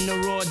 living the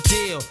raw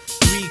deal,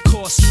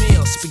 3-course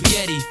meal,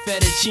 spaghetti,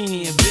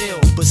 fettuccine and veal.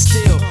 But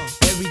still,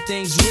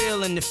 everything's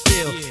real in the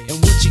field, and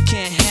what you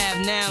can't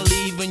have now,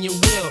 leave when you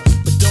will.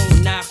 But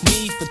don't knock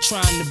me for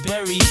trying to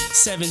bury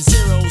 7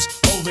 zeros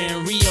over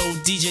in Rio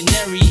de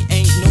Janeiro.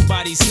 Ain't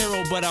nobody's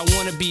hero, but I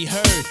wanna be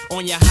heard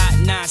on your hot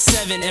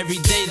 9-7 every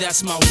day,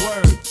 that's my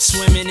word.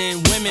 Swimming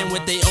in women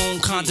with their own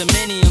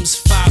condominiums,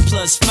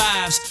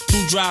 5+5s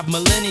who drive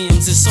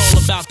millenniums. It's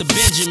all about the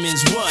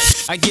Benjamins, what?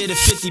 I get a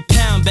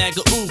 50-pound bag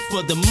of oof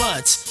for the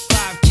mutts,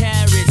 5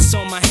 carats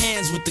on my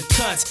hands with the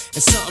cuts,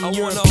 and something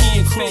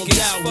European chromed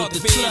out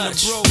with the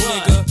clutch. Broke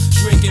nigga,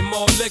 drinking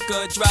more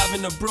liquor,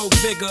 driving a broke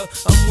bigger.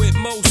 I'm with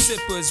mo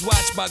sippers,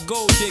 watched by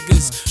gold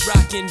diggers,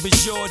 rocking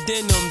Bajor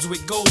denims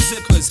with gold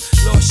zippers.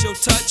 Lost your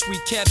touch, we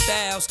kept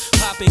ours,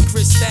 popping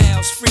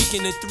crystals,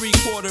 freaking the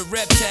 3/4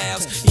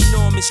 reptiles.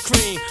 Enormous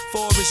cream,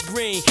 forest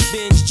green,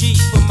 binge G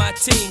for my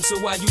team. So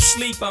while you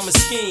sleep, I'm a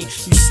scheme.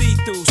 You see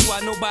through, so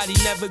why nobody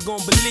never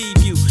gon' believe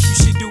you. You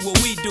should do what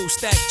we do,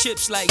 stack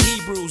chips like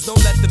Hebrews.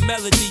 Don't let the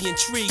melody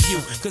intrigue you,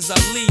 cause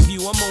I'll leave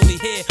you. I'm only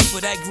here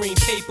for that green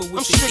paper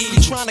with the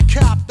strictly trying to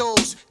cop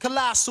those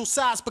colossal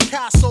size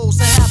Picassos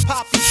and have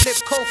Poppy flip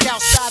coke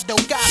outside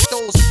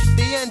Delgados.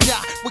 The end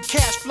with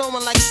cash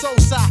flowing like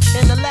Sosa,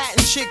 and the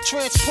Latin chick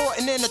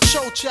transporting in a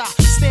chocha.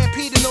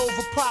 Stampeding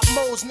over pop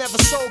modes, never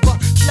sober.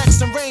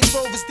 Flexing Range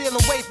Rovers,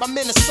 dealing weight by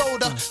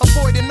Minnesota.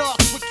 Avoiding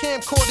arcs with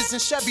camcorders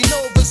and Chevy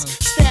Novas.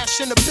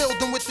 Stash in the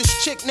building with this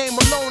chick named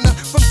Malona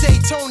from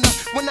Daytona.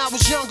 When I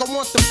was young, I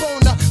want the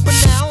boner, but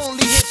now I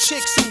only hit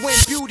chicks who win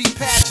beauty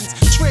pageants.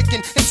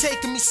 Tricking and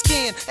taking me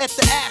skiing at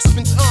the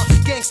Aspens.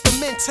 Gangsta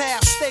mental,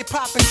 stay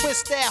popping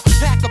crystal.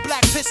 Pack a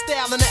black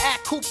pistol in the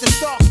act coupe that's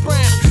dark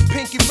brown.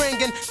 Pinky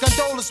ringing,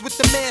 gondolas with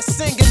the man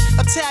singing.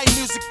 Italian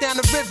music down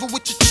the river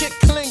with your chick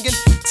clinging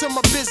to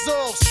my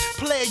bizzles.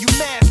 Player, you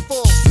mad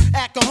false.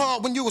 Acting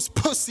hard when you was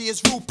pussy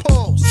as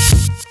RuPaul's.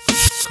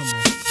 Come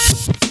on.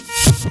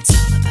 It's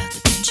all about the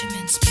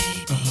Benjamins,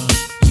 baby.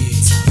 Yeah.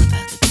 It's all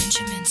about the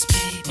Benjamins,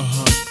 baby.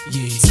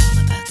 Yeah. It's all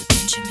about the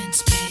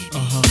Benjamins, baby.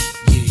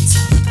 Yeah. It's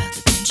all about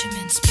the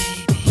Benjamins,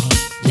 baby.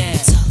 Now,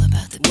 it's all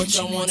about the what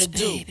y'all wanna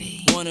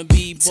baby. do? Wanna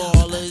be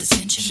ballers,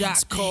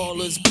 shot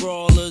callers,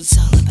 brawlers,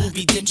 who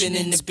be dipping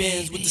in the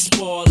bins with the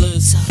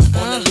spoilers.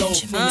 On the low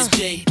from the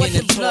Jake and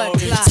the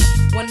Taurus.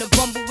 Wanna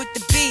rumble with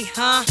the B,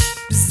 huh?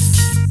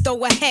 Bzz,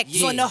 throw a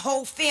hex on the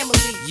whole family.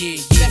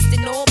 Dressed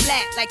in all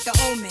black like the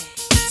omen.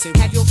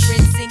 Have your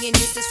friends singing,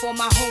 this is for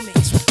my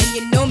homies. And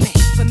you know me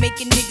for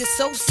making niggas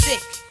so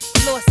sick.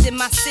 Lost in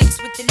my 6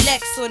 with the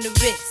Lex on the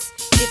wrist.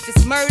 If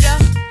it's murder,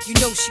 you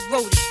know she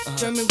wrote it.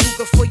 German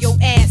Ruger for your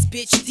ass,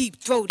 bitch, deep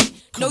throated.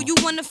 Know you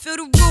wanna feel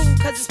the rule,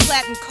 cause it's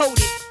platinum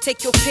coated.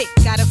 Take your pick,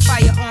 got a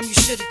firearm, you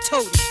should've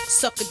told it.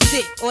 Suck a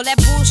dick, all that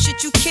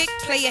bullshit you kick,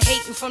 player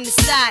hating from the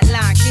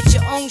sideline. Get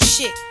your own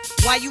shit,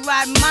 why you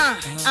riding mine?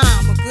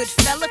 I'm a good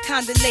fella,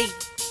 kinda lady.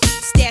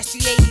 Stash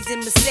 380s in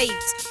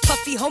Mercedes.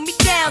 Puffy, hold me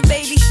down,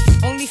 baby.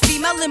 Only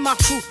female in my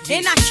crew.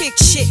 And I kick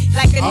shit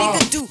like a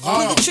nigga do.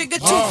 Pull the trigger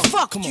too,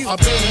 fuck you. I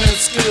been had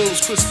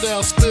skills,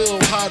 Cristal spill,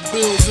 hot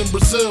bills in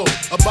Brazil.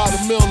 About a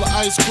mill of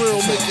ice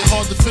grill, make it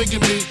hard to figure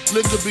me.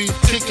 Liquor be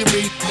kicking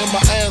me in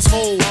my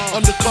asshole.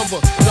 Undercover,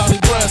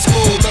 Donnie Brasco.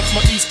 Left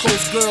my East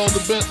Coast girl,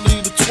 the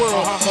Bentley, the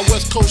twirl. My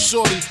West Coast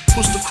shorty,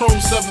 push the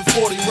chrome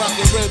 740,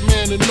 rockin' red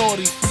man and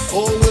naughty.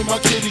 Oh, with my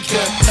kitty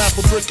cat, half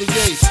a brick of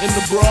yay. In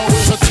the bra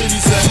where her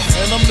titties at.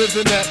 And I'm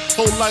living that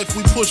whole life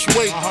we push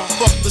weight.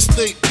 Fuck the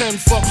state pen,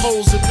 fuck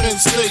hoes in Penn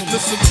State.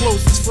 Listen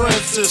close, it's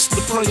Francis, the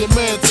praying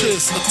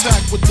mantis.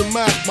 Attack with the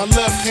Mac, my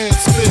left hand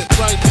spit.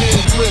 Right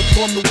hand grip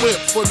on the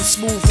whip for the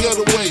smooth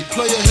getaway.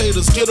 Player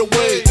haters, get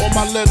away, or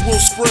my lead will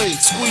spray.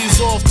 Squeeze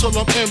off till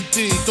I'm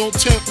empty, don't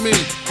tempt me.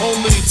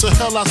 Only to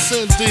hell I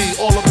send thee,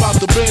 all about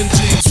the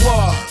Benjis.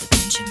 Why?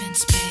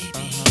 Benjamins,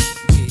 baby.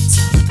 It's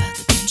all about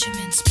the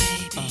Benjamins,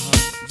 baby.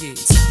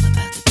 It's all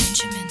about the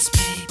Benjamins,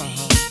 baby.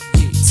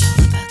 It's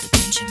all about the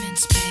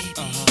Benjamins,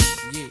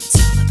 baby. It's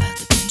all about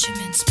the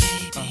Benjamins,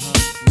 baby.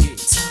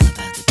 It's all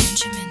about the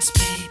Benjamins,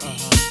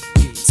 baby.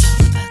 It's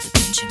all about the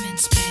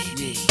Benjamins,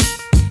 baby.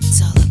 It's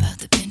all about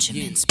the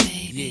Benjamins,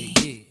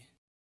 baby.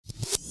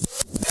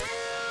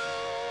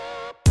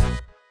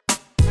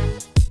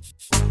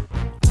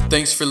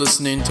 Thanks for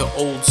listening to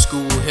Old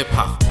School Hip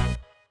Hop.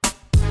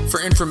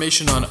 For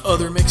information on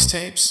other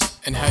mixtapes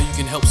and how you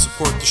can help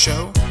support the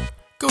show,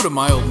 go to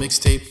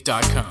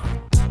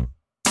myoldmixtape.com.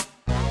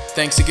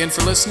 Thanks again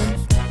for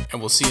listening,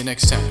 and we'll see you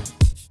next time.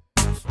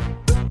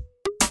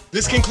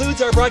 This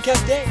concludes our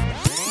broadcast day.